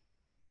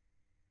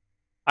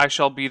 I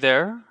shall be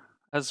there,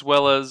 as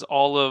well as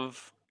all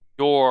of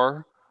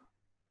your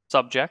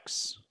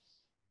subjects.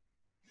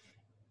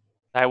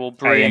 I will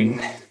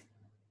bring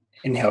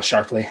inhale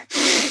sharply.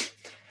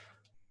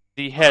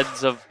 The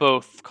heads of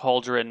both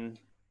Cauldron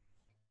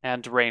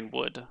and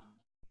Rainwood,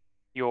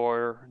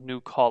 your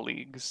new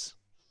colleagues.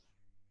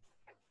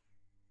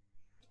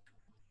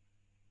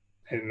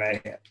 And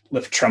my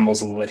lip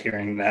trembles a little bit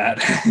hearing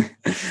that.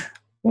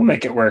 We'll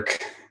make it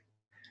work.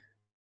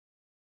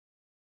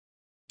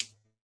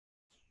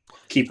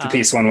 Keep the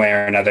peace one way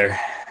or another.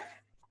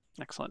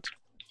 Excellent.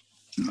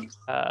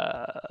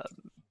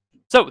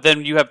 So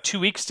then you have 2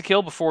 weeks to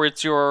kill before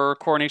it's your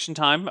coronation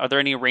time. Are there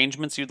any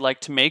arrangements you'd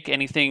like to make?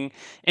 Anything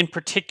in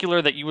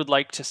particular that you would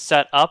like to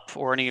set up,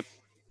 or any?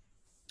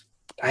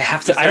 I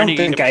don't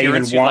think I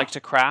even want. You'd like to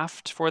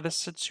craft for this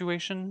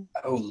situation?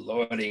 Oh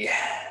lordy.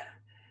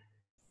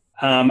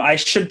 I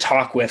should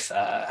talk with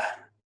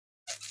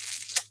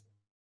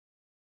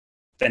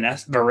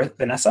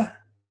Vanessa.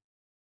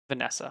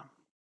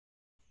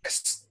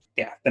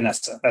 Yeah,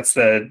 Vanessa. That's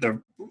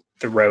the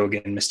rogue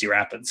in Misty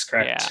Rapids,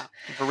 correct? Yeah,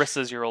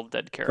 Varissa's your old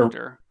dead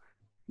character.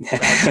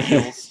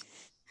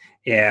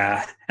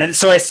 Yeah, and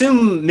so I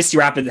assume Misty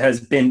Rapids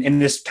has been in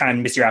this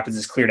time. Misty Rapids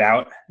is cleared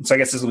out, and so I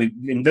guess this will be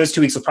in those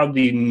 2 weeks. Will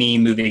probably be me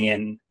moving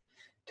in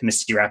to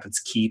Misty Rapids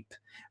Keep.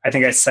 I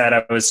think I said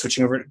I was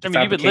switching over to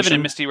you've been living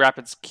in Misty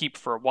Rapids Keep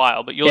for a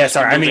while, but you'll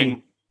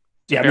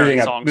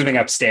moving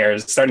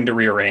upstairs, starting to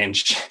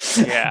rearrange.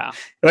 Yeah.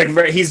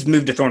 He's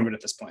moved to Thornwood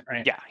at this point,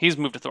 right? Yeah, he's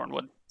moved to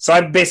Thornwood. So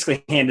I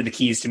basically handed the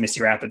keys to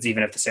Misty Rapids,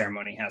 even if the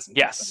ceremony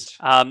hasn't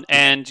happened.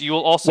 And you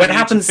will also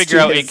need to figure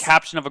out a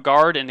captain of a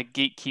guard and a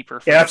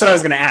gatekeeper. Yeah, that's what I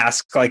was going to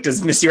ask.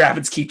 Does Misty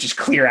Rapids Keep just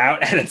clear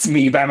out and it's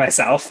me by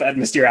myself at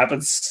Misty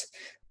Rapids?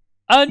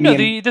 No,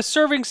 the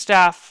serving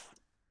staff.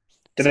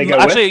 Did they go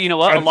actually, you know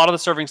what? A lot of the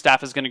serving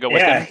staff is going to go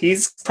with him. Yeah,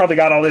 he's probably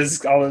got all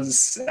his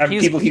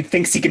people he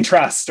thinks he can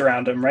trust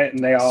around him, right?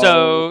 And they all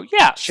so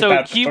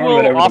he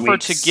will offer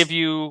to give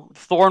you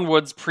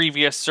Thornwood's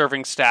previous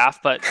serving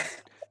staff, but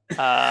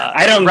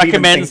I don't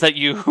recommends that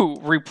you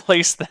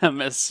replace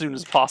them as soon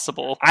as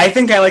possible. I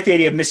think I like the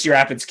idea of Misty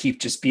Rapids Keep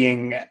just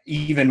being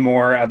even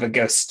more of a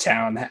ghost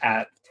town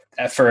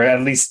for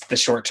at least the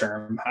short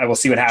term. I will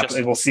see what happens.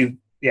 We'll see.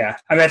 Yeah,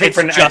 I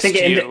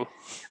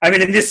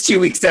mean, in this 2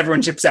 weeks,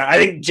 everyone chips out. I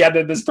think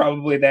Jebib is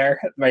probably there,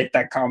 right?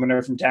 That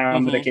commoner from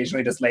town that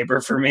occasionally does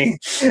labor for me.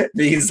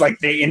 He's like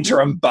the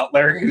interim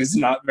butler who's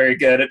not very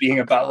good at being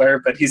a butler,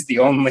 but he's the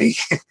only.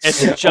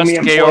 It's just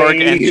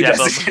Georg and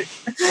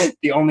Jebib.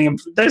 The only.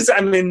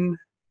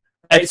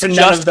 It's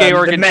just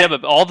Georg and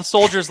Jebib. All the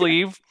soldiers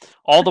leave.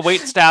 All the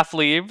wait staff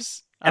leaves.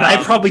 And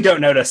I probably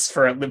don't notice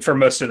for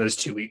most of those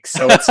 2 weeks.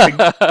 So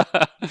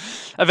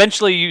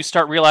eventually, you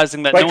start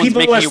realizing that no one's people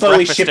making are you slowly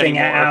breakfast shipping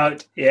anymore.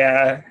 Out.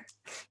 Yeah,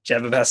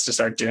 Jebib has to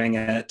start doing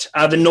it.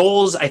 The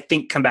Knolls, I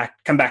think, come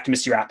back to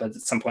Misty Rapids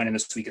at some point in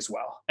this week as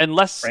well.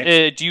 Unless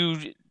do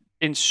you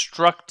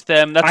instruct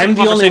them? That's I'm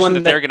the only one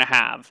that they're going to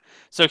have.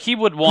 So he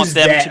would want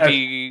them to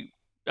be.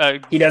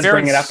 He does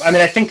bring it up. I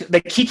mean, I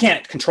think he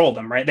can't control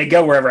them, right? They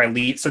go wherever I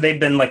lead. So they've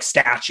been like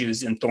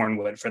statues in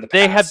Thornwood for the past.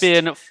 They have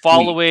been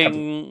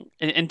following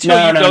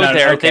until you go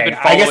there. Okay. They've been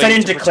following. I guess I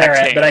didn't declare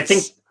it, but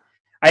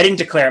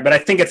I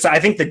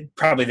think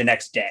probably the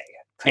next day.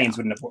 Haines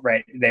wouldn't have,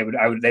 right? They would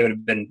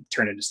have been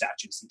turned into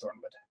statues in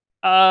Thornwood.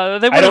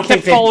 They would have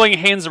kept following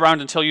Haynes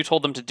around until you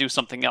told them to do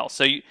something else.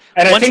 So,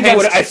 I think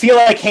I feel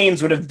like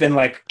Haynes would have been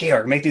like,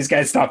 Georg, make these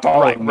guys stop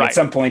following me at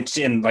some point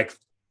in like.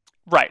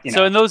 Right.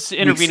 So in those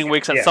intervening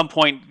weeks, at some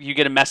point, you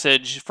get a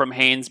message from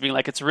Haynes being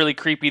like, "It's really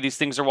creepy. These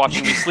things are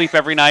watching me sleep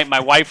every night. My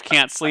wife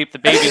can't sleep. The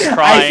baby's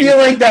crying. I feel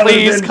like that would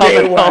have been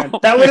day one.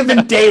 That would have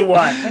been day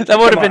one. That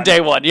would have been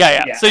day one.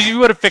 Yeah. So you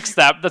would have fixed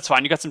that. That's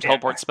fine. You got some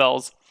teleport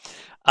spells.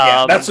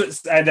 That's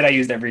what that I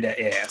used every day.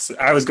 Yeah, so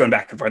I was going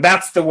back and forth.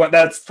 That's the one.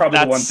 That's probably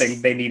the one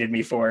thing they needed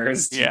me for.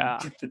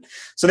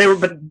 So they were,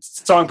 but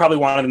Song probably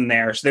wanted them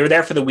there. So they were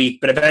there for the week.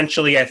 But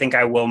eventually, I think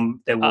they will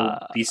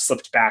be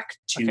slipped back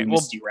to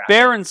Misty Rapids.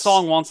 Baron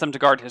Song wants them to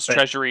guard his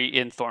treasury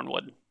in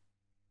Thornwood.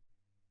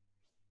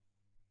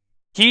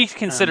 He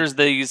considers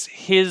these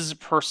his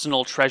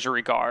personal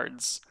treasury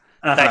guards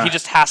that he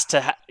just has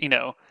to,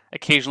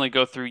 occasionally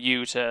go through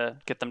you to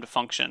get them to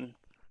function.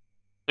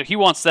 So he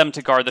wants them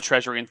to guard the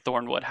treasury in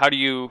Thornwood. How do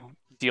you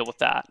deal with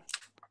that?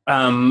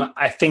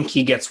 I think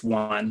he gets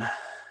one,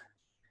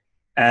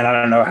 and I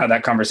don't know how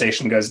that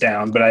conversation goes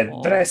down. But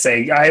I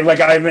say I'm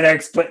gonna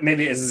explain.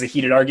 Maybe this is a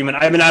heated argument.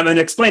 I'm gonna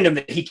explain to him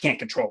that he can't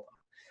control them,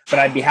 but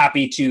I'd be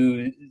happy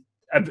to.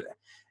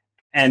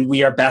 And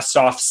we are best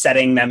off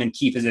setting them in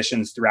key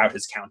positions throughout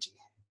his county.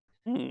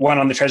 One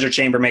on the treasure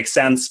chamber makes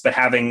sense, but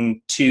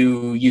having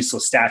two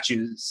useless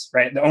statues,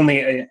 right?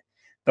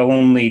 They'll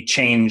only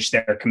change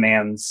their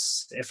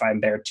commands if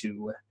I'm there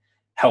to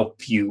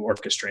help you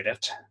orchestrate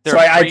it. There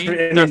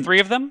are three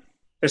of them?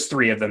 There's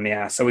three of them,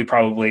 yeah. So we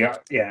probably,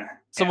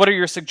 So what are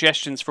your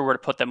suggestions for where to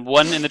put them?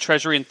 One in the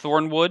treasury in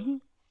Thornwood,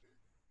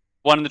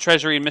 one in the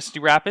treasury in Misty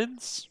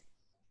Rapids,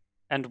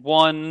 and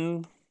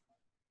one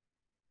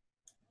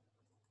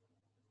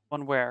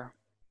where?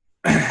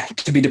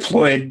 To be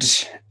deployed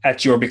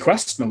at your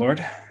bequest, my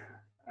lord.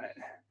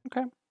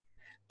 Okay.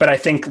 But I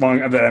think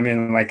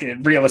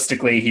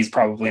realistically, he's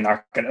probably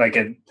not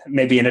gonna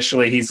maybe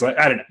initially he's like,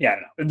 I don't know. Yeah, I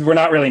don't know. We're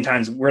not really in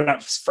times. We're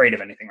not afraid of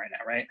anything right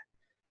now, right?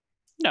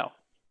 No.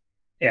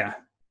 Yeah.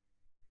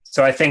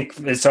 So I think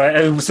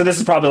so. So this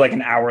is probably like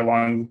an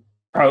hour-long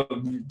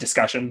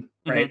discussion,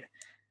 right?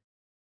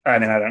 Mm-hmm. I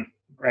mean, I don't.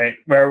 Right.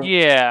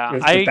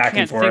 I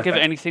can't think of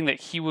anything that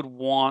he would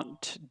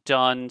want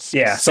done.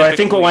 Yeah. So I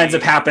think what winds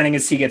up happening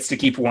is he gets to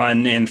keep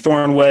one in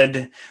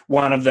Thornwood.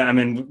 One of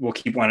them, we'll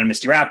keep one in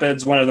Misty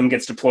Rapids. One of them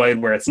gets deployed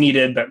where it's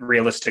needed, but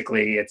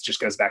realistically, it just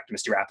goes back to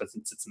Misty Rapids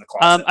and sits in the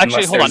closet.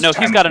 Actually, hold on. No,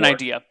 he's got an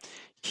idea.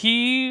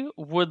 He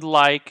would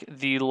like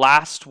the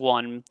last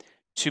one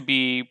to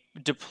be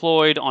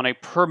deployed on a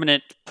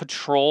permanent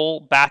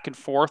patrol back and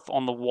forth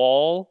on the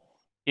wall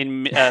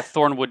in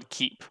Thornwood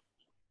Keep.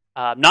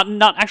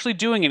 Not actually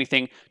doing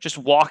anything, just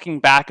walking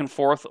back and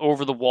forth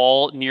over the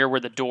wall near where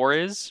the door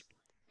is,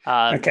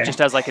 just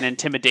as like an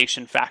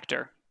intimidation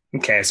factor.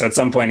 Okay, so at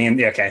some point,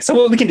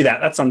 so we can do that.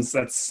 That sounds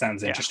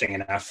interesting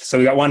enough. So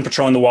we got one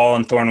patrolling the wall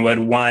in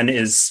Thornwood. One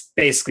is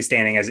basically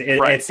standing as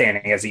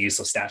a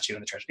useless statue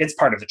in the treasury. It's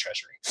part of the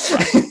treasury.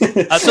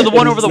 Right. So the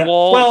one over the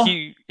wall,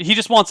 he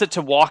just wants it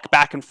to walk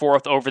back and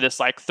forth over this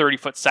like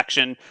 30-foot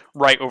section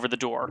right over the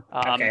door.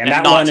 And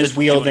that one is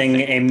wielding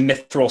a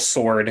mithril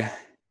sword.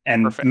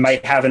 And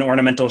might have an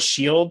ornamental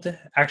shield.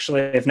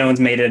 Actually, if no one's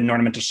made an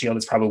ornamental shield,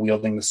 it's probably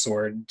wielding the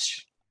sword.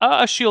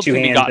 A shield can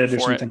be gotten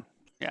for it.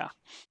 Yeah.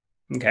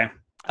 Okay.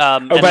 By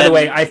the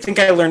way, I think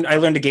I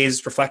learned a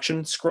gaze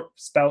reflection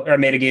spell, or I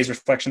made a gaze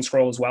reflection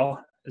scroll as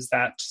well. Does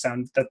that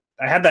sound that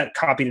I had that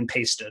copied and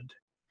pasted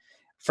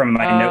from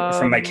my note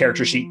from my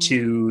character sheet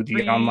to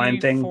the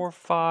online thing? 4,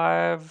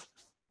 5.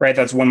 Right,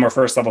 that's one more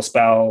first level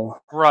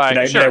spell. Right.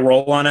 Did I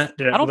roll on it?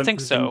 I don't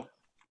think so.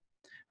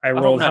 I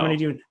rolled. How many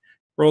do you?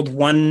 Rolled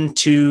 1,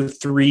 2,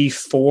 3,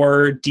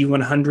 4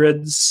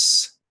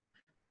 D100s.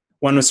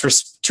 One was for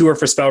 2 or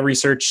for spell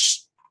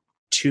research,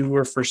 2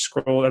 were for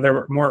scroll. There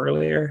were more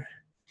earlier,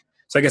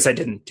 so I guess I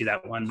didn't do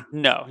that one.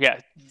 No,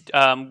 yeah,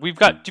 we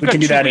can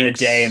do that in a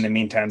day. In the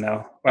meantime,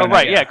 though.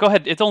 Yeah, go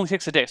ahead. It only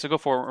takes a day, so go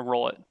for it and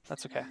roll it.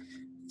 That's okay.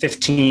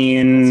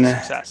 15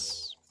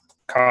 success.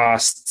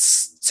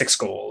 Costs 6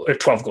 gold or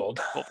 12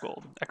 gold. 12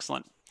 gold.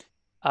 Excellent.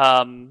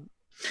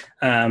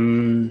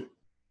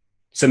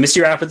 So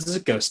Misty Rapids is a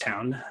ghost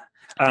town.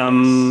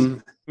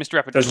 Misty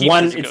Rapids is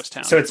a ghost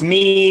town. So it's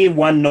me,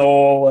 one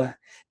Knoll,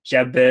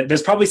 Jeb.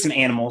 There's probably some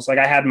animals. Like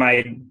I had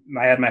my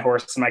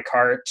horse and my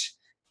cart.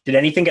 Did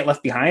anything get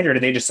left behind, or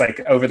did they just like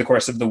over the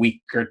course of the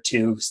week or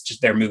two,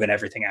 just they're moving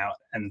everything out?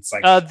 And it's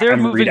like they're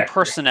moving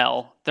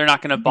personnel. They're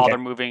not going to bother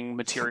moving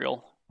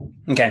material.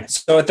 Okay,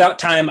 so at that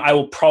time, I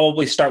will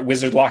probably start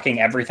wizard locking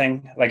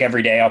everything. Like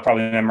every day, I'll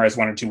probably memorize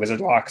 1 or 2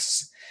 wizard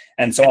locks.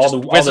 And so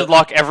wizard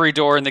lock every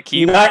door in the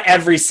keep. Not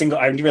every single.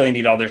 I really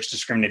need all their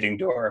discriminating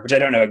door, which I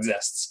don't know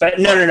exists. But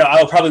no.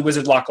 I'll probably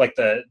wizard lock like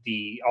all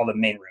the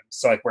main rooms.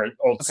 So like where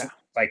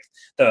like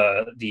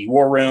the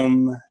war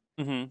room,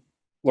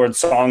 Lord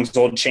Song's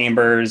old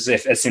chambers.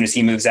 As soon as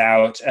he moves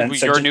out, and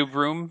so your new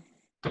room.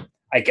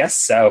 I guess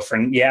so.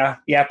 Probably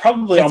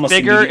it's almost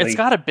bigger. It's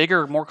got a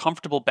bigger, more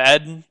comfortable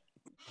bed.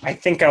 I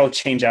think I'll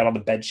change out all the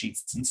bed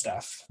sheets and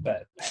stuff,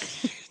 but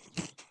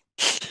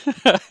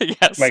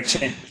yes.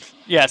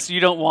 Yes, you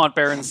don't want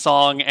Baron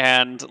Song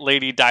and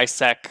Lady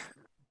Dissect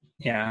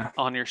Yeah.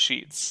 on your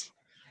sheets.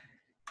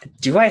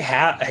 Do I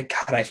have?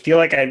 God, I feel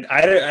like I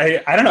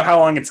don't know how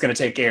long it's going to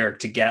take Eric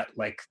to get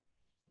like.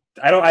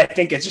 I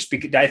think it's just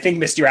because I think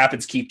Misty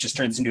Rapids Keep just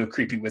turns into a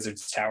creepy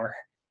wizard's tower.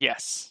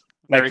 Yes.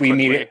 Like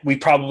we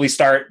probably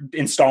start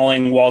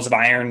installing walls of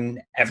iron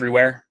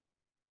everywhere.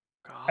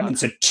 God. I mean,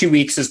 so 2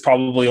 weeks is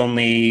probably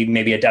only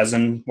maybe a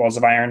dozen walls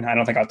of iron. I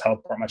don't think I'll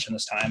teleport much in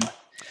this time.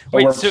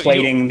 But we're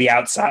plating the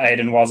outside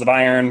in walls of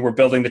iron. We're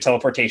building the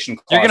teleportation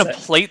closet. You're going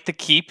to plate the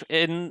keep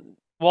in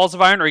walls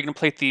of iron, or are you going to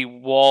plate the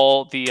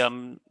wall,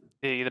 the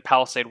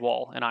palisade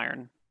wall in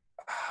iron?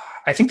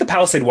 I think the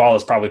palisade wall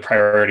is probably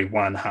priority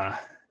one, huh?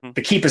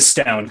 The keep is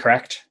stone,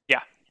 correct? Yeah.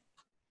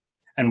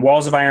 And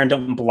walls of iron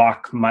don't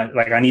block much.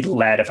 Like I need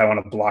lead if I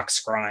want to block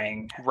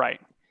scrying.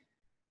 Right.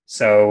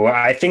 So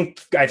I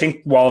think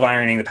wall of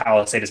ironing the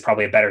palisade is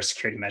probably a better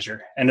security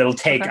measure, and it'll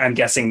take. Okay. I'm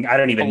guessing I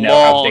don't even know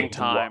how big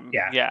time.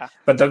 Yeah.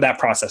 But that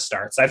process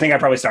starts. I think I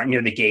probably start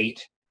near the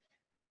gate,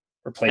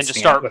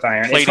 replacing it with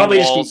iron. It's probably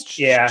walls.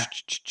 Yeah.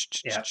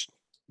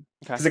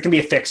 Because it can be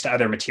affixed to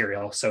other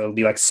material, so it'll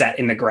be like set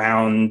in the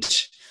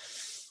ground.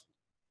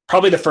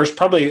 Probably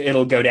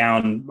it'll go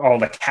down all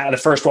the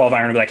first wall of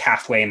iron will be like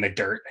halfway in the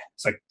dirt.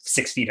 It's like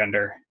 6 feet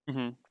under,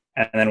 and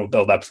then we'll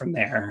build up from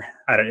there.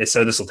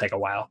 So this will take a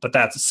while,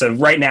 but so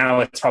right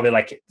now it's probably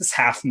like this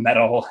half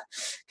metal,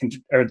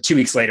 or 2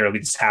 weeks later it'll be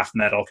this half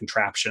metal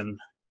contraption.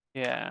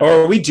 Yeah.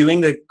 Or are we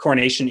doing the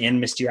coronation in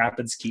Misty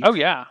Rapids Keep? Oh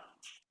yeah.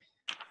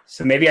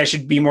 So maybe I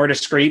should be more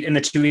discreet in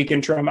the 2 week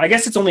interim. I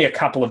guess it's only a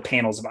couple of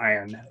panels of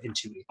iron in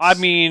 2 weeks. I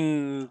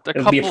mean,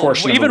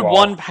 even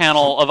one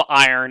panel of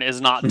iron is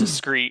not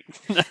discreet.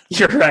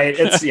 You're right.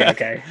 It's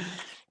okay.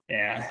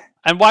 Yeah.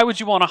 And why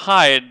would you want to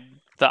hide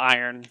the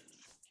iron?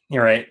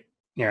 You're right.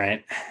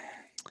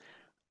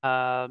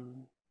 Let's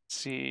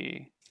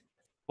see.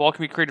 Wall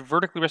can be created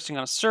vertically resting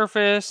on a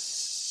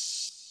surface.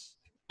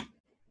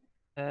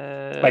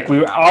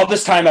 All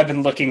this time I've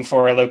been looking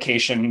for a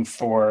location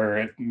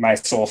for my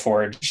soul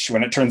forge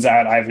when it turns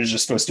out I was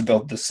just supposed to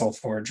build the soul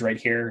forge right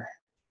here.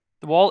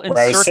 The wall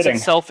inserts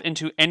itself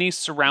into any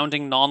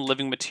surrounding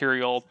non-living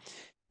material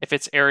if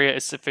its area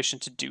is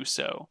sufficient to do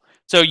so.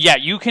 So yeah,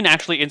 you can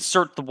actually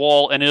insert the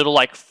wall and it'll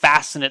like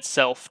fasten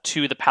itself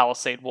to the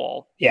palisade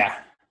wall. Yeah.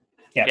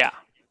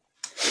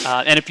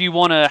 And if you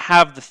want to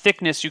have the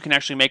thickness, you can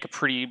actually make a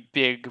pretty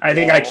big wall. I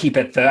think I keep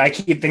it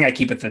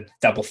the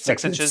double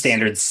 6 inches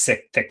standard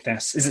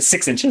thickness. Is it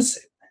 6 inches?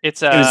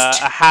 It's a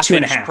half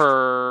inch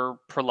per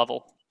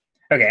level.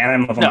 Okay, and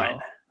I'm level 9.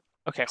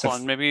 Okay, hold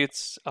on. Maybe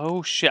it's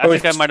I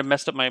think I might have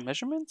messed up my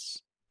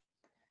measurements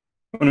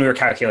when we were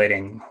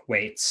calculating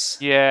weights.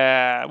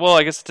 Yeah. Well,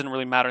 I guess it didn't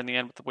really matter in the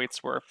end what the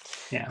weights were.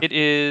 Yeah.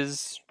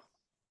 It's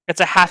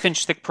a half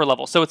inch thick per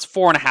level, so it's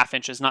 4.5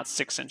 inches, not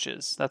 6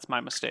 inches. That's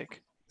my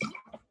mistake.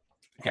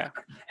 Yeah,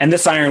 and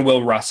this iron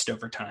will rust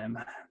over time.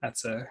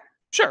 That's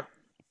sure.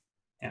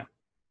 Yeah,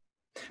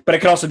 but it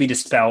could also be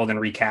dispelled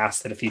and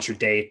recast at a future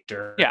date.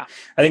 Or yeah,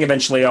 I think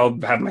eventually I'll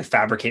have my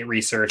fabricate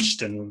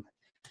researched, and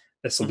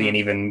this will be an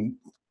even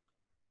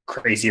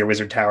crazier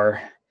wizard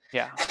tower.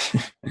 Yeah.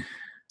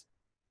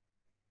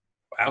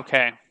 Wow.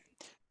 Okay,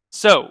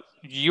 so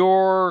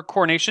your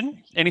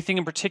coronation. Anything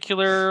in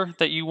particular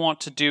that you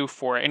want to do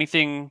for it?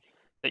 Anything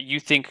that you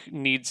think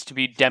needs to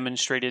be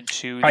demonstrated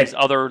to these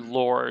other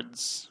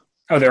lords?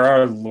 Oh, there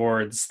are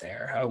lords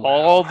there. Oh, wow.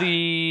 All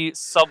the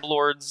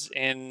sublords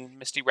in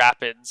Misty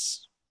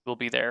Rapids will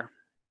be there.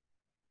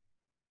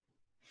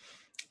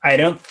 I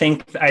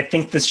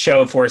think this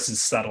show of force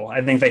is subtle.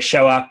 I think they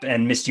show up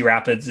and Misty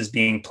Rapids is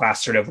being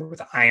plastered over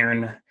with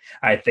iron.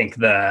 I think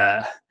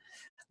this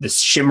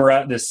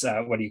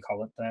Shimra, what do you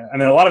call it? A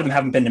lot of them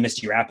haven't been to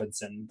Misty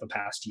Rapids in the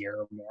past year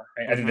or more.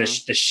 Right? I think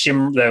the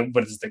chimera,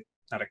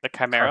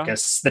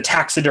 carcass, the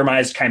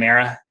taxidermized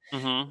chimera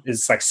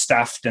is like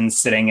stuffed and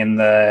sitting in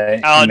the.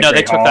 Oh no,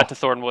 they took that to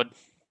Thornwood.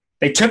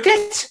 They took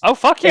it. Oh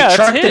fuck yeah, they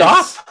chucked it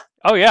off.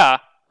 Oh yeah,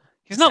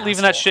 he's not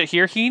leaving that shit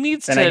here. He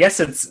needs to. I guess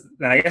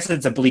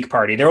it's a bleak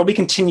party. There will be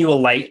continual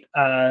light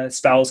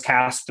spells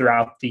cast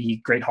throughout the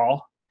Great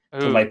Hall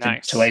to light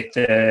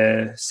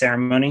the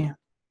ceremony.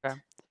 Okay.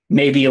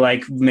 Maybe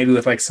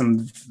with like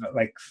some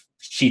like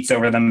sheets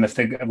over them if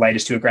the light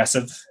is too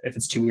aggressive. If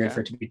it's too weird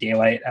for it to be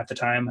daylight at the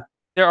time.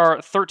 There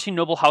are 13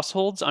 noble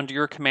households under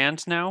your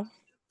command now.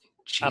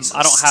 I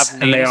don't have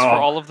names for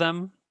all of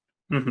them.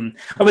 Mm-hmm.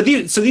 Oh, but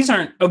these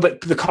aren't. Oh,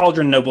 but the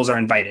Cauldron nobles are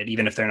invited,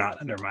 even if they're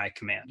not under my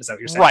command. Is that what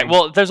you're saying? Right.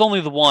 Well, there's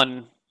only the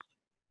one.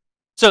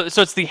 So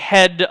it's the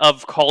head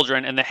of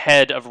Cauldron and the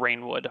head of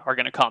Rainwood are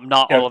going to come,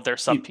 not all of their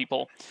sub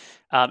people.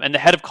 And the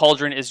head of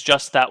Cauldron is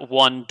just that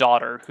one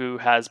daughter who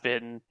has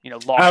been,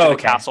 locked in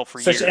the castle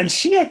for years. And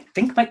she, I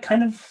think, like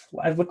kind of.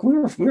 Look, we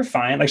were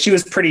fine. Like she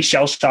was pretty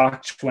shell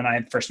shocked when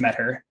I first met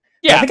her.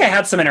 Yeah, I think I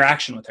had some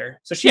interaction with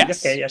her. So she's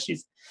okay. Yeah,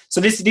 she's. So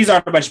these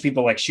aren't a bunch of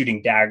people like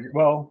shooting dagger.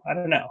 Well, I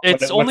don't know.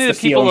 It's only the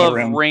people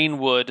of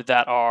Rainwood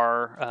that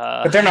are.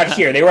 But they're not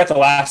here. They were at the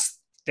last.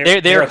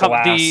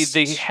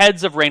 The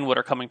heads of Rainwood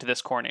are coming to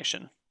this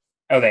coronation.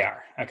 Oh, they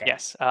are. Okay.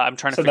 Yes, I'm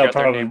trying to figure out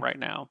their name right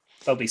now.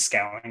 They'll be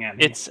scowling at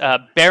me. It's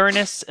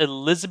Baroness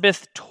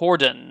Elizabeth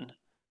Torden,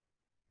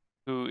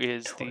 who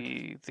is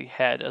the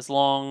head, as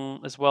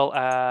well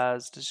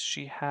as does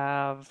she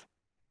have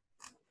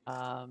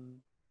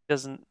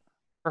doesn't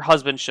her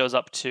husband shows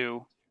up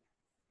too,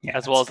 Yeah,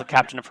 as well as the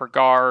captain of her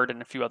guard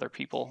and a few other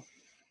people.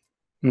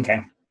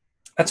 Okay.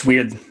 That's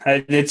weird. I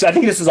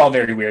think this is all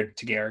very weird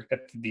to Georg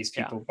that these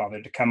people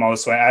bothered to come all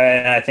this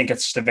way. I think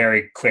it's just a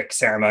very quick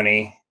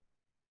ceremony.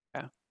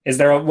 Yeah. Is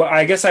there?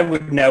 I guess I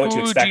would know what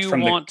to expect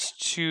from Who do you want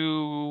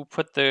to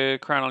put the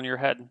crown on your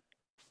head?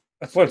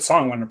 That's what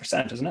song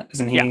 100%, isn't it?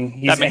 Isn't he?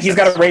 Yeah, he's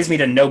got to raise me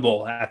to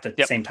noble at the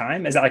same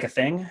time. Is that like a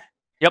thing?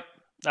 Yep.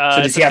 So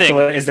does he have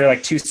to? Is there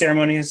like 2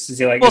 ceremonies? Is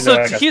he like? Well,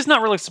 so he's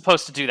not really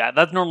supposed to do that.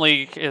 That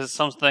normally is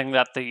something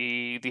that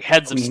the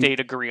heads of state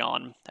agree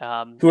on.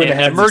 Who are the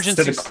heads?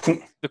 Emergency,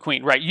 the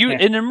queen, right?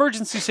 In an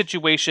emergency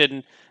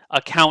situation,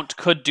 a count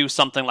could do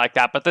something like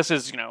that, but this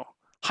is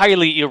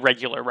highly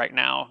irregular right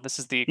now. This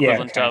is the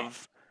equivalent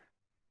of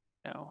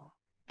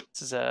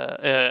this is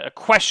a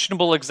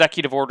questionable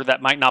executive order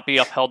that might not be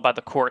upheld by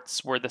the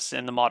courts were this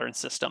in the modern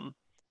system.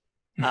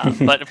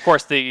 But of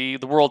course, the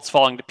world's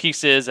falling to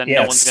pieces, and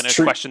no one's going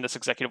to question this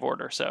executive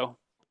order. So,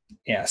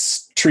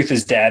 yes, truth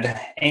is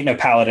dead. Ain't no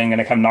paladin going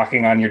to come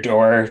knocking on your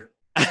door.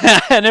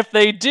 And if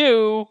they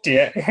do,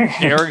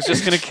 Georg's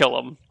just going to kill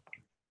them.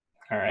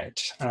 All right.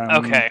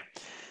 Okay.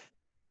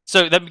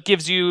 So that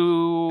gives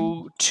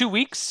you 2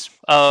 weeks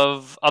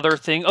of other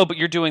thing. Oh, but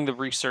you're doing the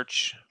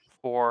research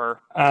for.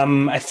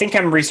 I think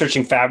I'm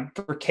researching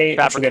fabricate.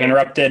 Which will get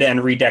interrupted,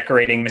 and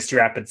redecorating Misty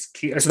Rapids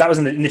keep. So that was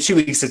in the 2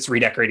 weeks. It's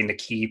redecorating the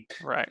keep,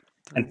 right?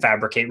 And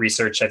fabricate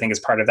research, I think, is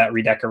part of that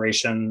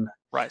redecoration.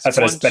 Right. That's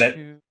so what 1, I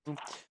spent 2,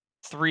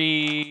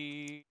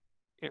 3.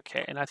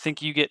 Okay, and I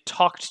think you get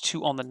talked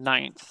to on the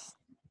 9th.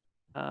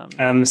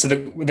 So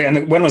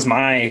when was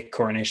my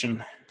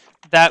coronation?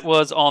 That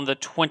was on the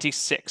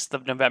 26th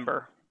of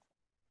November.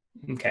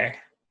 Okay.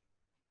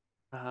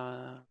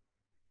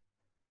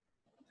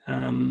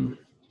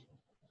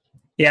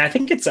 Yeah, I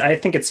think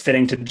it's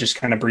fitting to just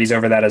kind of breeze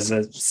over that as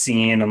a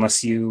scene,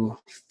 unless you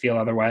feel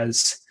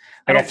otherwise.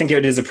 I think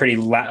it is a pretty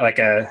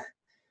a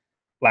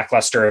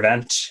lackluster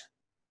event.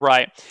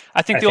 Right.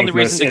 I think the only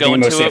reason to go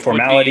into it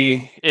would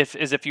be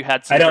if you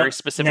had some very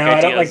specific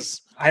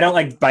ideas. I don't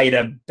like bite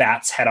a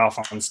bat's head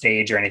off on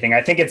stage or anything.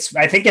 I think it's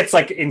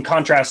like in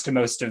contrast to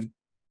most of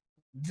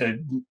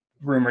the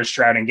rumors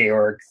shrouding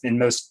Georg in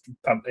most.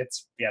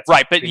 It's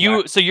right, but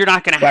you're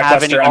not going to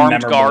have any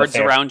armed guards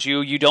around you.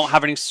 You don't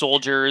have any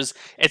soldiers.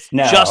 It's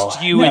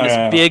just you in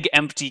this big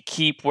empty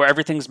keep where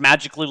everything's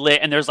magically lit,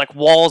 and there's like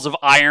walls of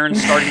iron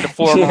starting to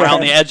form around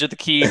the edge of the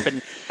keep,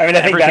 and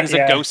everything's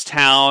a ghost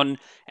town.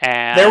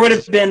 And there would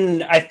have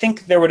been, I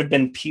think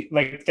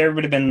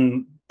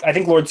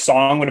Lord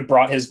Song would have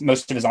brought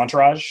most of his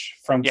entourage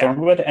from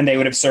Thornwood, and they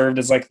would have served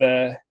as like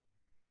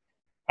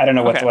I don't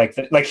know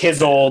what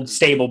his old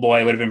stable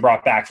boy would have been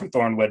brought back from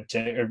Thornwood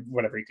or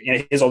whatever.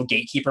 His old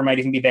gatekeeper might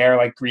even be there,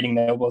 like greeting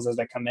nobles as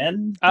they come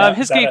in.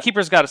 His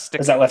gatekeeper's got a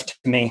stick. Is that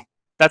left to me?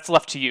 That's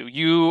left to you.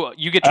 You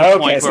get to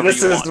appoint whoever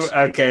you want.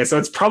 Okay, so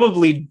it's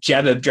probably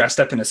Jebib dressed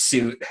up in a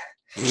suit.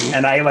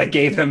 And I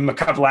gave him a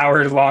couple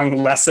hours long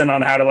lesson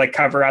on how to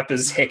cover up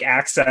his hick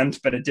accent,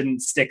 but it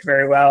didn't stick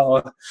very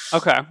well.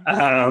 Okay.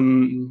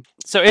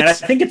 So I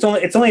think it's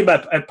only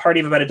about a party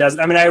of about a dozen.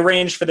 I mean, I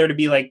arranged for there to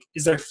be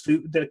is there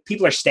food? The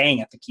people are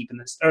staying at the keep in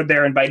this, or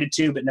they're invited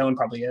to, but no one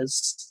probably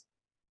is.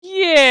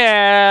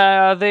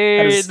 Yeah,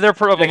 they're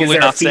probably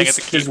not staying at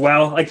the keep as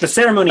well. The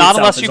ceremony not itself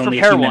unless is you only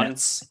prepare a few one.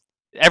 Minutes.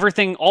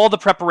 Everything, all the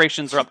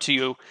preparations are up to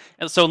you,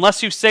 and so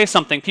unless you say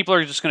something, people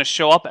are just going to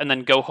show up and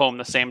then go home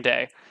the same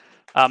day.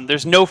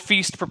 There's no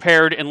feast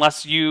prepared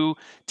unless you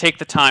take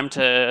the time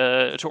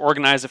to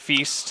organize a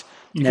feast.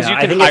 Because you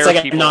can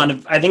hire people.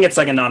 I think it's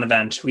like a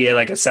non-event. We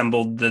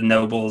assembled the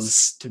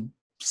nobles to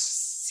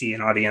see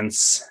an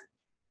audience.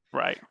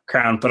 Right.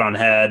 Crown put on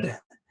head.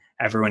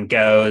 Everyone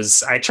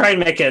goes. I try and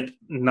make it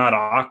not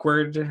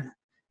awkward,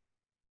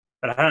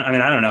 but I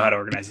don't know how to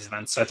organize these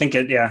events. So I think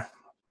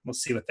we'll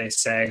see what they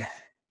say.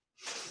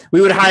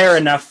 We would hire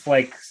enough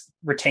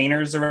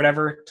retainers or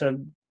whatever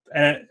to.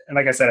 And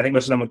like I said, I think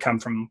most of them would come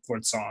from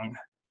Lord Song.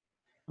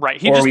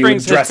 Right. He just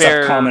brings would dress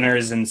up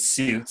commoners in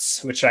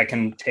suits, which I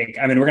can take.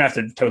 I mean, we're going to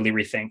have to totally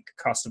rethink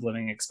cost of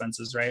living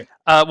expenses, right?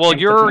 Well, what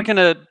we're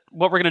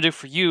going to do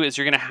for you is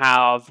you're going to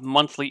have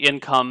monthly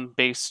income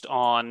based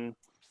on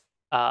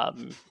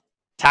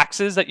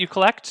taxes that you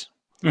collect.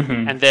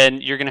 Mm-hmm. And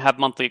then you're going to have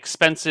monthly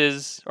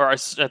expenses, or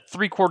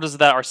 3/4 of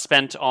that are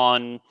spent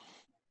on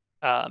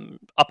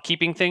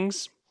upkeeping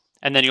things.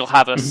 And then you'll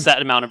have a set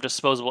amount of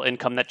disposable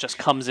income that just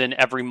comes in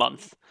every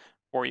month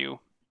for you.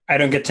 I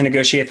don't get to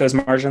negotiate those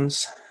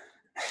margins.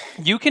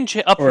 You can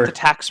up the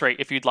tax rate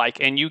if you'd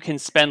like, and you can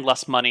spend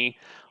less money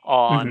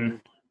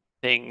on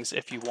things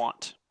if you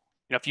want.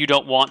 If you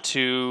don't want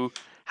to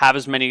have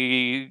as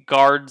many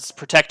guards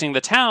protecting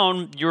the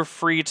town, you're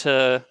free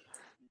to,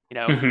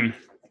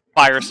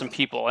 fire some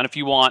people. And if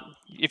you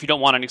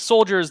don't want any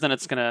soldiers, then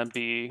it's going to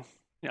be,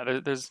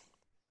 there's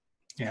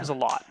a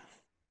lot.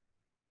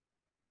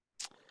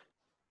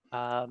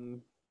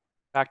 In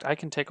fact, I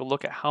can take a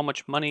look at how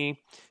much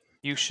money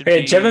you should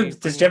Hey, be. Does bringing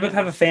Jebub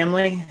have in. a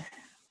family,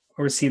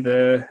 or is he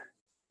the?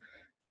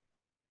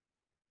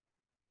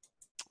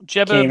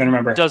 Can't even Jebub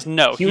remember. does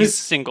no. He He's was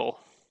single.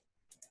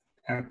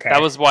 That okay.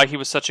 was why he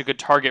was such a good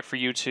target for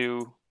you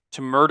to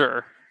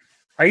murder.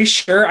 Are you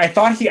sure? I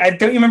thought he. I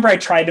don't remember. I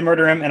tried to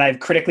murder him, and I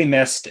critically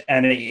missed.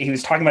 And he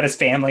was talking about his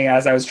family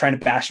as I was trying to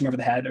bash him over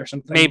the head or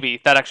something.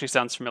 Maybe that actually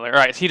sounds familiar. All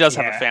right, he does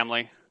have a Yeah.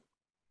 family.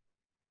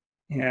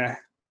 Yeah.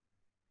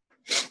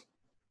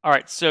 All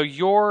right, so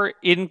your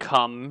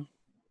income,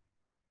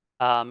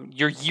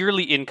 your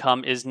yearly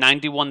income is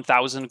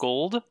 91,000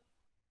 gold,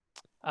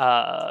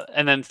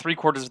 and then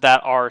 3/4 of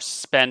that are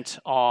spent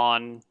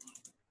on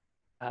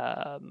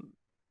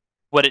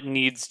what it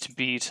needs to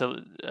be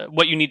to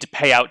what you need to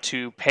pay out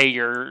to pay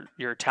your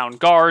town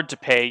guard, to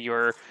pay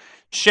your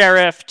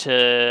sheriff,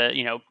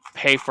 to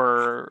pay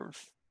for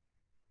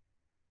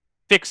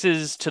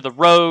fixes to the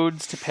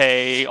roads, to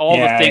pay all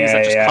the things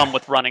that just come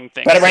with running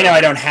things. But right now,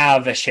 I don't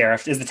have a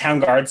sheriff. Is the town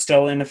guard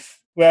still in?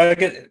 Well,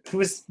 who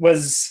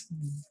was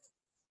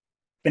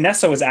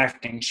Vanessa was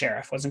acting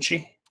sheriff, wasn't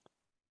she?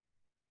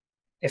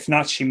 If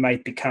not, she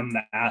might become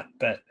that.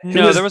 But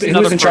no, there was who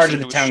was in charge person of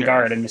the who was town sheriff.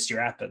 guard in Misty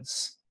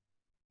Rapids?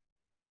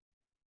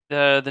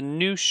 The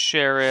new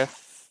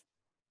sheriff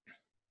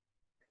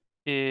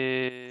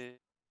is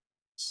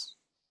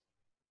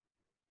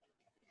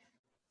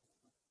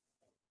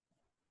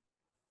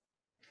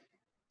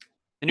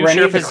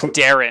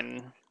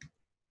Darren.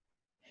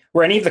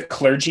 Were any of the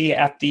clergy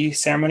at the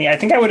ceremony? I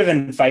think I would have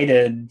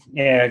invited.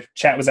 Yeah,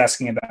 chat was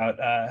asking about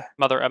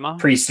Mother Emma,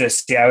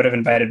 priestess. Yeah, I would have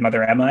invited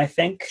Mother Emma. I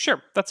think.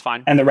 Sure, that's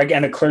fine. And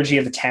the clergy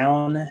of the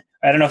town.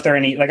 I don't know if there are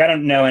any. Like, I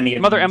don't know any.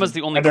 Mother Emma's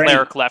the only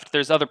cleric left.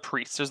 There's other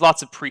priests. There's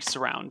lots of priests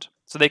around,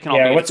 so they can all.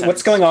 Yeah,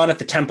 what's going on at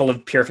the Temple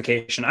of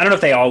Purification? I don't know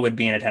if they all would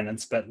be in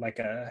attendance, but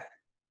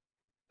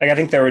I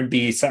think there would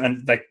be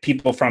some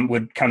people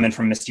would come in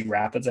from Misty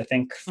Rapids. I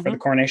think for the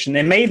coronation,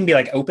 they may even be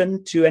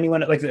open to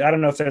anyone. I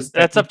don't know if there's.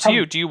 That's up to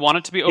you. Do you want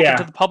it to be open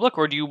to the public,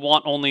 or do you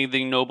want only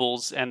the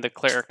nobles and the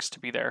clerics to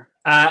be there?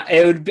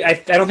 It would be. I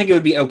don't think it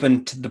would be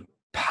open to the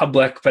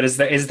public. But is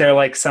there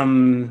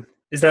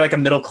a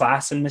middle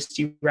class in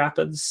Misty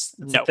Rapids?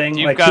 That's no, thing.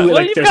 You've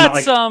got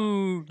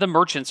some. The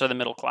merchants are the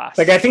middle class.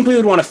 I think we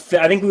would want to.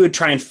 I think we would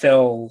try and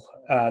fill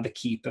the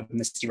keep of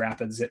Misty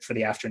Rapids for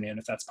the afternoon,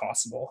 if that's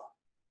possible.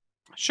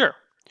 Sure.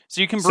 So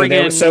you can bring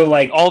in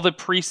all the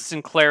priests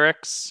and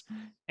clerics,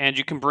 and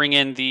you can bring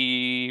in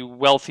the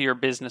wealthier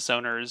business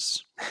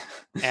owners,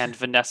 and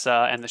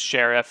Vanessa and the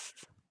sheriff.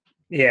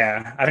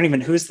 Yeah, I don't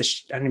even know who the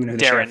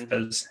sheriff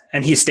is,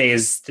 and he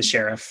stays the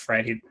sheriff,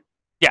 right? He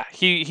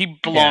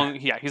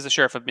belongs. Yeah, he's the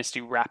sheriff of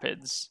Misty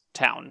Rapids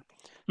town.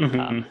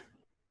 Mm-hmm.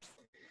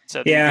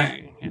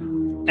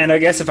 And I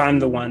guess if I'm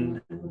the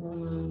one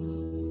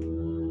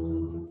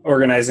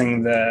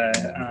organizing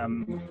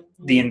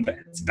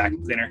it's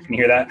vacuum cleaner. Can you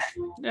hear that?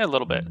 Yeah, a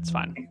little bit. It's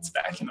fine. I think it's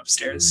vacuum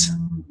upstairs.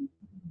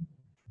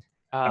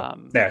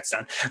 There, it's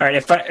done. All right.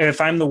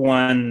 If I'm the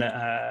one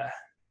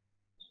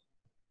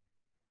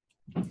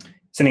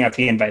sending out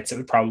the invites, it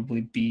would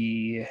probably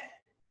be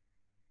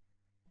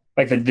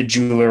the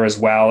jeweler as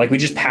well. We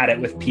just pad it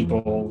with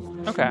people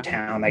in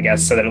town, I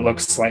guess, so that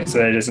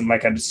it isn't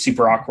a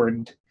super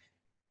awkward,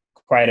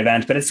 quiet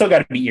event. But it's still got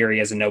to be eerie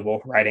as a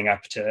noble riding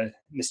up to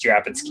Misty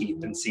Rapids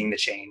Keep and seeing the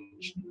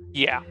change.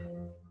 Yeah.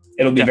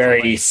 It'll be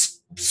very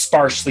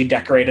sparsely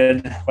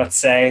decorated, let's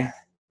say.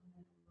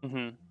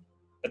 Mm-hmm.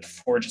 But the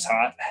forge is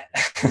hot.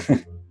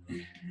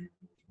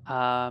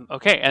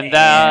 Okay, and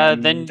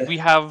then we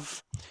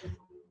have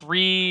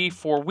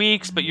 3-4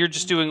 weeks, but you're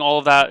just doing all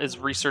of that as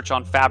research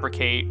on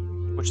Fabricate,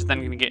 which is then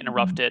going to get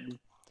interrupted.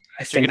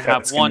 I think you're going to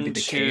have 1,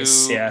 2,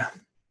 case,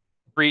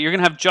 3. You're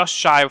going to have just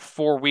shy of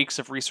 4 weeks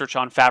of research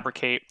on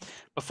Fabricate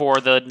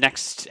before the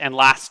next and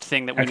last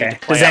thing that we need to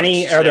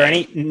play. Are there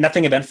any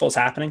nothing eventful is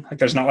happening?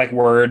 There's not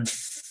word.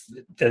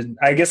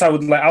 I guess I'll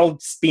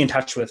be in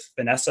touch with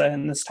Vanessa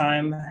in this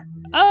time.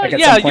 At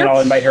some point,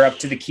 I'll invite her up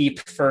to the keep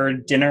for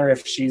dinner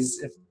if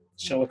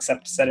she'll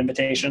accept said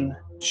invitation.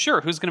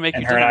 Sure. Who's going to make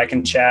and you her dinner? And I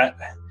can chat.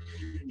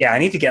 Yeah, I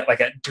need to get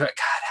God.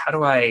 How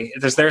do I?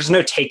 There's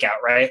no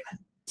takeout, right?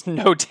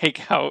 No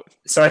takeout.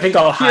 So I think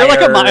I'll hire.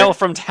 You're a mile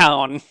from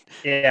town.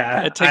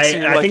 Yeah,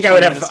 I think I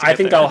would have. I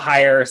think I'll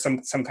hire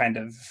some kind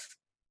of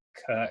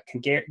cook.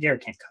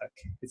 Georg can't cook.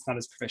 It's not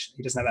as proficient.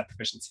 He doesn't have that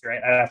proficiency,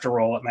 right? I'd have to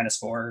roll at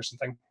 -4 or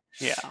something.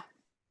 Yeah.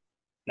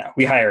 No,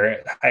 I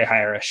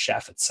hire a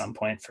chef at some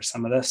point for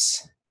some of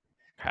this.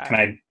 Okay. Can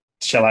I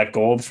shell out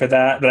gold for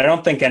that? But I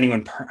don't think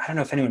anyone. I don't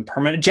know if anyone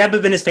permanent.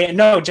 Jebub and his family.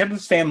 No,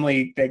 Jebub's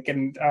family. They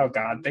can. Oh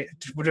God.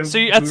 So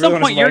at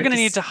some point, you're going to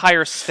need to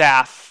hire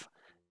staff.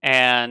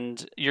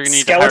 And you're going to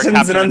need skeletons to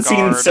hire and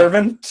unseen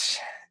servant.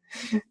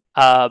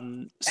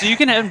 So you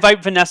can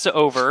invite Vanessa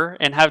over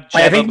and have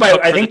Jebub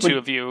cook for the two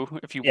of you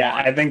if you want. Yeah,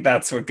 I think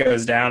that's what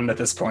goes down at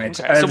this point.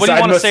 Okay. So what do you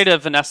want to say to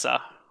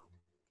Vanessa?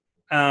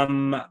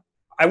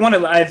 I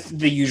I have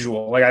the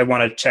usual. Like, I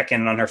want to check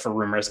in on her for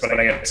rumors, but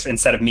I guess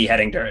instead of me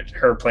heading to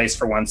her place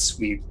for once,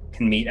 we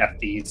can meet at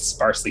the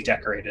sparsely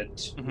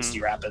decorated Misty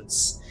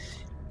Rapids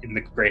in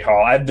the Great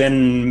Hall. I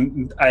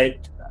don't know.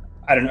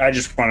 I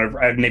just want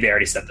to. Maybe I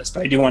already said this,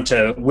 but I do want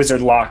to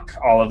wizard lock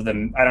all of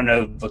them. I don't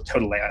know the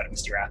total layout of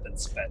Misty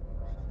Rapids, but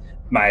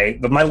my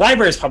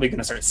library is probably going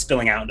to start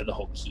spilling out into the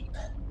whole keep.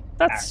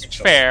 That's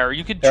fair.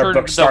 You could turn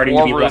the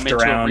war room into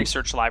a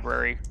research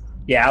library.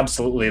 Yeah,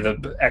 absolutely.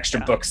 The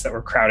extra books that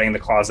were crowding the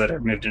closet are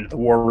moved into the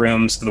war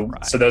room, so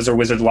those are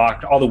wizard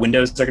locked. All the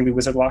windows are going to be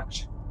wizard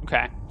locked.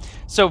 Okay.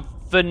 So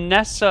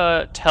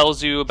Vanessa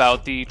tells you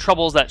about the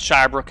troubles that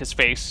Shirebrook has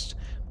faced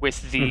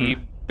with the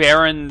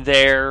Baron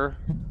there.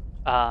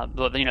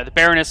 The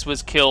Baroness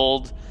was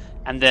killed,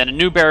 and then a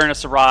new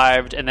Baroness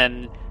arrived, and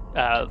then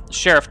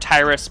Sheriff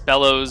Tyrus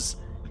Bellows,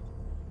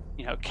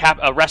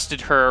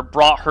 arrested her,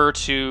 brought her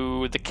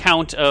to the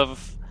Count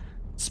of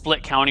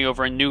Split County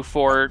over in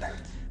Newfort,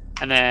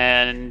 and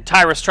then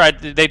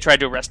they tried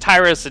to arrest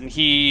Tyrus, and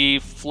he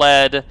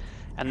fled,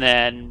 and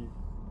then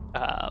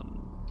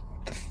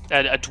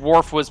a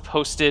dwarf was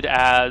posted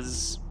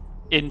as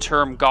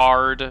interim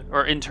guard,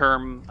 or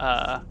interim,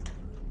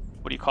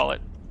 what do you call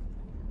it?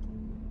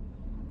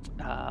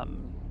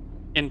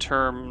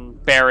 Interim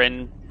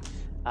Baron,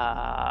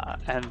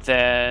 and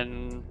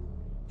then...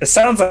 It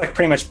sounds like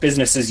pretty much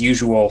business as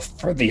usual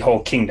for the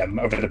whole kingdom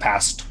over the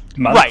past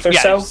month or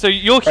so. So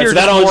you'll hear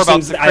more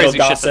about the crazy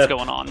shit that's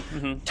going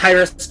on.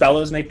 Tyrus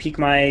Bellows may pique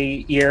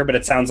my ear, but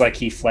it sounds like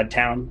he fled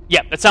town.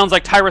 Yeah, it sounds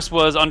like Tyrus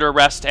was under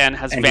arrest and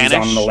has vanished.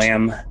 He's on the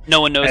lam.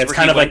 No one knows where he went. It's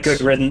kind of like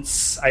good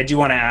riddance. I do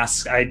want to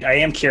ask, I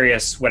am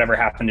curious whatever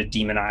happened to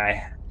Demon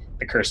Eye,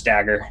 the cursed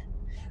dagger.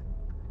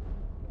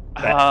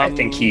 I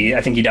think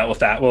he dealt with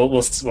that.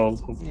 We'll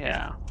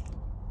yeah.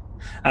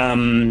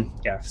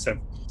 So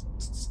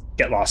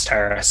get lost,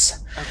 Tyrus.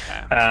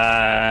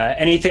 Okay.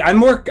 Anything?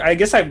 I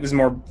guess I was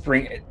more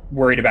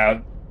worried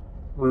about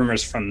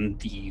rumors from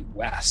the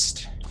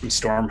west, from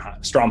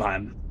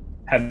Stromheim.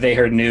 Have they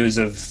heard news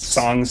of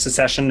Song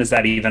secession? Is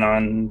that even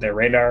on their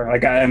radar?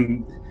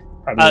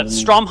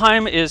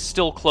 Stromheim is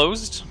still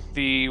closed.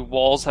 The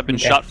walls have been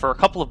shut for a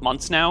couple of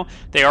months now.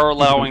 They are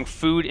allowing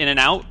food in and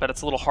out, but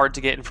it's a little hard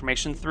to get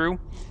information through.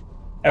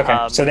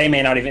 Okay, so they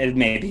may not even, it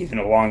may be even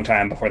a long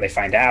time before they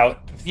find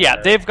out. Yeah,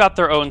 they've got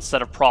their own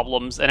set of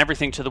problems, and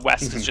everything to the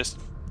west is just,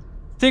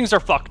 things are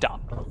fucked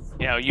up.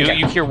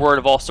 You hear word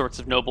of all sorts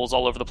of nobles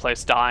all over the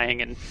place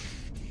dying, and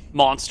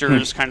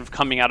monsters kind of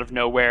coming out of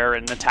nowhere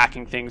and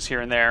attacking things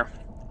here and there.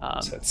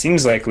 So it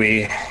seems like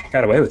we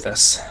got away with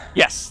this.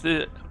 Yes,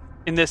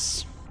 in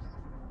this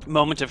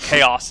moment of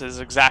chaos is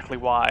exactly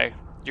why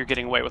you're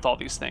getting away with all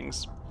these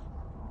things.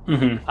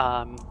 And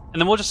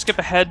then we'll just skip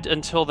ahead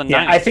until the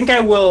 9th. I think I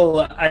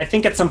will. I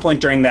think at some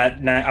point during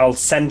that night, I'll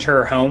send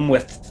her home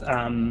with. Do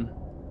I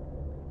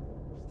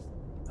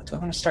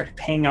want to start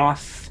paying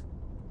off?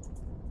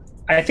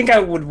 I think I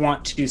would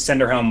want to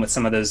send her home with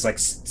some of those, like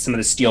some of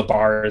the steel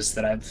bars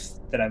that I've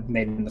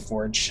made in the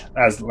forge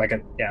as like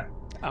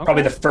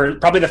probably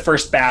the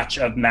first batch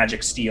of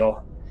magic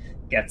steel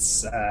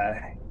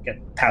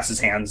passes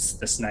hands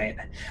this night,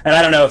 and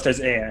I don't know if there's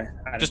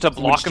just a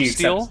block of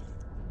steel.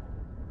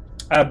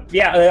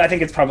 I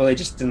think it's probably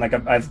just in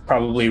I've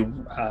probably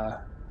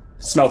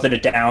smelted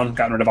it down,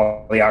 gotten rid of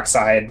all the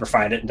oxide,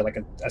 refined it into like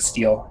a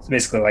steel. It's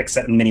basically like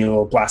set a mini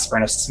little blast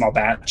furnace, small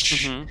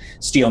batch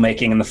steel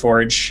making in the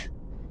forge.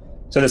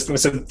 So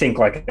think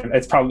like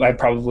I've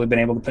probably been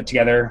able to put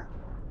together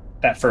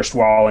that first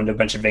wall into a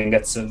bunch of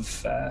ingots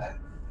of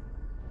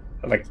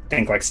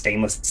like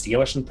stainless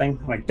steel or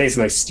something, like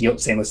basically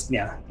stainless,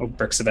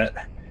 bricks of it,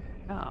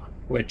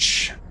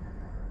 which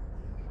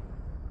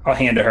I'll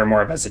hand to her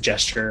more of as a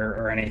gesture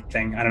or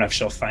anything. I don't know if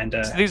she'll find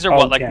a... So these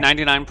are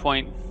 99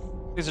 point...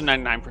 These are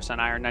 99%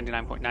 iron,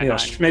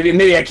 99.99.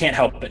 Maybe I can't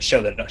help but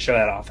show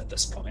that off at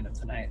this point of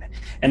the night.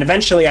 And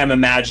eventually I'm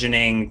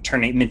imagining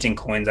minting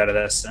coins out of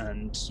this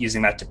and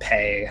using that to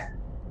pay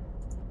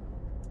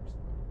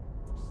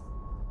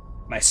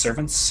my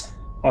servants.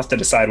 I'll have to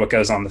decide what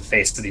goes on the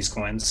face of these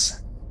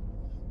coins.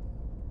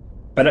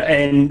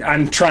 And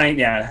I'm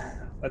trying,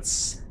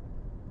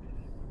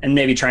 and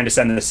maybe trying to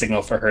send the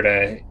signal for her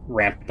to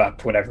ramp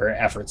up whatever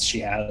efforts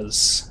she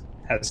has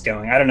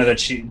going. I don't know that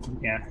she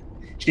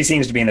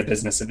seems to be in the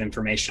business of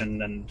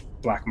information and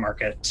black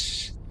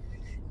market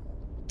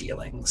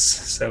dealings,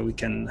 so we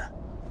can...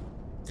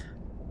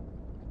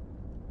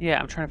 Yeah,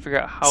 I'm trying to figure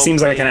out how...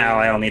 Seems like an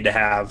ally I'll need to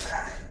have.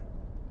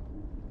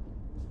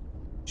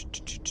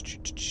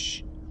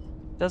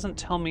 Doesn't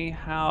tell me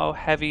how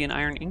heavy an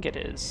iron ingot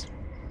is,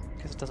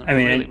 because it doesn't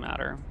really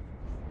matter.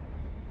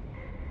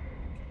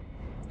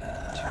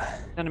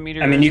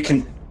 Centimeters.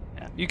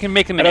 You can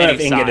make them in any size. I don't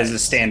know if ingot is a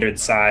standard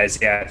size.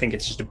 Yeah, I think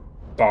it's just a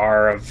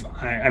bar of...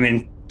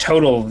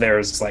 total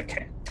there's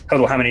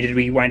total how many did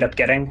we wind up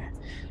getting?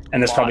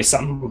 And there's probably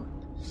some...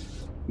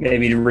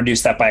 Maybe to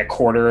reduce that by a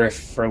quarter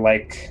for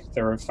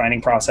the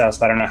refining process.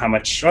 I don't know how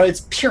much... Well,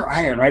 it's pure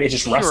iron, right? It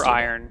just rusted. Pure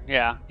iron,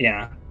 yeah.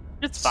 Yeah.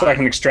 It's fine. So I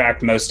can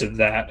extract most of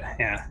that,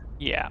 yeah.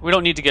 Yeah, we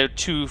don't need to go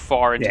too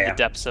far into Yeah. the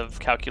depths of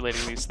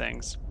calculating these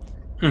things.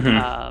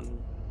 Mm-hmm.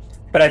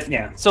 But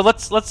yeah. So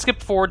let's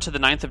skip forward to the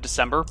 9th of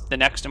December, the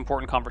next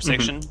important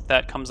conversation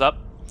that comes up.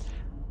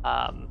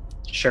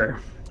 Sure.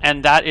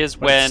 And that is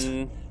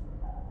when.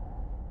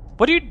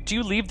 What do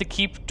you leave the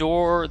keep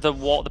door, the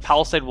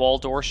palisade wall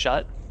door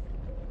shut?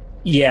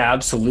 Yeah,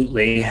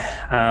 absolutely.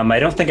 I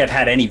don't think I've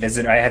had any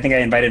visit. I think I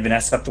invited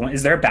Vanessa up the one.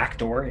 Is there a back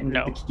door into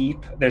No. the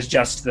keep? There's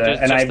just the,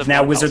 Just and the I've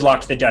now one wizard palisade.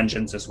 locked the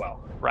dungeons as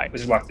well. Right.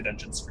 Wizard locked the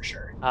dungeons for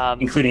sure, Um,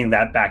 including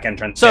that back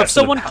entrance. So Yeah, if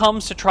someone the-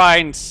 comes to try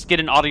and get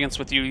an audience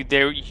with you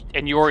there,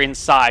 and you're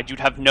inside, you'd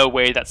have no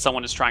way that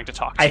someone is trying to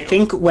talk to I you.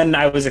 think when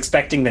I was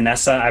expecting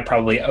Vanessa, I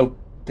probably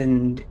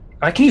opened.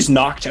 I can use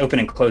knock to open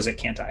and close it,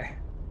 can't I?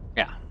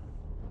 Yeah.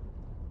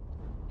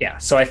 Yeah.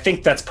 So I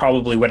think that's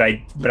probably what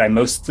I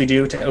mostly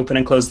do to open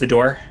and close the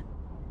door.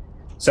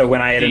 So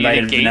when I had The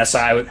invited gate? Vanessa,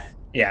 I would.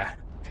 Yeah.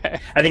 Okay.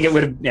 I think it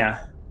would have.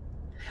 Yeah.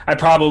 I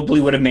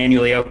probably would have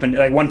manually opened.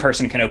 Like one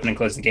person can open and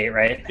close the gate,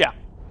 right? Yeah.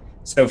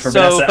 So for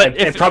Vanessa, but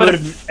it if, probably but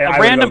would if have, I a would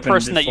have random opened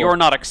person that before. you're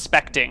not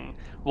expecting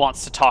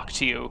wants to talk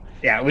to you,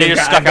 Yeah, they're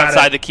just stuck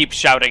outside to keep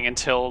shouting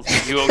until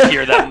you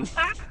hear them.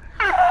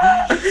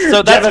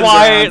 So that's Devin's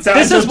why around, so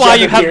this until is why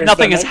you Devin have hears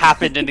nothing them, has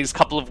happened in these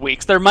couple of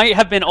weeks. There might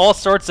have been all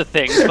sorts of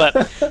things,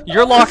 but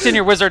you're locked in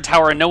your wizard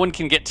tower and no one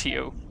can get to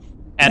you,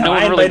 and no No,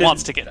 one I really invited-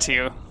 wants to get to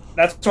you.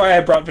 That's why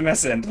I brought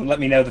Vanessa in to let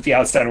me know that the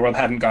outside world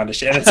hadn't gone to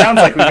shit. And it sounds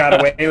like we got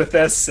away with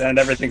this, and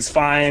everything's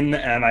fine,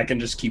 and I can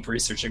just keep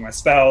researching my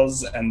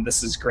spells, and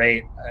this is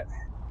great.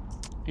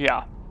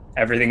 Yeah.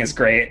 Everything is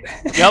great.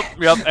 Yep.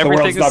 The Everything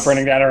world's is not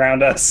burning down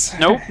around us.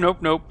 Nope.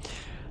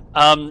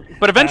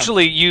 But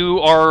eventually, you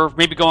are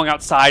maybe going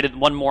outside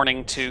one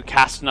morning to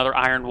cast another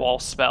Iron Wall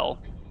spell,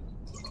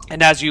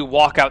 and as you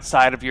walk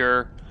outside of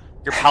your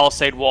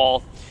palisade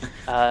wall,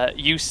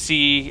 you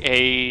see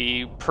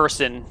a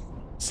person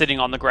sitting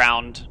on the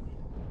ground,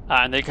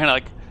 and they kind of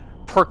like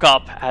perk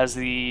up as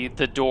the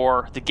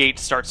gate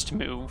starts to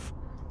move,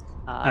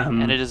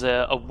 and it is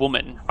a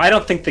woman. I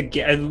don't think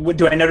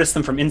do I notice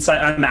them from inside?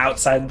 I'm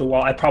outside the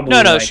wall. I probably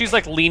No, like, she's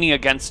like leaning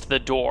against the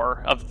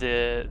door of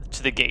to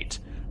the gate.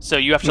 So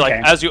you have to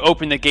Okay. as you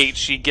open the gate,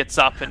 she gets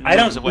up and moves I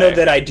don't away. know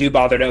that I do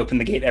bother to open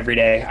the gate every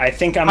day. I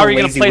think I'm How a are you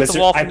going lazy to place wizard. the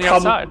wall from the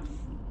outside?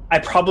 I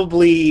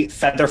probably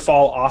feather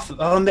fall off.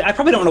 I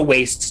probably don't want to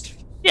waste.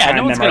 Yeah, time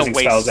no one's going to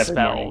memorizing waste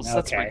every morning. spells.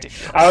 That's Okay.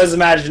 ridiculous. I was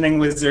imagining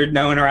wizard,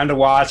 no one around to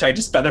watch. I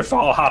just feather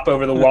fall, hop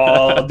over the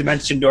wall,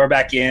 dimension door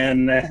back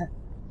in.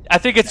 I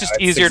think it's just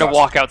it's easier to exhausting.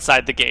 walk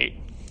outside the gate.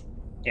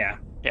 Yeah.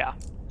 Yeah.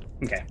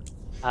 Okay.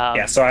 Um,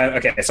 Yeah. So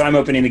I'm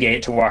opening the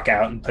gate to walk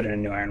out and put in a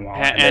new iron wall.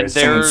 And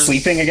someone there's-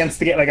 sleeping against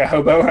the gate like a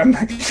hobo. I'm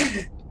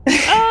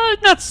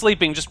not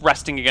sleeping, just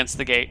resting against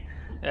the gate.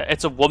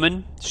 It's a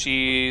woman.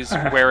 She's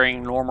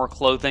wearing normal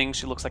clothing.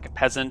 She looks like a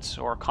peasant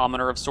or a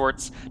commoner of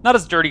sorts. Not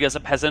as dirty as a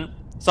peasant,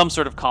 some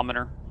sort of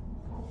commoner.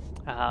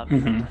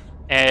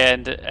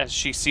 And as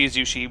she sees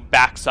you, she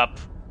backs up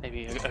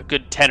maybe a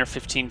good 10 or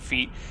 15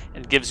 feet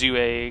and gives you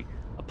a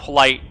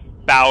polite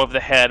bow of the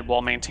head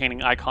while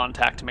maintaining eye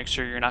contact to make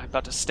sure you're not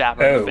about to stab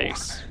her in Oh. the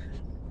face.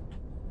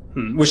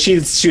 Well, she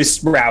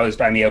was roused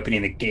by me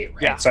opening the gate,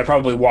 right? Yeah. So I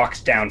probably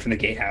walked down from the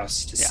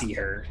gatehouse to Yeah. see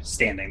her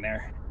standing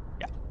there.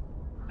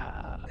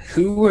 Uh,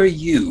 Who are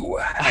you?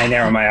 I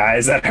narrow my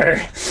eyes at her,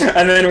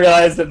 and then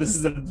realize that this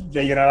is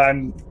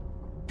I'm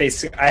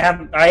basically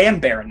I am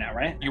Baron now,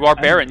 right? You are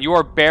Baron. You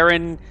are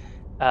Baron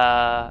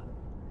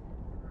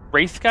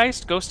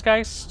Wraithgeist?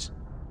 Ghostgeist?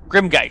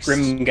 Grimgeist.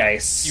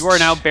 Grimgeist. You are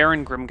now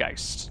Baron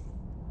Grimgeist.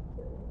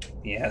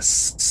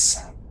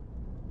 Yes.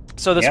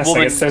 So this Yes, I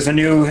woman... guess there's a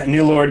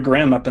new Lord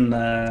Grim up in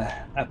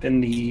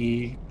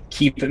the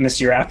keep at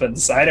Misty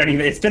Rapids. I don't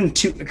even. It's been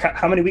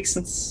how many weeks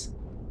since?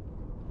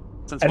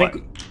 Since I what?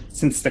 think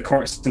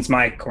since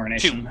my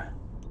coronation.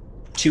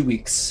 2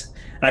 weeks.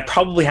 And I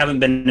probably haven't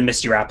been to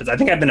Misty Rapids. I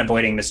think I've been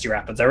avoiding Misty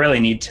Rapids. I really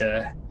need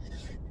to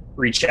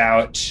reach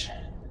out.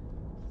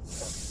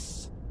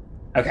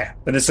 Okay,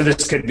 but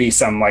this could be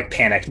some like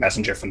panicked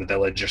messenger from the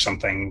village or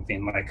something,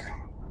 being like,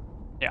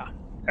 Yeah.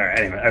 All right.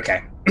 Anyway,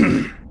 okay.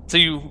 So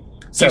you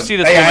So see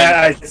this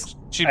woman.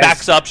 She I-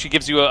 backs up. She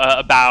gives you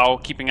a bow,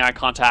 keeping eye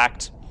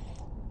contact.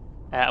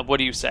 What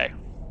do you say?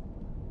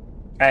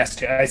 I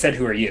said,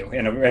 "Who are you?"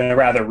 in a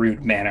rather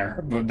rude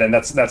manner. But then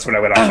that's what I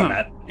went off on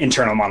that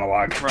internal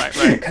monologue, Right.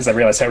 Because I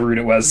realized how rude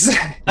it was.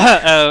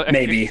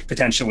 Maybe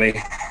potentially.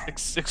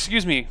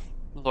 Excuse me,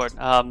 Lord.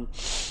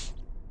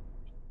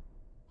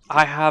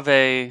 I have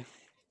a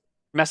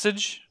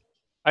message.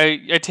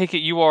 I take it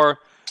you are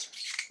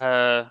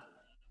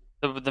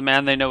the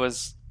man they know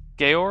as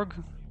Georg?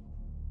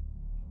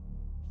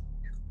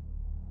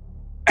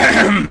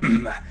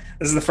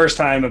 This is the first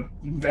time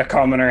a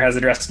commoner has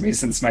addressed me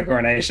since my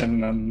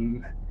coronation,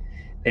 and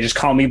they just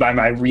call me by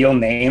my real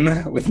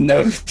name with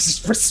no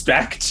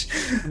respect.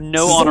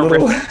 No This is a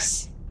little-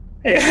 honorifics.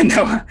 Yeah,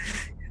 no.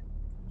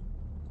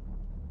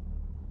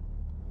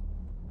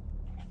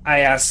 I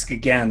ask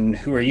again,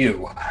 who are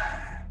you?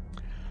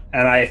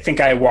 And I think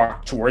I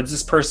walk towards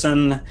this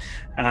person.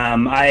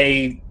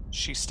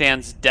 She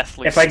stands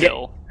deathly If I get-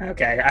 still.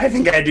 Okay, I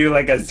think I do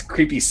like a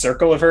creepy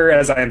circle of her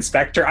as I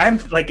inspect her. I'm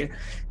like,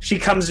 she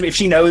comes to me if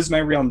she knows my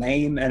real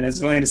name and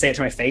is willing to say it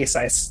to my face.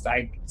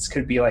 This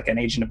could be like an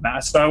agent of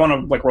mass. So I want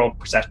to like roll a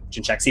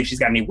perception check, see if she's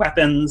got any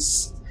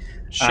weapons.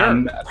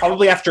 Sure.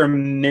 Probably after a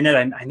minute,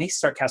 I may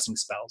start casting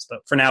spells,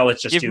 but for now,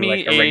 let's just Give do me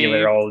like a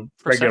regular old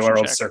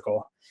check.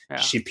 circle. Yeah.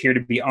 Does she appear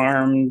to be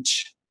armed?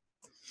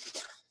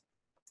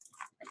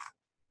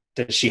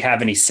 Does she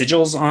have any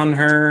sigils on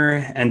her?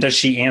 And does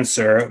she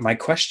answer my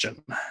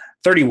question?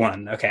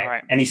 31. Okay. All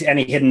right.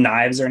 Any hidden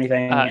knives or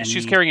anything?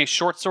 She's carrying a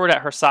short sword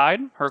at her side.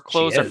 Her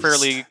clothes are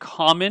fairly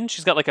common.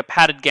 She's got like a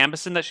padded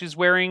gambeson that she's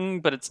wearing,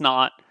 but it's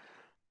not.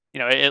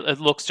 It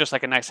looks just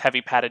like a nice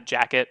heavy padded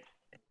jacket.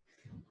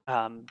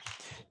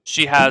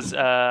 She has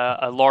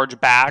a large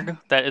bag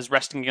that is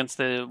resting against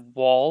the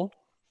wall.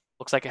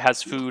 Looks like it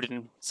has food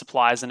and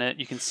supplies in it.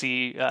 You can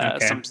see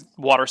some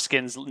water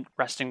skins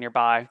resting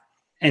nearby.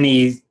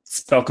 Any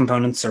spell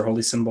components or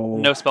holy symbol?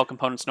 No spell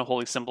components, no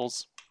holy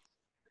symbols.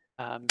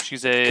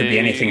 She's could be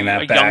anything in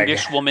that bag.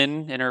 Youngish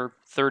woman in her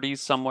 30s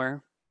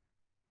somewhere.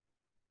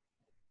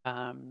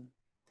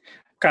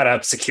 Got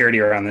up security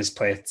around these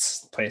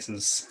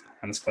places.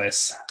 On this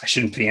place, I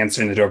shouldn't be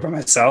answering the door by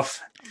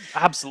myself.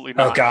 Absolutely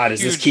not. Oh God,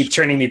 does this keep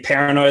turning me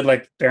paranoid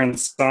like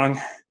Baron's song?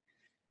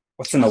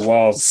 What's in the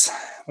walls?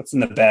 What's in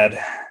the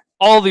bed?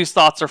 All these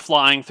thoughts are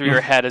flying through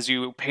your head as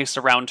you pace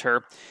around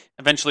her.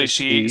 Eventually,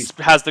 she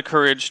has the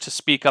courage to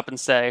speak up and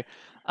say,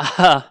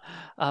 I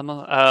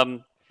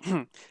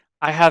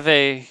have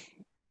a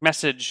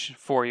message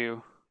for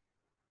you.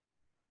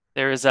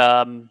 There is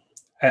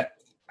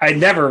I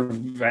never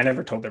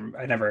told her.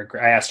 I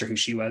asked her who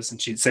she was,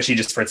 and she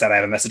just spurts out, "I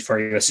have a message for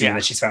you," assuming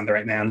that she's found the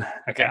right man.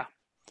 Okay, yeah.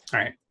 All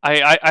right.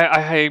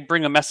 I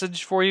bring a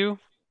message for you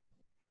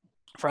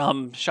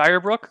from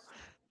Shirebrook.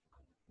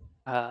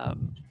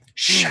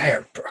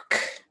 Shirebrook.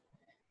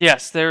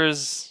 Yes, there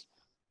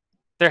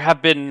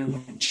have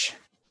been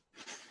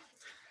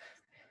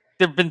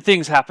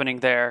things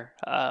happening there.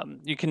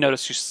 You can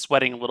notice she's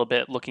sweating a little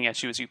bit, looking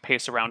at you as you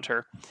pace around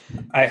her.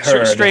 I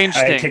heard strange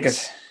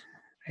things.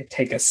 I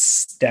take a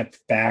step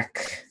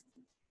back.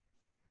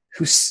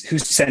 Who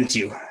sent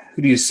you?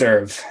 Who do you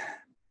serve?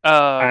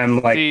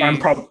 I'm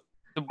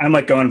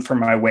like going for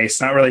my waist.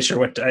 Not really sure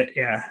what. I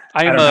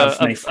don't have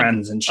many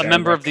friends in Shirebrook. A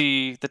member of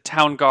the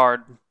town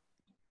guard.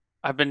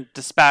 I've been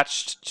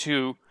dispatched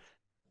to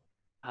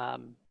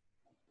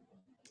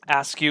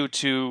ask you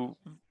to.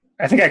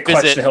 I think I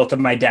clutched the hilt of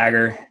my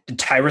dagger. Did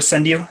Tyra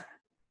send you?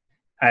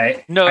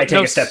 I take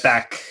a step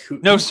back.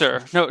 No,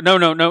 sir.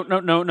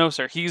 No,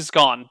 sir. He's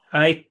gone.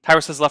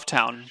 Tyrus has left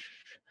town.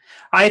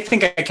 I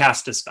think I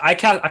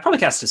probably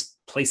cast his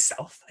place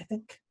self, I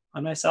think,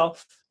 on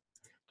myself.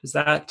 Is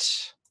that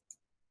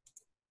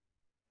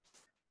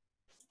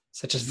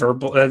such as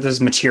verbal?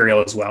 There's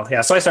material as well.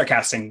 Yeah, so I start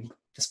casting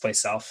display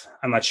self.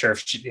 I'm not sure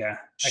if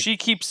she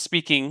keeps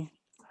speaking.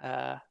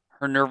 Her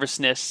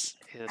nervousness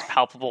is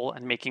palpable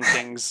and making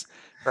things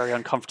very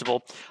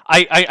uncomfortable.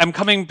 I'm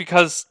coming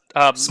because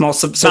so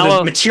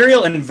the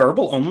material and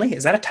verbal only,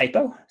 is that a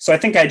typo? So I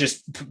think I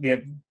just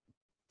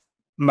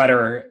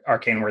mutter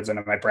arcane words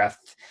under my breath,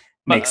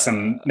 make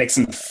some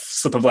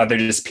slip of leather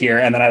disappear,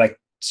 and then I like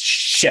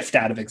shift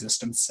out of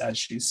existence as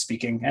she's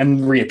speaking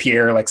and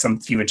reappear like some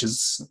few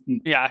inches.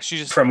 Yeah, she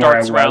just from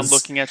darts where I around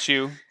looking at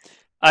you.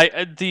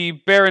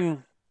 The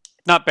Baron,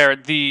 not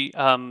Baron,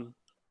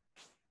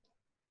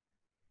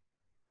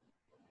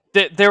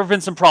 there have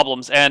been some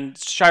problems, and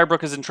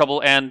Shirebrook is in trouble,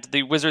 and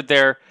the wizard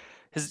there,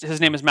 his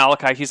name is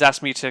Malachi. He's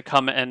asked me to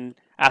come and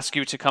ask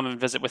you to come and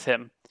visit with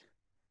him.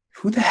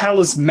 Who the hell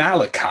is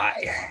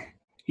Malachi?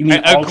 You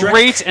mean a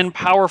great and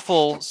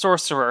powerful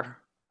sorcerer.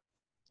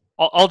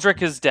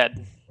 Aldrich is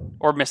dead,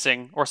 or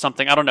missing, or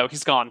something. I don't know.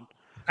 He's gone.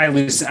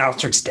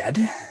 Aldrich's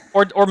dead,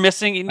 or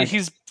missing.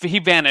 He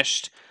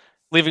vanished,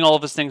 leaving all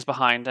of his things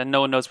behind, and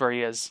no one knows where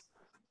he is.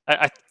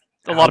 A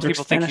lot of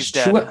people think he's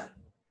dead.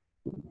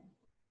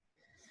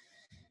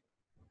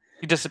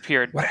 He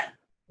disappeared. What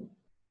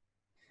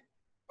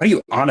are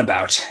you on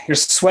about? You're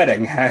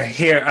sweating.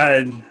 Here,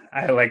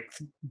 I like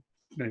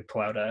maybe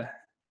pull out a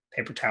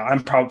paper towel.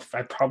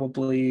 I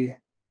probably.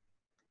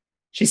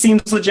 She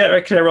seems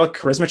legit. Could I roll a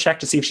charisma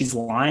check to see if she's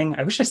lying?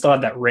 I wish I still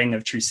had that ring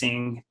of true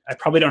seeing. I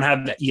probably don't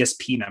have the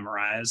ESP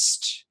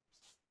memorized.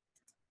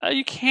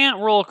 You can't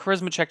roll a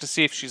charisma check to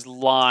see if she's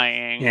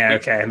lying. Yeah,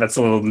 okay. That's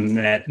a little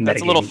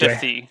that's a little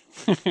 50.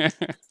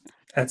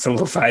 That's a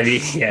little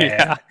 5e.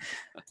 Yeah.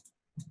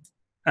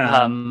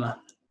 I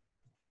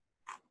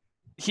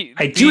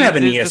do have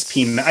an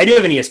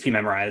ESP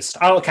memorized.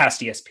 I'll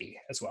cast ESP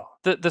as well.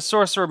 The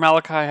sorcerer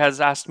Malachi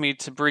has asked me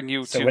to bring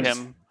you to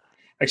him.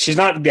 Like she's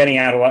not getting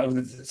out a lot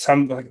of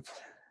some like.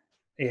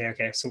 Yeah.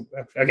 Okay. So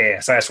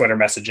I asked what her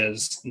message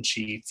is, and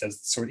she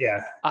says,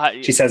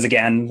 she says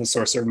again, the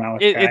sorcerer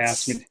Malachi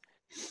asked me.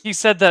 He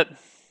said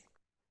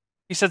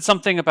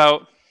something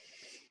about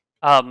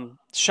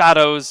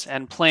shadows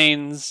and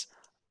planes,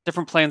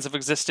 different planes of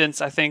existence,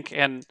 I think,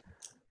 and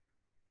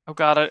Oh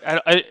God,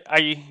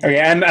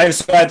 Okay, I'm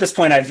so at this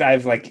point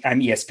I've like I'm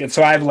ESPN,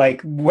 so I've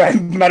like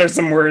mutter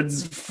some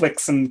words, flick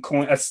some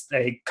coin,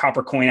 a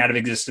copper coin out of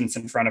existence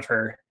in front of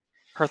her.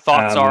 her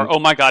thoughts are, oh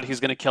my God, he's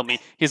gonna kill me.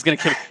 He's gonna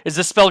kill me. Is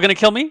this spell gonna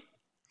kill me?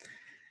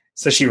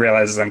 So she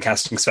realizes I'm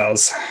casting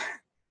spells.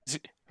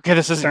 Okay,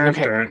 this isn't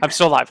okay. I'm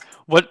still alive.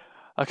 What?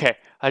 Okay,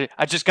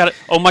 I just got it.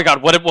 Oh my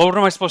God, what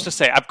am I supposed to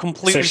say? I've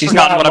completely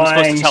forgotten what I'm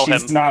supposed to tell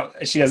him.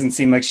 Not. She doesn't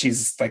seem like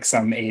she's like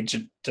some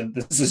agent.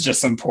 This is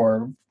just some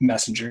poor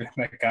messenger.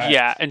 That guy.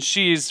 Yeah, and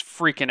she's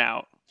freaking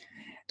out.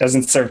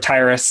 Doesn't serve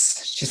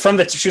Tyrus. She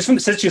said she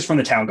was from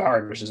the town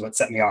guard, which is what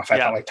set me off. I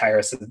felt like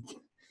Tyrus.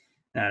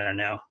 I don't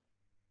know.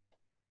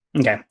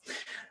 Okay.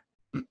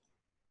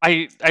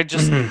 I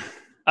just.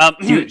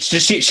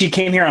 She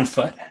came here on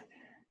foot.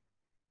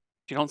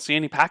 You don't see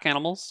any pack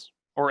animals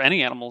or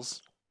any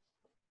animals.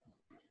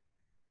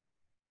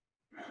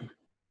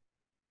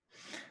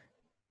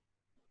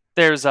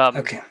 There's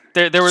okay.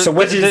 There was a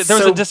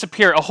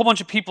whole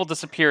bunch of people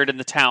disappeared in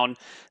the town.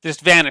 They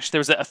just vanished. There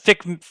was a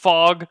thick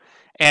fog,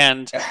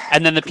 and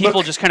then the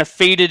people just kind of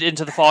faded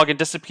into the fog and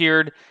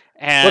disappeared.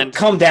 And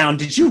calm down.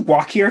 Did you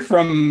walk here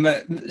from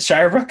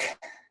Shirebrook?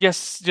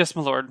 Yes,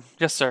 my lord.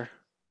 Yes, sir.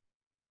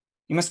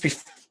 You must be.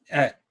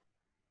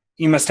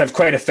 You must have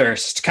quite a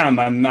thirst. Come,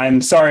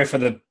 I'm sorry for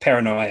the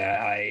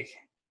paranoia.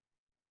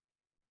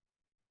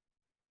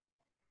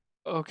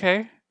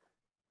 Okay.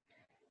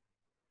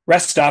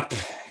 Rest up,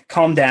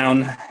 calm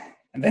down,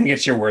 and then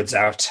get your words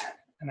out.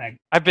 And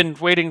I've been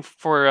waiting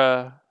for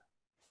a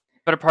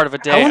better part of a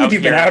day. How long have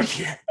you been out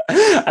here?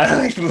 I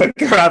like to look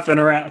up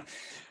and around.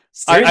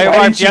 I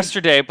arrived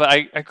yesterday, but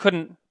I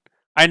couldn't.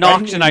 I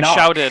knocked and I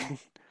shouted,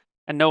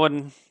 and no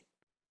one.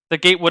 The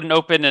gate wouldn't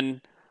open,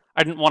 and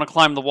I didn't want to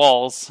climb the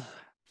walls.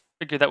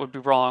 Figured that would be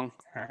wrong.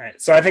 All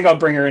right, so I think I'll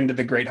bring her into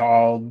the Great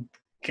Hall,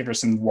 give her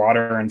some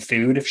water and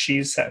food if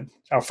she's.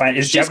 I'll find.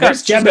 Is Jebub?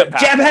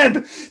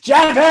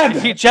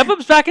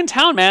 Jebub's back in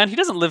town, man. He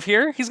doesn't live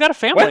here. He's got a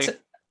family.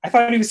 What? I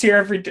thought he was here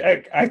every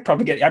day. I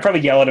probably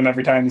yell at him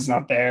every time he's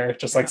not there.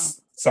 Just like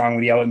Song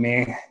would yell at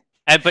me.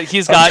 But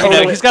he's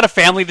got he's got a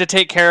family to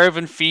take care of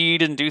and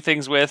feed and do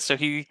things with. So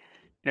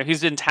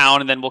he's in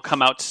town and then we'll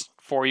come out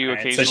for you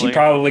occasionally. So she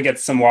probably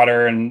gets some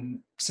water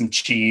and some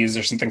cheese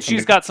or something.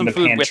 She's got some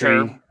food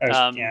pantry. with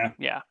her.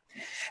 Yeah.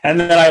 And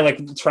then I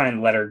like try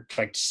and let her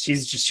like she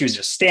was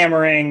just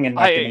stammering and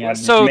not giving a lot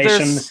of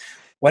information.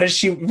 What is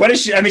she?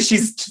 I mean,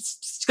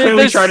 she's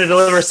clearly trying to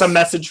deliver some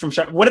message from.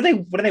 What do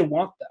they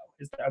want though?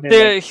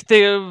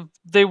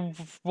 They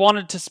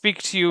wanted to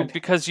speak to you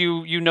because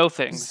you know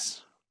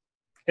things.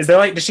 Is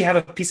there does she have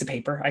a piece of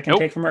paper I can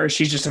take from her, or is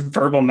she just a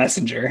verbal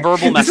messenger?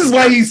 This is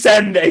why you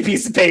send a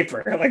piece of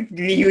paper. Like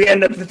you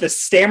end up with this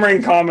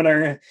stammering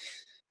commoner.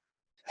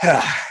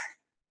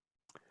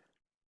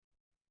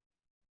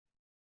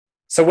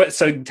 So what?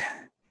 So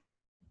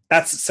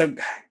that's so.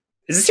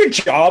 Is this your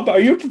job? Are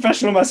you a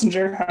professional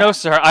messenger? No,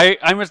 sir.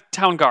 I'm a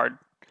town guard.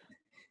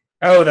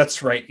 Oh,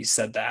 that's right. You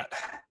said that.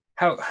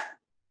 How?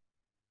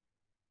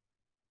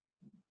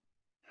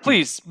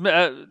 Please,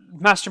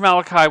 Master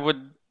Malachi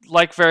would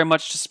like very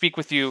much to speak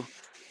with you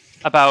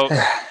about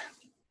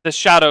the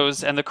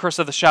shadows and the curse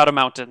of the Shadow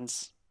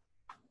Mountains.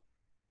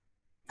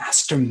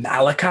 Master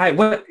Malachi?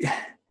 What?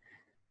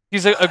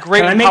 He's a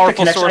great and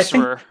powerful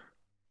sorcerer.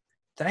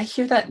 Did I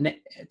hear that?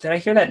 Did I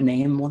hear that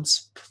name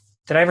once?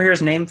 Did I ever hear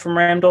his name from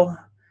Ramdal?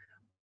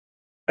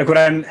 Like what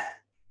I'm.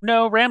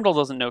 No, Ramdal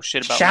doesn't know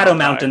shit about Shadow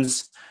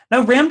Mountains.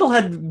 No, Ramdal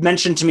had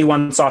mentioned to me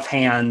once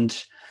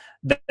offhand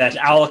that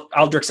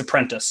Aldrich's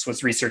apprentice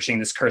was researching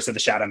this curse of the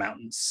Shadow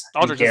Mountains.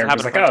 Aldrich doesn't have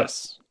an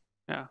apprentice.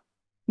 Yeah.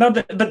 No,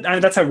 but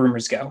that's how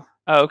rumors go.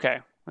 Oh, okay.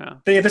 Yeah.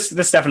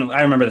 This definitely,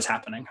 I remember this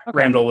happening.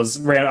 Okay.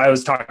 I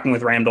was talking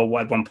with Ramdal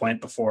at one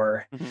point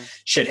before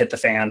shit hit the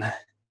fan.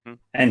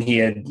 And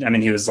he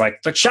was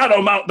like,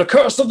 the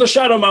curse of the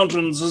Shadow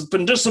Mountains has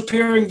been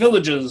disappearing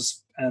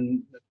villages.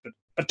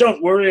 But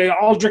don't worry,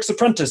 Aldrich's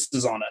apprentice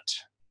is on it.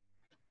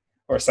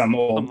 Or some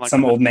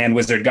old man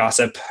wizard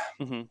gossip.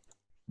 Mm-hmm.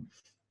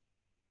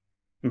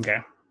 Okay.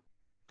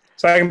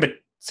 So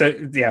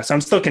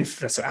I'm still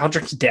confused. So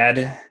Aldrich's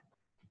dead.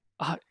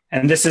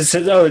 And this is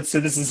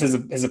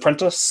his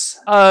apprentice?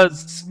 No,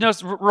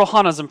 it's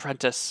Rohana's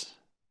apprentice.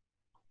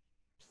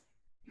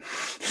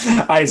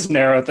 Eyes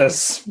narrow at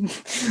this.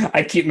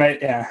 I keep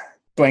my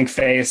blank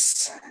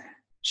face.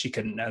 She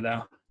couldn't know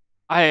though.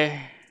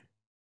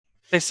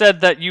 They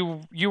said that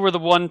you were the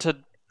one to.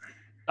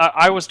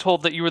 I was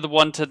told that you were the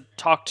one to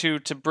talk to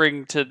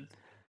bring to.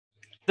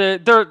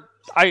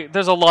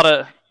 There's a lot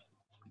of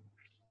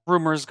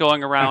rumors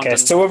going around. Okay,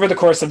 so over the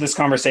course of this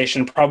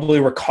conversation, probably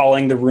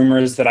recalling the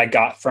rumors that I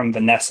got from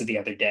Vanessa the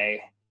other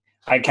day.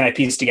 Can I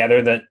piece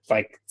together that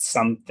like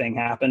something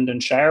happened in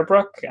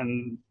Shirebrook?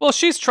 And well,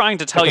 she's trying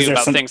to tell you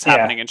about things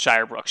happening in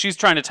Shirebrook. She's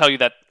trying to tell you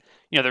that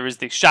there was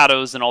these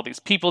shadows and all these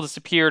people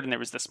disappeared and there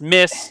was this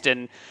mist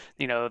and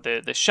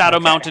the Shadow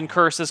Mountain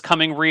curse is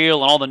coming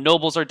real and all the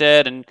nobles are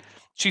dead and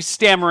she's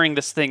stammering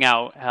this thing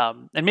out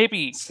and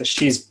maybe so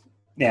she's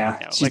Yeah,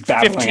 she's like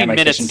babbling at 15 my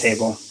minutes. kitchen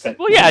table. But...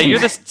 Well, yeah, you're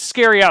this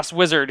scary ass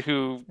wizard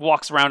who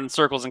walks around in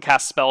circles and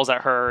casts spells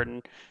at her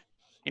and,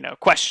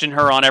 question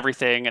her on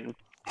everything. And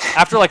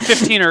after like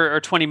 15 or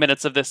 20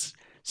 minutes of this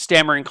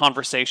stammering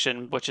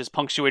conversation, which is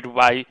punctuated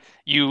by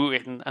you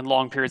and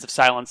long periods of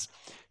silence,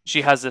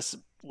 she has this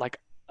like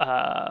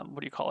what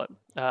do you call it?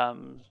 A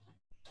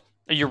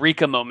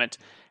eureka moment,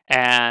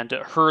 and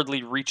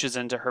hurriedly reaches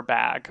into her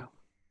bag.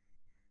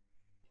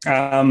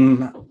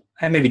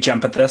 I maybe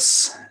jump at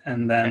this,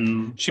 and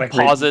then she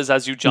pauses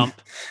as you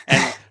jump,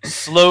 and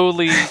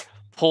slowly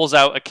pulls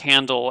out a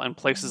candle and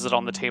places it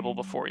on the table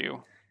before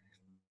you.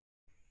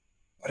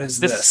 What is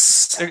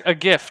this? A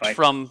gift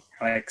from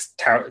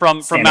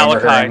from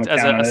Malachite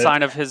as a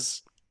sign of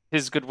his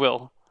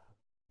goodwill.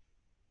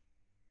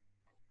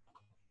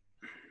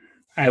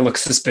 I look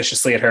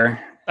suspiciously at her.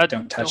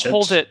 Don't touch it.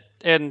 Hold it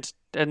and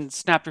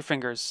snap your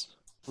fingers,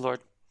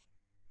 Lord.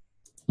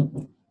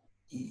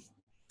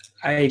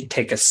 I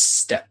take a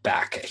step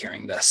back at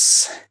hearing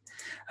this.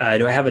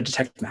 Do I have a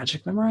detect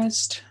magic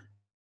memorized?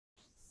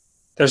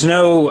 There's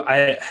no...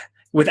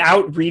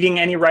 Without reading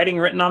any writing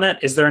written on it,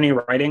 is there any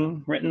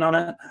writing written on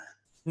it?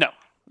 No,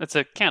 it's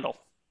a candle.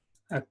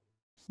 Okay,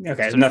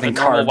 there's nothing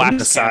carved on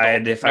the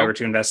side if I were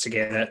to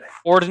investigate it.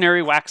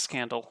 Ordinary wax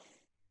candle.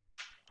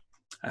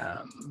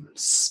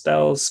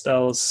 Spells.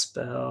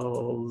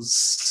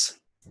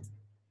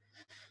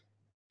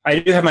 I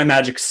do have my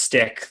magic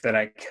stick that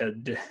I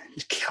could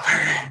kill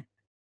her.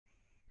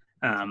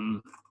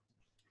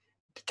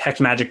 Detect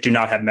magic do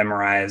not have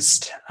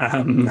memorized.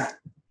 I mean,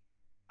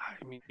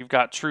 you've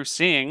got true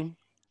seeing.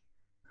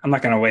 I'm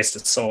not going to waste a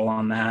soul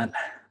on that. You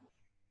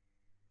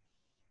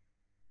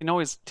can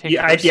always take.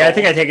 I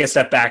think I take a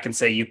step back and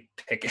say, "You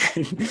pick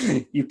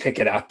it. You pick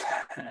it up."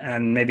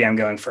 And maybe I'm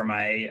going for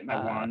my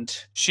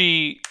wand.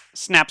 She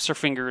snaps her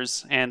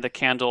fingers, and the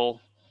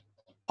candle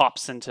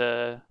pops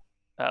into,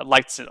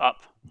 lights it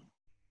up.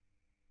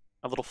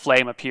 A little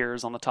flame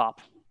appears on the top.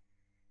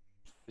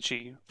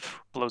 She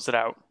blows it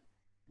out.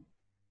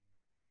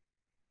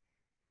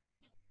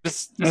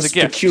 This is a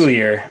gift.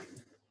 Peculiar.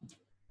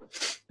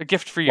 A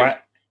gift for you.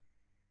 What?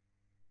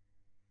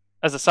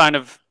 As a sign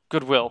of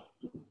goodwill.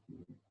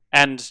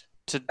 And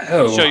to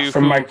show you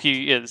who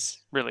he is,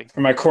 really.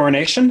 For my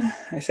coronation?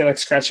 I say, like,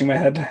 scratching my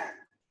head.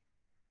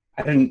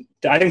 I didn't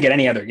get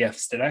any other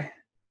gifts, did I?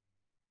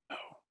 No.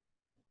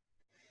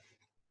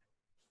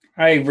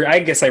 I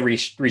guess I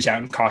reach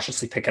out and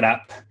cautiously pick it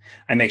up.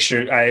 I make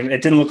sure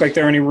it didn't look like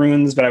there were any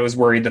runes, but I was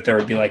worried that there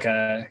would be like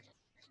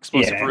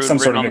some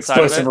sort of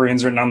explosive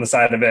runes written on the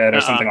side of it or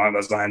something along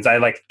those lines. I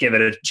give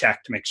it a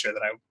check to make sure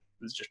that I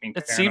was just being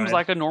paranoid. It seems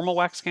like a normal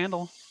wax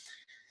candle.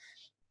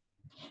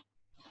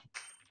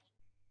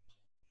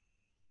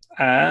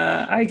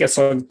 I guess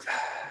I'll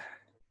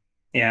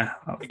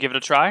give it a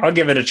try. I'll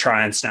give it a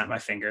try and snap my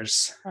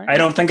fingers. Right. I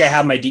don't think I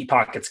have my deep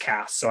pockets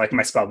cast, so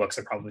my spell books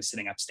are probably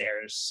sitting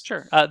upstairs.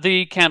 Sure.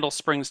 The candle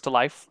springs to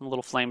life, a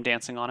little flame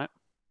dancing on it.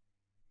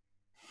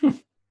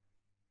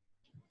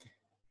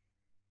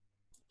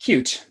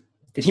 Cute.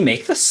 Did he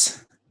make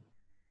this?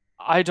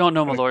 I don't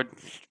know, my lord.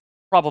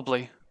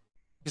 Probably.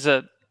 He's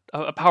a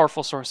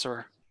powerful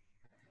sorcerer.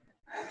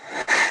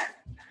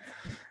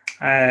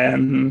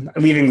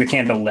 Leaving the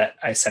candle lit,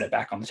 I set it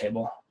back on the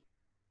table.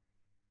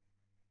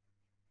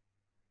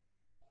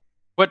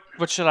 What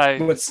should I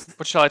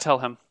tell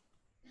him?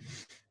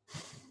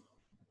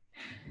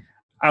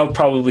 I'll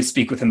probably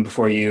speak with him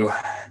before you.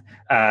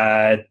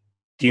 Do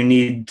you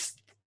need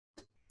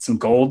some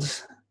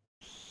gold?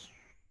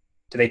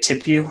 Do they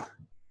tip you?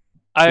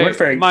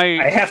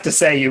 I have to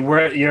say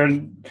you're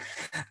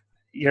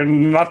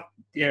not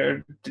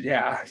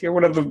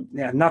one of the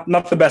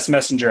not the best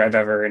messenger I've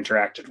ever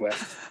interacted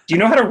with. Do you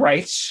know how to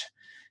write?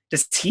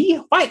 Does he?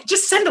 Why?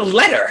 Just send a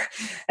letter.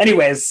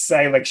 Anyways,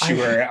 I shoo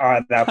her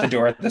out the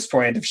door at this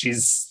point. If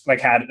she's make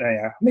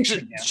sure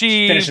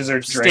she finishes her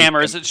drink.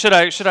 Stammers.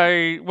 Should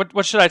I?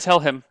 What should I tell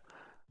him?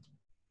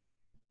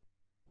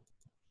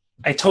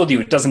 I told you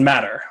it doesn't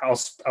matter.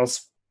 I'll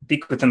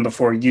speak with him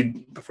before you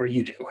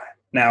do.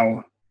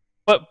 Now.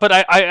 But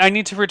I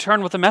need to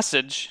return with a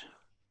message.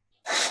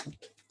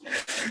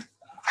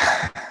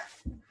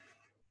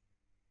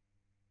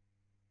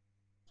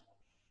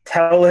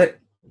 Tell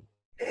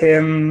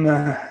him.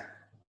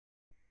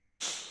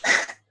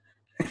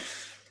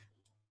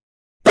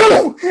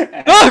 Oh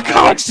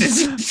God!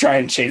 Try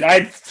and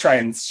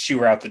shoo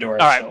her out the door.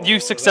 All right,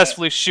 you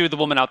successfully shoo the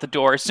woman out the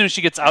door. As soon as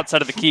she gets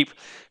outside of the keep,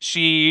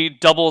 she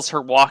doubles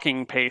her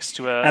walking pace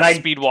to a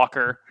speed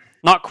walker,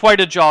 not quite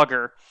a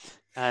jogger,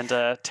 and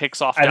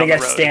takes off. I think I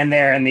road. Stand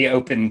there in the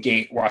open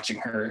gate, watching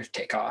her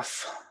take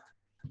off.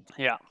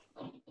 Yeah.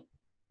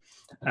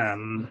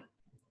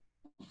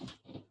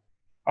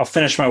 I'll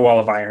finish my wall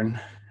of iron.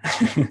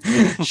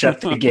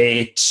 Shut the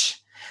gate.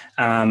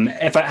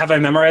 Have I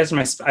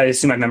memorized I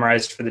assume I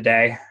memorized for the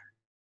day.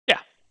 Yeah.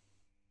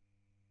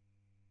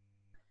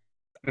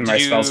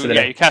 Memorize spells for the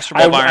day. Yeah, you cast your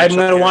wall of iron. I'm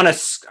gonna want to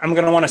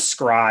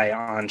scry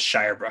on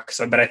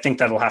Shirebrook. But I think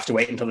that'll have to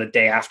wait until the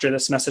day after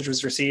this message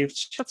was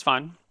received. That's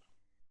fine.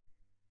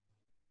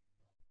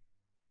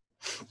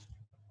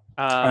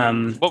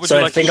 What would So you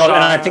I like to think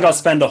try? I think I'll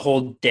spend a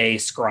whole day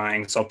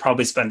scrying. So I'll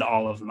probably spend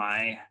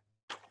a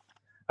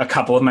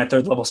couple of my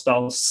third level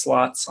spell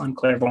slots on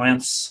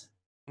clairvoyance.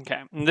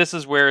 Okay, and this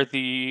is where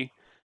the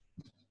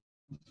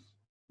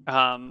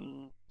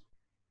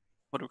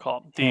what do we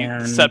call it? The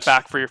And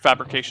setback for your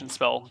fabrication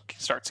spell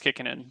starts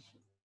kicking in.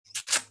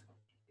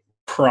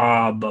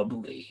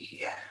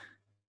 probably,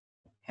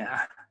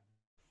 yeah.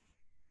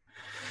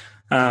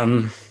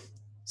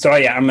 So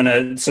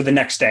yeah, so the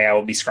next day I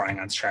will be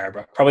scrying on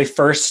Shirebrook. Probably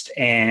first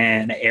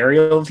an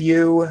aerial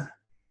view.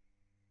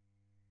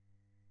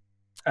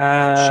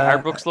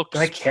 Shirebrooks Do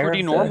I looks care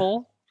pretty if the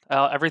normal.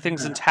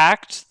 Everything's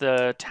intact.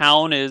 The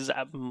town is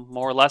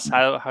more or less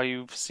how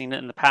you've seen it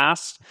in the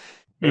past.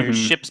 There's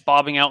Mhm. ships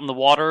bobbing out in the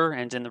water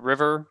and in the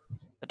river.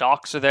 The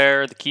docks are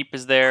there. The keep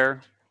is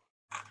there.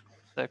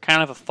 It's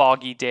kind of a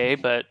foggy day,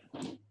 but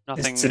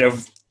nothing.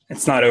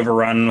 It's not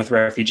overrun with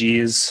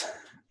refugees.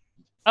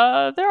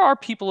 There are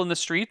people in the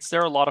streets.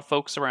 There are a lot of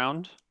folks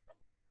around,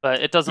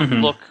 but it doesn't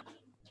Mhm. look.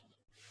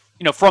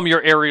 From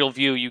your aerial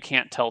view, you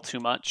can't tell too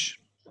much.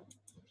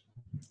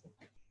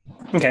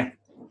 Okay.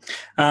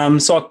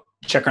 So I'll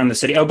check around the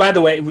city. Oh, by the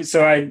way,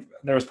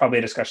 there was probably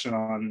a discussion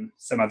on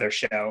some other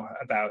show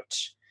about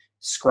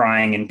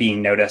scrying and being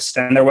noticed,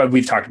 and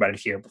we've talked about it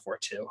here before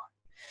too.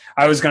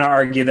 I was going to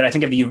argue that I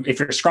think if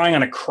you're scrying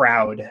on a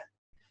crowd,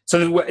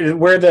 so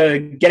where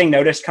the getting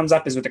noticed comes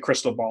up is with the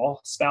crystal ball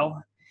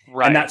spell,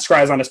 Right. and that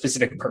scries on a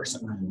specific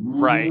person.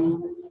 Right.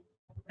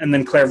 And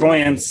then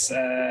clairvoyance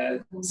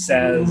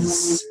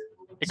says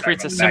it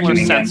creates a similar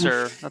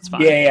sensor. That's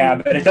fine. Yeah,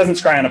 but it doesn't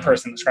scry on a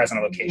person; it scries on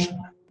a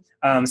location.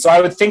 So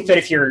I would think that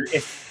if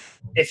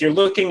you're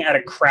looking at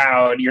a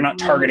crowd, you're not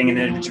targeting an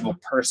individual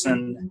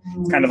person.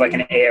 It's kind of like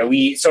an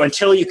AOE. So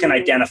until you can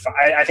identify,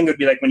 I think it would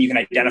be like when you can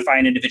identify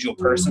an individual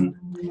person,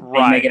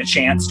 right, you may get a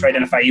chance to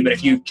identify you. But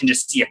if you can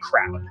just see a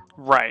crowd,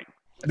 right.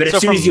 But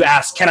as soon as you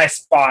ask, can I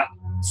spot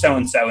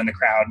so-and-so in the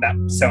crowd, that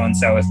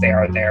so-and-so, if they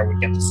are there,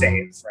 would get the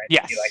save, right?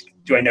 Yes. Be like,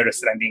 do I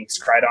notice that I'm being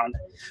scried on?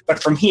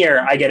 But from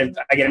here, I get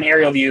an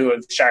aerial view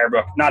of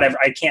Shirebrook.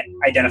 I can't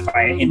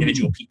identify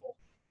individual people.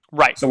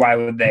 Right. So why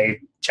would they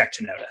check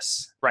to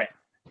notice? Right.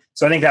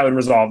 So I think that would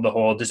resolve the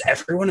whole, does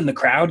everyone in the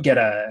crowd get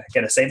a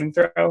saving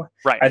throw?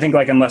 Right. I think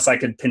unless I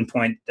could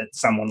pinpoint that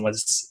someone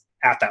was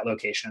at that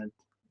location,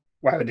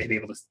 why would they be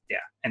able to? Yeah.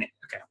 Okay.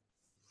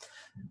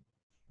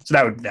 So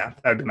that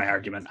would be my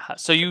argument.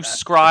 So you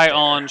scry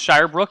on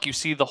Shirebrook, you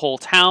see the whole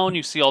town,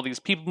 you see all these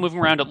people moving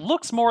around. It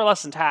looks more or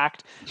less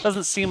intact.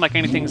 Doesn't seem like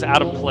anything's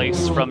out of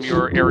place from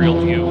your aerial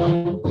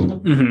view.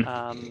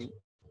 Mm-hmm.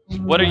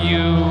 What are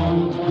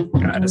you?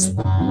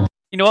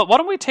 You know what? Why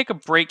don't we take a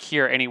break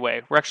here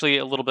anyway? We're actually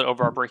a little bit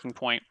over our breaking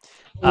point.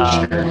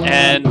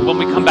 And when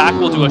we come back,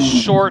 we'll do a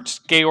short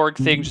Georg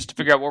thing just to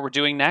figure out what we're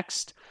doing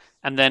next.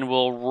 And then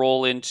we'll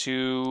roll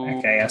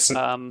into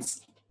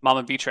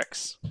Mama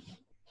Beatrix.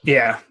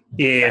 Yeah,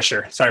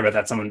 sure. Sorry about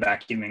that. Someone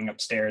vacuuming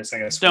upstairs. I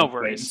guess no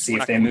worries. See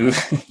if they move.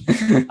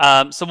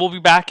 So we'll be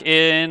back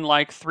in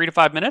like 3 to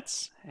 5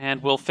 minutes,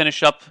 and we'll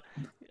finish up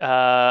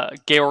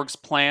Georg's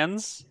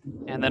plans,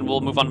 and then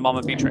we'll move on to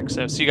Mama Beatrix.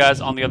 So see you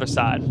guys on the other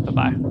side.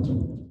 Bye-bye.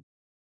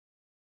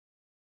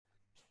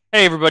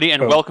 Hey, everybody,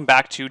 and welcome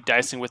back to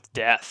Dicing with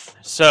Death.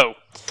 So,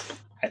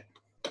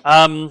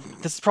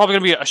 this is probably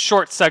going to be a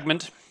short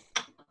segment.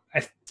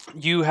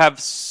 You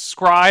have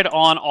scried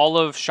on all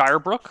of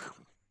Shirebrook.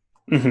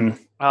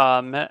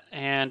 Mm-hmm.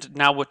 And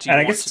now what do you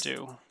want to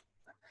do?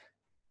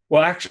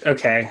 Well, actually,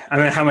 okay. I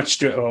mean, how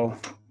much Neil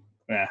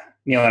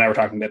and I were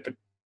talking a bit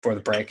before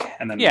the break,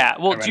 and then do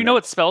you know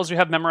what spells you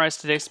have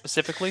memorized today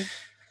specifically?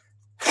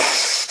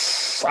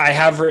 I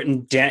have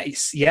written down.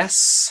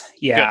 Yes,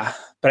 yeah,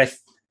 good.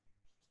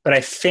 but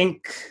I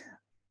think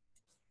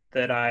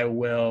that I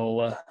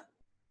will.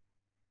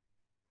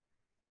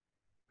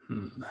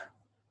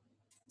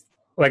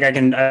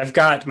 I've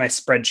got my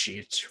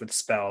spreadsheet with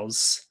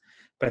spells.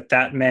 But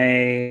that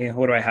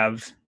what do I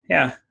have?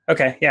 Yeah.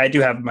 Okay. Yeah, I do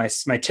have my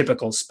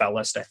typical spell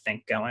list, I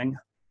think, going.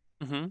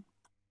 Mm-hmm.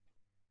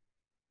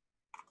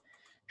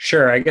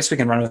 Sure, I guess we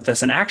can run with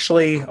this. And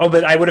actually,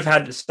 but I would have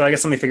had, so I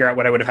guess let me figure out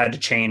what I would have had to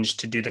change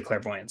to do the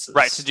clairvoyances.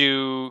 Right, to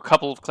do a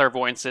couple of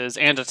clairvoyances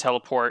and a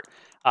teleport.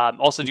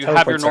 Also, do you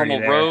have your normal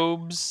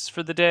robes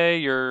for the day?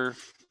 Your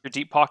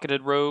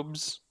deep-pocketed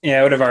robes? Yeah,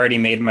 I would have already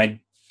made my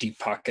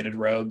deep-pocketed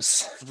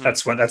robes.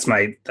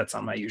 Mm-hmm. That's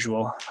on my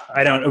usual.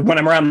 When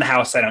I'm around the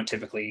house, I don't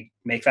typically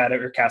make that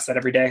or cast that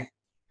every day.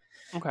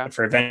 Okay. But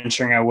for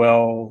adventuring, I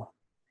will.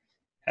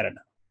 I don't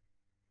know.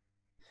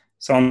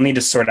 So I'll need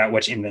to sort out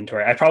which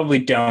inventory. I probably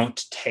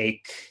don't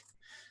take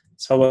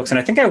spellbooks, and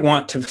I think I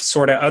want to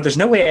sort out. Oh, there's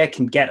no way I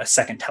can get a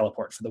second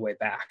teleport for the way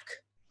back.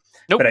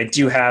 Nope. But I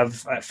do have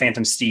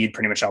Phantom Steed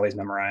pretty much always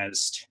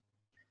memorized.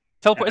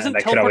 Isn't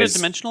teleport a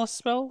dimensionalist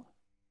spell?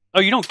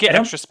 Oh, you don't get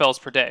extra spells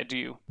per day, do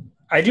you?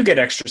 I do get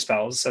extra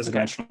spells as a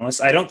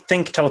dimensionalist. I don't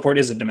think teleport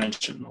is a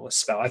dimensionalist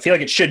spell. I feel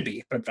like it should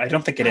be, but I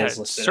don't think it is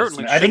listed.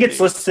 Certainly, I think it's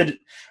listed.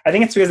 I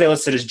think it's because they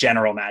listed as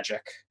general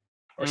magic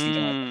or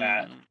something like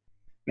that.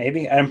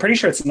 Maybe I'm pretty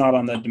sure it's not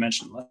on the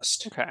dimension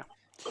list. Okay.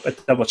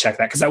 But double check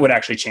that, because that would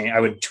actually change. I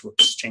would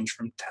change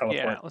from teleport.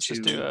 Yeah, let's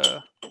just do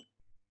a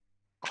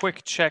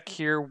quick check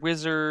here.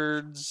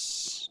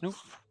 Wizards. Nope.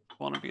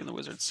 Want to be in the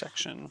wizards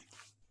section.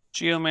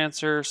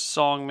 Geomancer,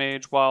 Song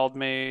Mage, Wild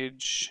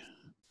Mage,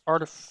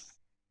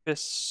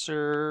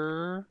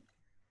 Artificer,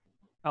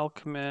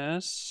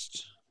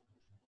 Alchemist.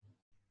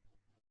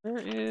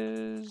 There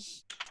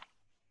is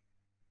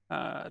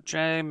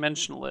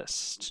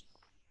Dimensionalist.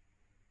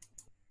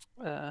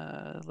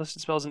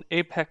 Listed spells in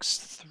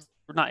Appendix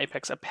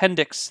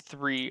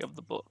 3 of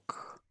the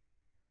book.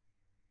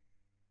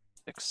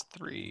 Appendix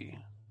 3.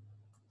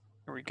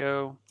 Here we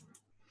go.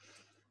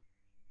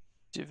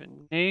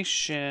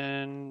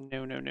 Divination.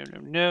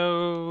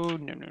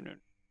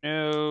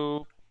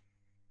 No.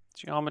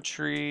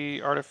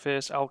 Geometry,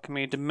 Artifice,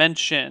 Alchemy,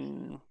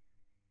 Dimension.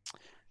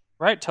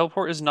 Right,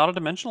 Teleport is not a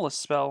dimensionalist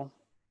spell.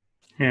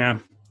 Yeah.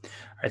 All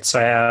right, so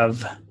I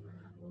have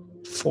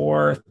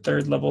 4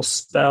 third-level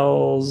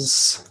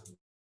spells.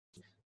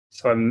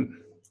 So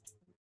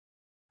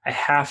I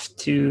have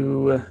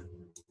to...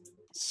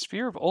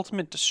 Sphere of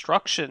Ultimate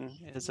Destruction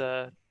is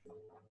a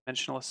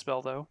dimensionalist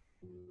spell, though.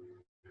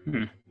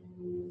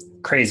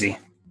 Crazy.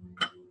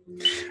 All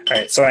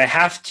right, so I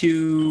have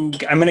to...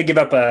 I'm going to give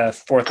up a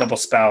 4th level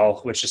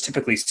spell, which is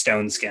typically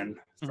Stone Skin,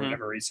 for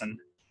whatever reason.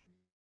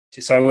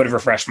 So I would have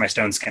refreshed my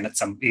Stone Skin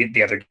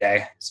the other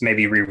day. So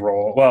maybe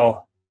re-roll.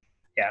 Well,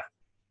 yeah.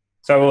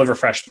 So I will have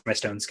refreshed my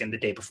Stone Skin the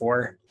day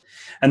before.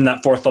 And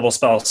that 4th level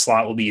spell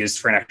slot will be used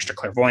for an extra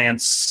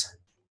Clairvoyance.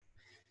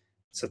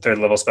 So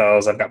 3rd level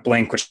spells, I've got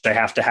Blink, which I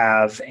have to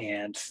have,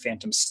 and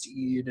Phantom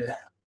Steed.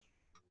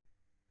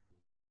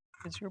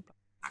 Is your...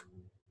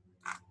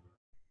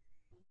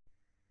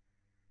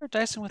 We're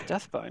dicing with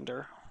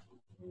Deathbinder.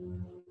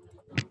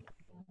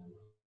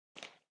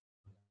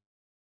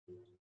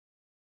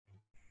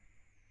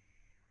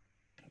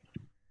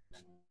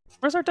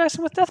 Where's our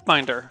dicing with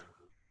Deathbinder?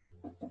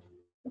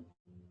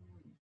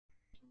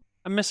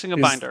 I'm missing a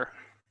binder.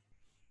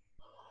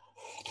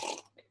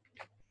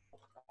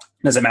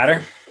 Does it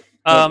matter?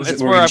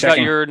 It's where I've got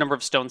your number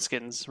of stone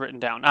skins written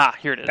down. Ah,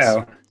 here it is.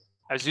 Oh.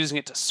 I was using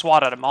it to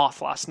swat at a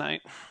moth last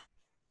night.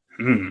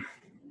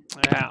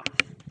 Yeah.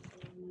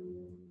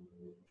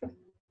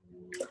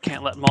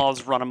 Can't let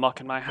moths run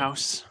amok in my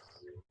house.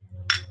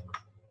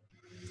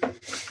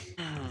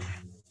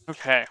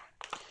 Okay.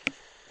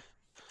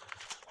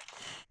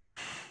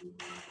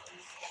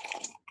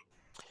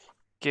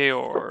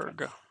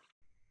 Georg.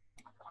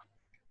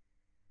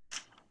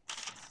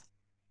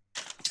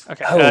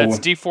 Okay, it's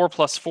D4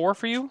 plus 4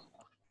 for you?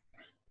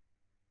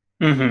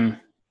 D4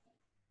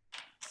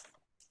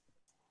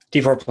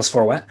 plus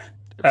 4 what?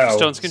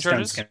 Stone skin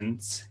charges?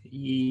 Skins.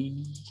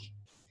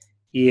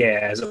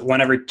 Yeah, is it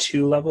 1 every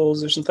 2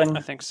 levels or something?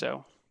 I think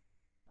so.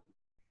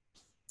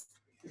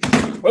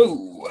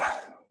 Whoa!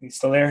 You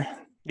still there?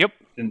 Yep.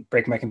 Didn't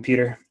break my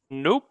computer?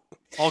 Nope.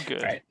 All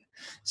good. All right.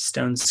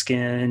 Stone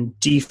skin,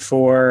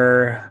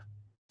 D4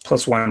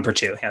 plus 1 per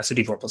 2. Yeah, so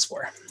D4 plus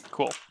 4.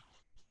 Cool.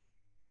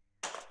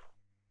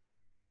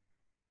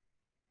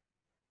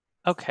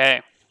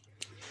 Okay.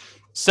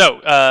 So,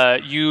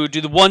 you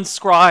do the 1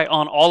 scry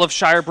on all of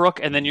Shirebrook,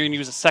 and then you're going to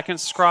use a second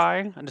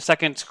scry and a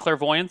second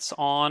clairvoyance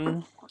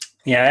on...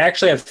 Yeah, I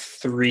actually have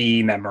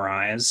 3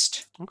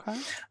 memorized. Okay.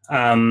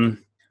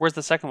 Where's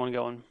the second one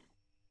going?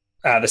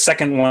 The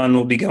second one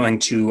will be going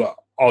to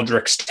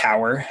Aldrich's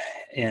Tower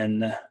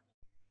in...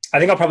 I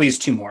think I'll probably use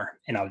 2 more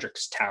in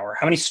Aldrich's Tower.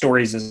 How many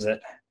stories is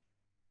it?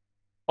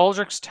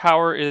 Aldrich's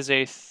Tower is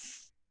a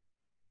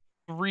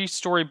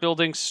 3-story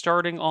building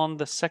starting on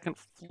the 2nd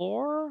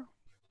floor?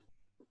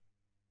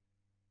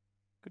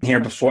 Good here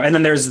question. Before. And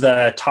then there's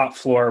the top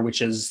floor,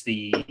 which is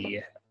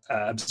the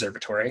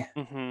observatory.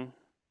 Mm-hmm.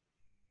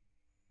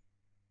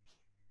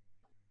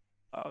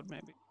 Oh,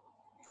 maybe.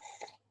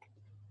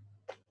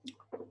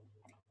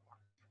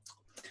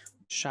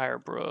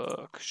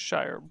 Shirebrook.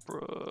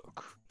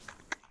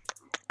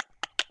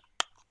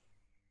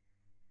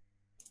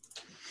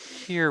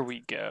 Here we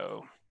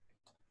go.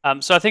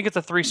 So I think it's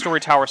a 3-story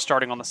tower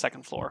starting on the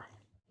 2nd floor.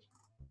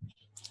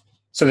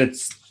 So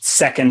that's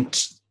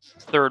 2nd,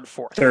 3rd,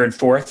 4th. 3rd,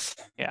 4th?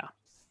 Yeah.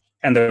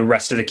 And the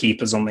rest of the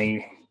keep is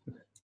only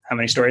how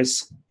many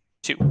stories?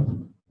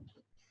 2.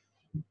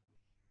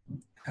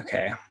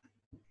 Okay.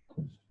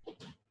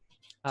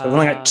 So we've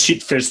only got 2,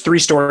 there's 3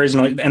 stories,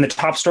 and the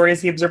top story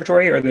is the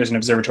observatory, or there's an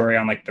observatory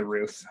on like the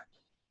roof?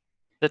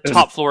 The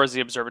top floor is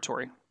the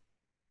observatory.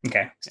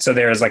 Okay, so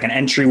there's like an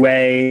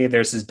entryway.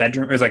 There's his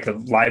bedroom. There's like the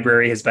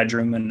library, his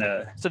bedroom, and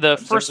the. So the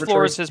first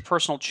floor is his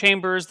personal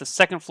chambers. The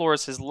 2nd floor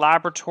is his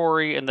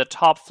laboratory, and the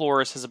top floor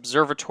is his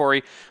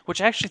observatory.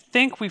 Which I actually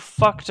think we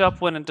fucked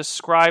up when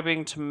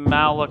describing to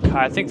Malachi.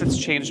 I think that's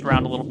changed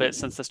around a little bit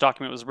since this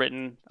document was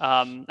written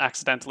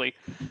accidentally.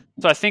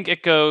 So I think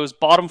it goes: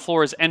 bottom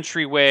floor is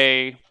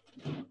entryway,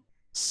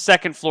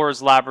 2nd floor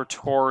is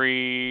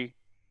laboratory.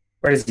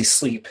 Where does he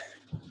sleep?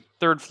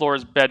 3rd floor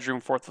is bedroom.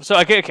 4th floor. So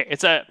okay,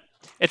 it's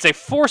a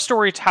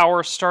 4-story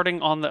tower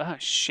starting on the... Oh,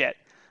 shit.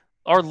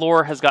 Our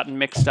lore has gotten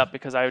mixed up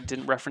because I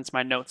didn't reference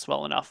my notes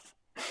well enough.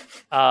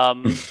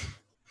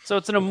 So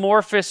it's an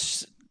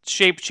amorphous,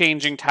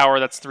 shape-changing tower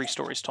that's 3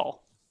 stories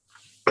tall.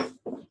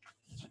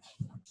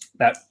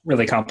 That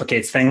really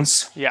complicates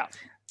things. Yeah.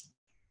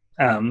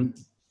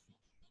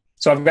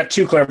 So I've got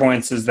 2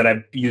 clairvoyances that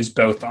I've used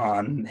both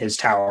on his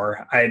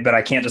tower. But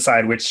I can't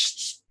decide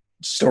which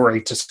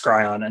story to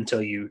scry on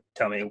until you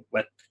tell me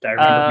what I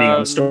remember being on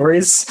the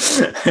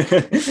stories.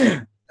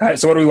 All right,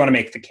 so what do we want to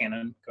make the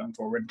canon going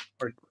forward?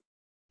 Or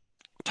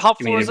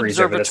top floor is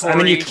observatory. I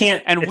mean, you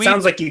can't. And it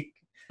sounds like you.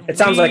 It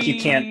sounds like you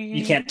can't.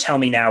 You can't tell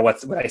me now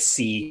what I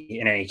see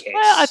in any case.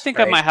 Well, I think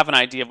right? I might have an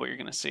idea of what you're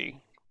going to see.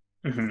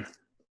 Mm-hmm.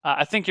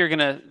 I think you're going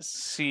to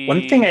see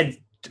one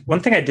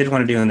thing I did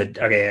want to do in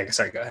the. Okay,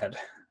 sorry. Go ahead.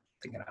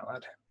 Thinking out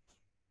loud.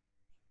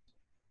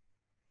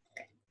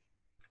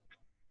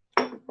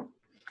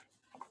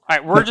 All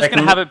right, we're just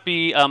going to have it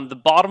be the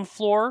bottom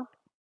floor,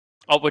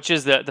 which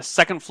is the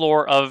second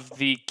floor of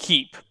the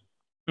keep,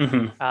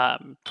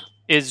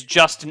 is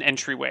just an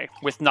entryway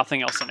with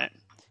nothing else in it.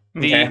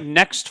 The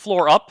next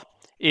floor up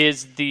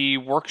is the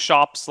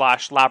workshop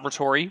 /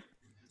 laboratory.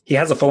 He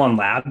has a full-on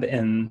lab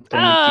in the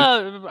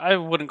I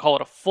wouldn't call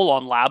it a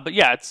full-on lab, but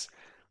yeah,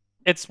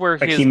 it's where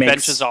like his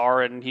benches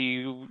are, and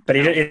But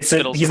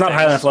he's not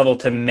high enough level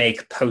to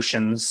make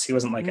potions. He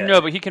wasn't like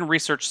no, but he can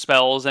research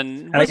spells,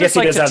 and I guess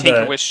he does have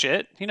tinker with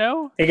shit. You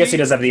know, I guess he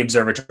does have the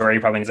observatory. He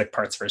probably needs like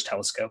parts for his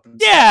telescope.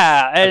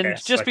 Yeah, and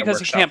just because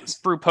he can't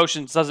brew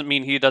potions doesn't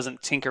mean he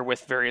doesn't tinker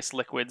with various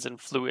liquids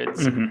and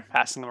fluids,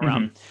 passing them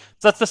around.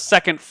 So that's the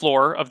second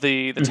floor of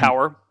the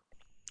tower.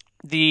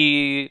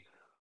 The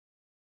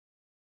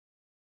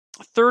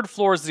third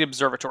floor is the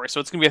observatory,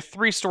 so it's going to be a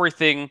 3-story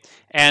thing,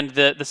 and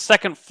the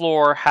second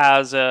floor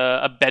has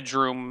a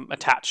bedroom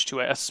attached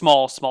to it, a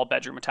small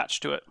bedroom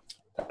attached to it.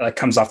 Like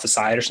comes off the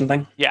side or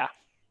something? Yeah.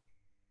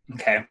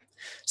 Okay.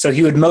 So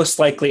he would most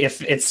likely,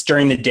 if it's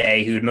during the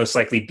day, he would most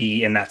likely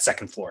be in that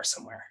second floor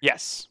somewhere.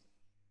 Yes.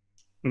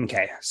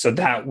 Okay. So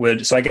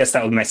I guess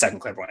that would be my second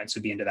clairvoyance,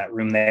 would be into that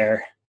room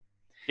there.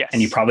 Yes.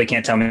 And you probably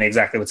can't tell me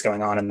exactly what's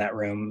going on in that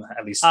room,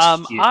 at least.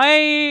 I'm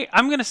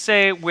going to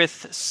say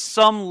with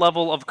some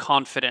level of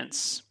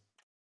confidence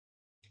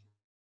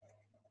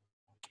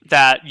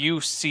that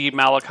you see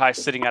Malachi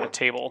sitting at a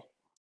table,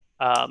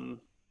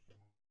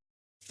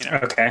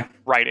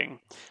 writing.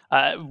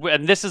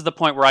 And this is the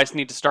point where I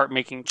need to start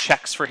making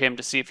checks for him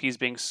to see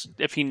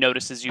if he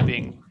notices you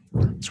being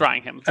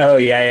scrying him. Oh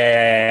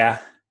yeah.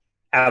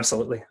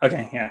 Absolutely.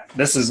 Okay, yeah.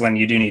 This is when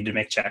you do need to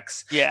make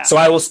checks. Yeah. So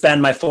I will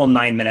spend my full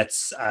 9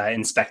 minutes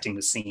inspecting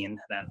the scene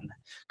then,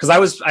 because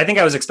I think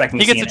I was expecting.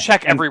 He gets a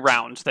check every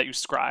round that you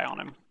scry on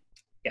him.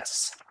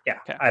 Yes. Yeah.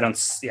 Okay. I don't.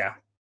 Yeah.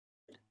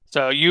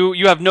 So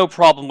you have no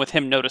problem with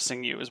him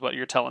noticing you, is what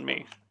you're telling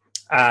me.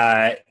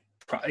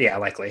 Yeah,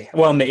 likely.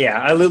 Well,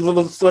 yeah.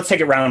 Let's take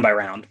it round by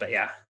round, but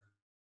yeah.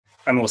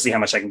 I mean, we'll see how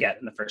much I can get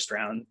in the first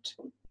round.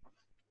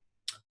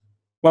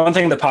 One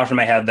thing that popped in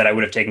my head that I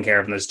would have taken care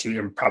of in those 2,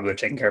 or probably have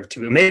taken care of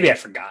 2, maybe I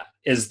forgot,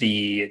 is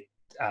the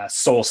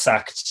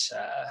soul-sucked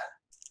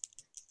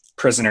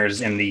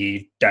prisoners in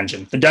the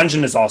dungeon. The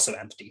dungeon is also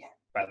empty,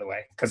 by the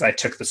way, because I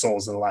took the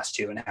souls of the last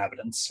 2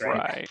 inhabitants,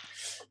 right?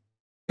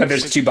 But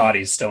there's 2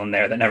 bodies still in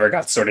there that never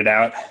got sorted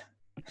out.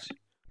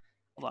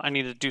 Well, I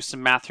need to do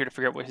some math here to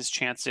figure out what his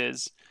chance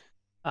is.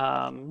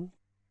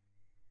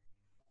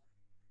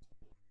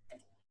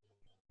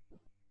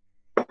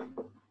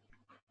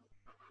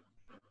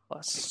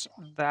 Plus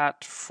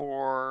that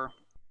for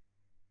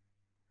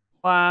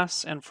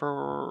class, and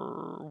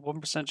for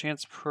 1%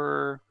 chance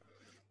per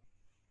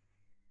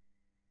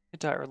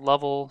hit die or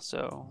level,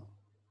 so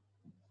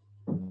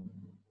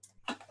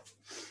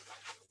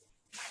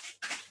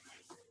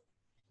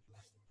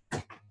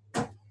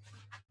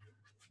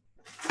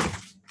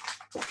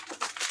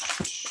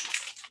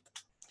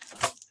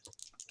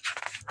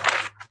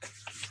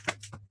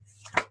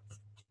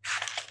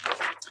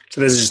So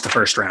this is just the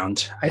first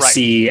round. I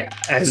see.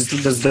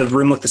 Does the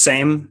room look the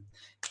same?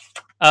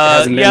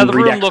 Yeah, the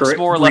room looks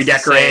more or less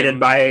redecorated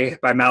by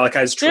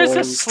Malachi's trolls.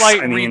 There's a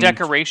slight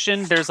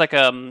redecoration. There's like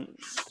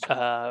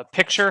a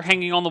picture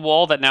hanging on the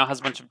wall that now has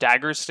a bunch of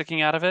daggers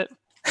sticking out of it.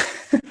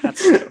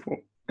 That's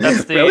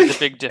the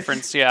big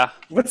difference. Yeah.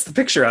 What's the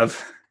picture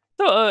of?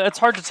 It's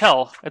hard to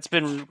tell. It's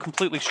been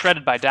completely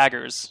shredded by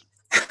daggers.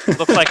 It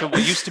looks like it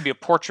used to be a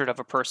portrait of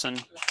a person.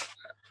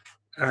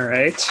 All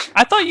right.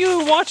 I thought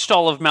you watched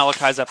all of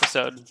Malachi's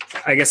episode.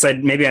 I guess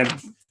maybe I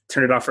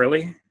turned it off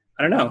early.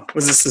 I don't know.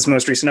 Was this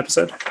most recent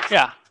episode?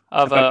 Yeah,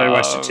 of I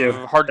watched it too.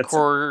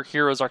 Hardcore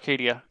Heroes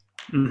Arcadia.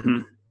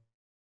 Mm-hmm.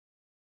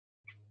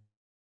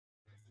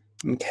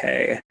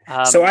 Okay.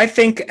 So I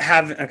think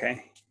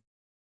okay.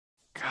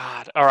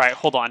 God. All right.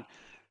 Hold on.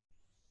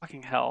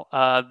 Fucking hell.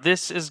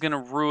 This is gonna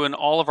ruin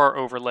all of our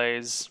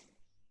overlays.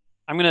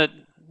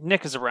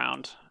 Nick is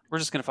around. We're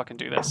just gonna fucking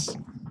do this.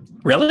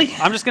 Really?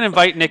 I'm just gonna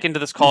invite Nick into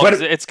this call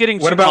because it's getting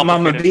too What about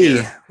Mama B?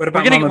 Here. What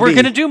about Mama B? We're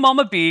gonna do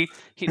Mama B.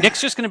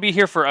 Nick's just gonna be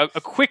here for a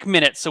quick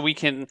minute so we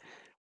can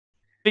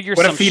figure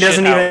some shit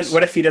out.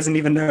 What if he doesn't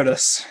even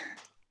notice?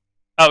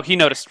 Oh, he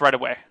noticed right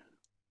away.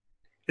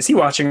 Is he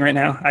watching right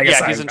now? I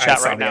guess he's in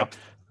chat right now.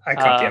 I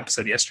caught the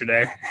episode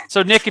yesterday.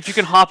 So Nick, if you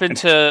can hop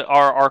into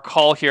our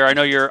call here, I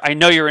know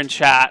you're in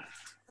chat.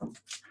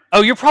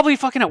 Oh, you're probably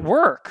fucking at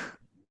work.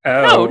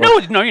 Oh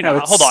no, you're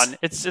not. Hold on,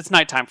 it's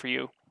nighttime for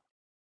you.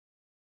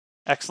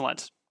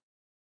 Excellent.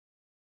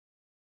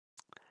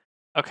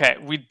 Okay,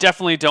 we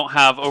definitely don't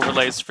have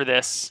overlays for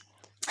this.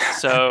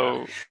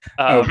 So,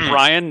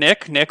 Ryan,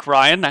 Nick,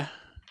 Ryan.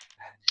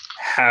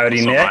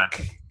 Howdy, Nick. Ryan.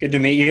 Good to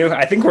meet you.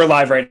 I think we're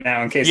live right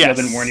now. In case I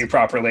didn't warn you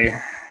properly.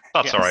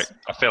 That's all right.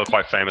 I feel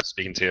quite famous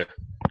speaking to you.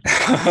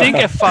 I think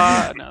if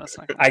no, that's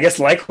not good. I guess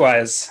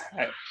likewise.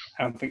 I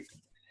don't think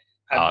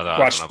I've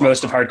watched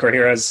most of Hardcore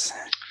Heroes.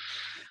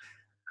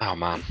 Oh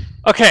man.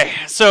 Okay,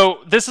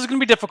 so this is going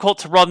to be difficult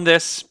to run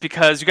this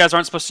because you guys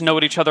aren't supposed to know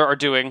what each other are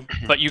doing,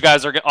 but you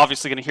guys are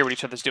obviously going to hear what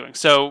each other's doing.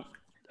 So,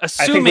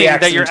 assuming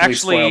that you're actually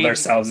spoiled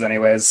ourselves,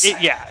 anyways.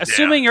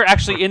 Assuming you're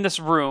actually in this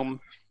room,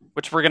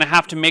 which we're going to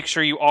have to make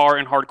sure you are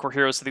in Hardcore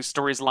Heroes so these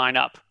stories line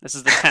up. This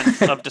is the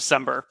 10th of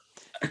December.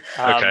 Okay,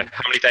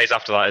 how many days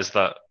after that is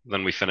that?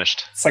 Then we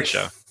finished it's like the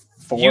show.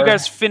 4. You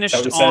guys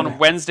finished on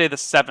Wednesday the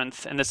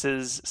 7th, and this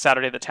is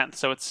Saturday the 10th.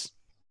 So it's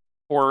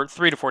 3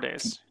 to 4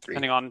 days,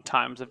 depending on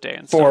times of day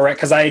and stuff. 4,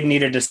 because I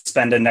needed to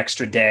spend an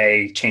extra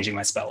day changing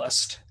my spell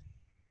list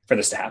for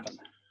this to happen.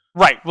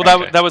 Right.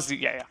 Well, that was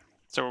yeah.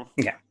 So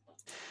yeah.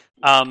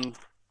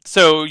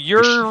 So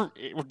you're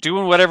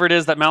doing whatever it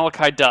is that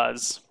Malachi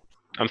does.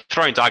 I'm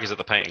throwing daggers at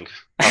the painting.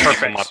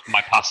 Perfect.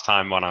 my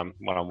pastime when I'm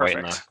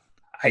waiting there.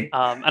 And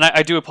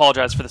I do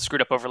apologize for the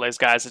screwed up overlays,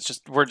 guys. It's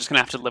just we're just gonna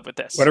have to live with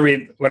this. What are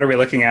we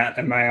looking at?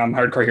 Am I on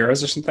Hardcore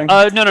Heroes or something?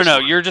 No.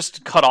 You're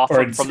just cut off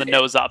from the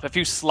nose up. If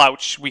you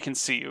slouch, we can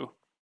see you.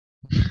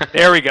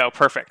 There we go.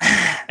 Perfect.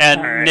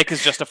 And right. Nick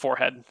is just a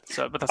forehead.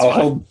 So, but that's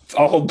I'll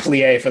hold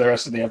plie for the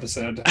rest of the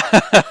episode.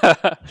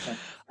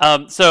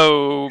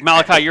 So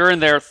Malachi, you're in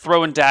there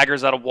throwing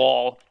daggers at a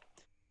wall.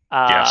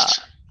 Yes.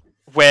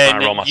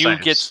 When you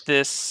get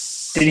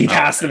this. Did he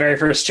pass the very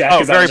first check?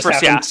 Oh, very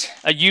first, yeah.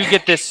 You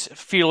get this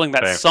feeling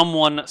that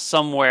someone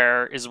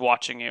somewhere is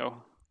watching you.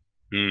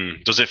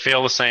 Does it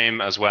feel the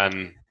same as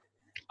when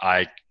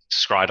I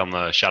scryed on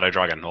the Shadow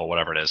Dragon or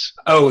whatever it is?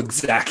 Oh,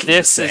 exactly.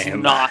 This is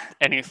not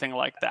anything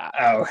like that.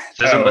 Oh,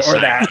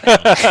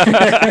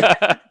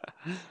 that.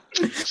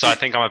 So I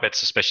think I'm a bit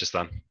suspicious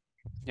then.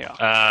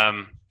 Yeah.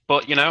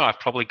 But I've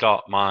probably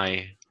got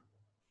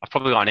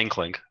an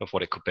inkling of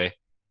what it could be.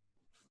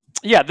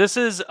 Yeah, this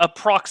is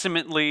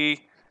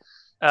approximately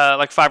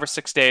like 5 or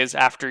 6 days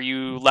after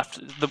you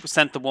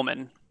sent the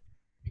woman.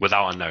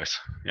 Without a note,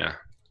 yeah.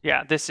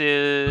 Yeah, this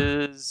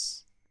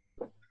is...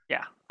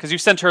 Yeah, because you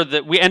sent her...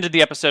 We ended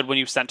the episode when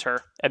you sent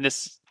her, and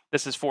this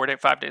is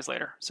 5 days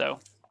later, so...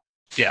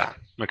 Yeah,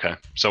 okay.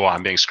 So what,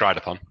 I'm being scryed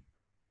upon?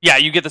 Yeah,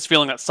 you get this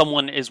feeling that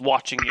someone is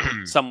watching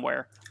you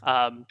somewhere.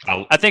 I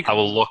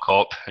will look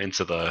up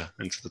into the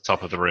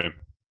top of the room,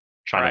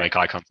 trying to make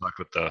eye contact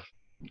with the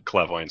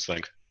clairvoyance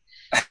thing.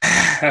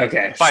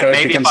 Okay, so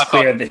it becomes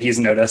clear that he's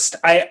noticed.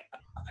 I'm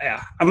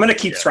gonna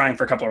keep scrying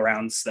for a couple of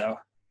rounds though,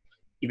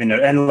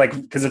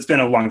 because it's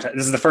been a long time.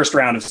 This is the first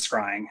round of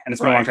scrying, and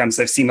it's been a long time since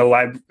I've seen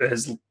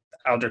his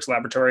Aldrich's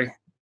laboratory.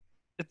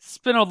 It's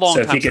been a long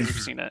time since you've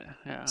seen it.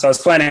 Yeah. So I was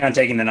planning on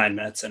taking the 9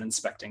 minutes and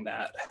inspecting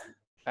that.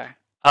 Okay.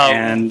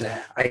 And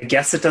I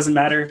guess it doesn't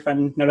matter if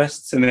I'm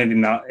noticed, so maybe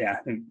not. Yeah.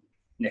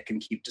 Nick can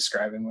keep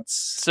describing what's...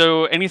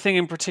 So anything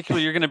in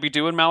particular you're going to be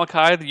doing,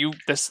 Malachi?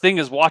 This thing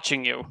is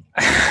watching you.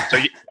 So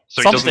he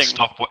doesn't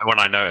stop when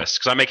I notice,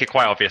 because I make it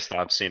quite obvious that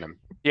I've seen him.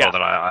 Yeah. Or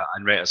that I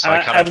notice. So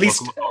at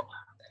least...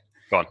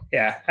 Go on.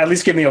 Yeah, at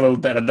least give me a little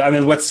bit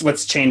of...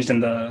 what's changed in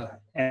the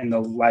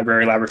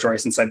laboratory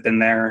since I've been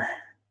there?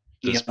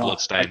 There's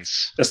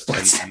bloodstains. Just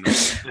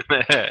bloodstains.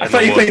 I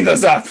thought you cleaned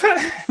those up.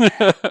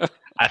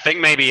 I think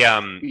maybe...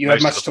 you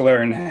have much to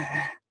learn.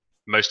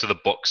 Most of the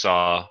books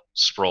are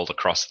sprawled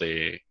across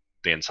the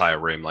entire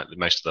room. Like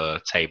most of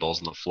the tables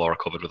and the floor are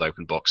covered with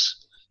open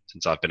books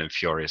since I've been in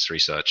furious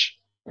research.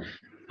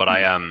 But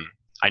I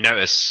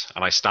notice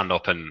and I stand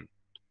up and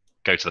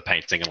go to the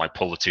painting and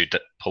pull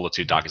the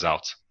two daggers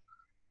out,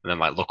 and then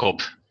look up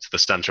to the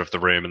center of the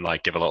room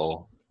and give a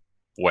little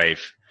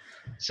wave,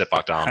 sit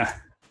back down.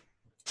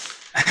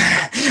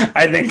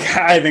 I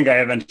think I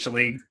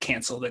eventually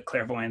canceled the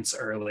clairvoyance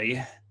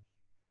early.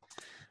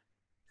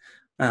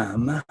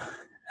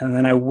 And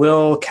then I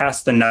will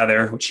cast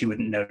another, which he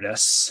wouldn't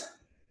notice.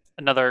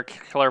 Another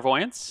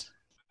clairvoyance?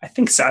 I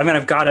think so.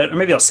 I've got it, or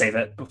maybe I'll save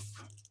it.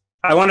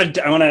 I need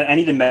to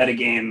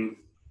metagame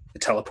the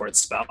teleport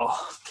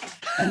spell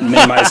and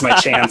minimize my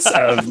chance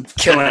of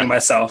killing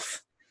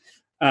myself.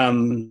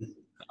 I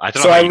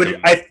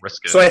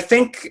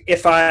think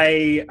if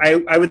I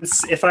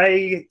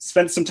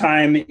spent some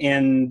time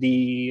in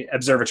the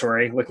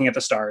observatory looking at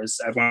the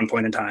stars at one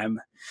point in time,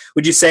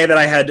 would you say that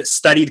I had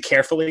studied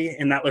carefully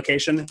in that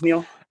location,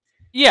 Neil?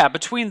 Yeah,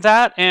 between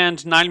that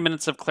and 9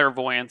 minutes of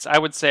clairvoyance, I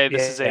would say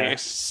this is a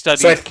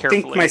study carefully. So I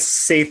think my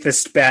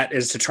safest bet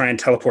is to try and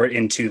teleport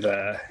into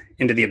the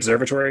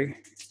observatory.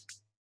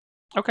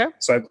 Okay.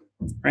 So,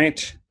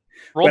 right.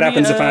 What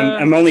happens if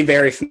I'm only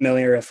very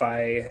familiar if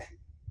I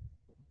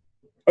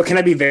Oh, can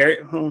I be very?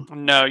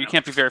 No, you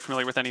can't be very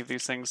familiar with any of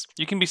these things.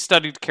 You can be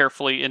studied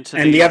carefully into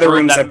And the other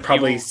room rooms that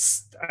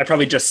I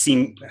probably just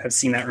have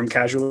seen that room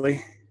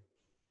casually.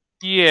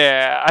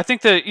 Yeah, I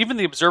think that even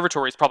the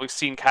observatory is probably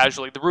seen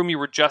casually. The room you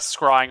were just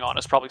scrying on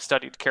is probably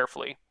studied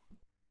carefully.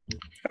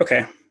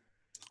 Okay.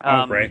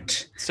 All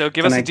right. So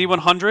give us a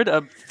D100.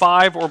 A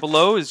 5 or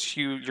below is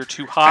you're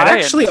too high. I'd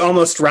actually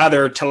almost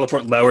rather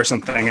teleport low or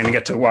something and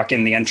get to walk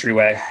in the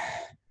entryway.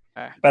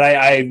 Okay. But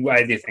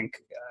I do think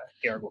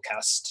Georg will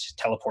cast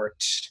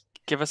teleport.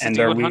 Give us a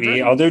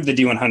D100. I'll do the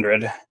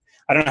D100.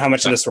 I don't know how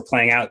much of this we're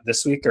playing out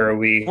this week, or are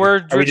we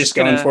just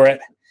going for it?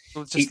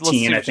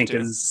 18, I think,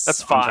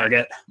 that's fine.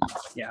 Target.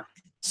 Yeah.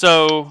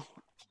 So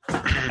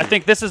I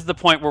think this is the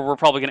point where we're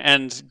probably going to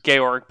end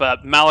Georg,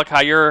 but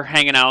Malachi, you're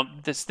hanging out.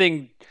 This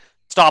thing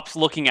stops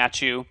looking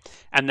at you,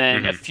 and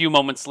then a few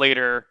moments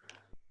later,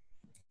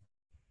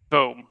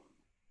 boom.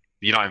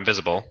 You're not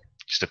invisible.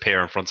 Just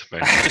appear in front of me.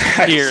 Just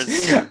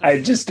appears.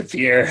 I just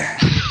appear.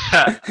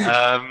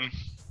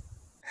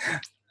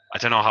 I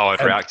don't know how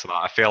I'd react to that.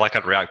 I feel like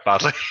I'd react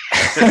badly.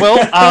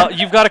 Well,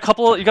 you've got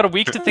a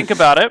week to think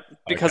about it,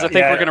 because I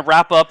think we're going to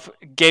wrap up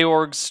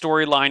Georg's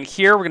storyline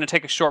here. We're going to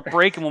take a short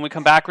break, and when we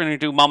come back, we're going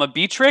to do Mama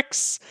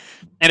Beatrix.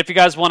 And if you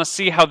guys want to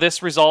see how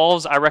this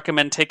resolves, I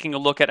recommend taking a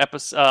look at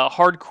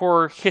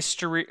Hardcore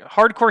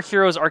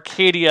Heroes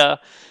Arcadia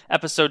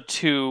episode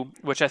 2,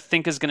 which I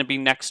think is going to be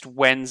next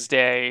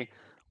Wednesday,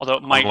 although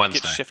it might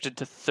get shifted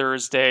to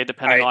Thursday,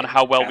 depending on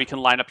how well we can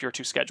line up your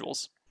two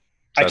schedules.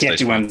 I can't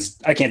do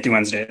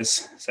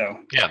Wednesdays, so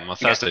well,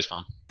 Thursday's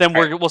fine. Then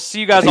we'll see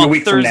you guys on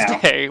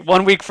Thursday,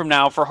 1 week from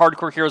now, for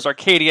Hardcore Heroes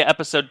Arcadia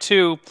episode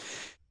 2,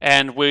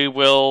 and we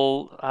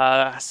will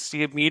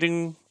see a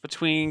meeting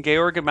between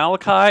Georg and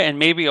Malachi, and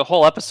maybe a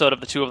whole episode of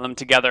the two of them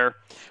together,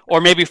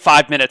 or maybe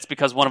 5 minutes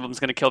because one of them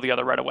is going to kill the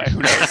other right away. Who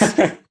knows?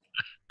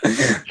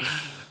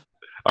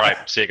 All right,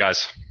 see you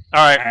guys. All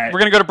right, we're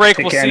going to go to break.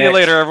 We'll see you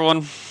later,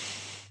 everyone.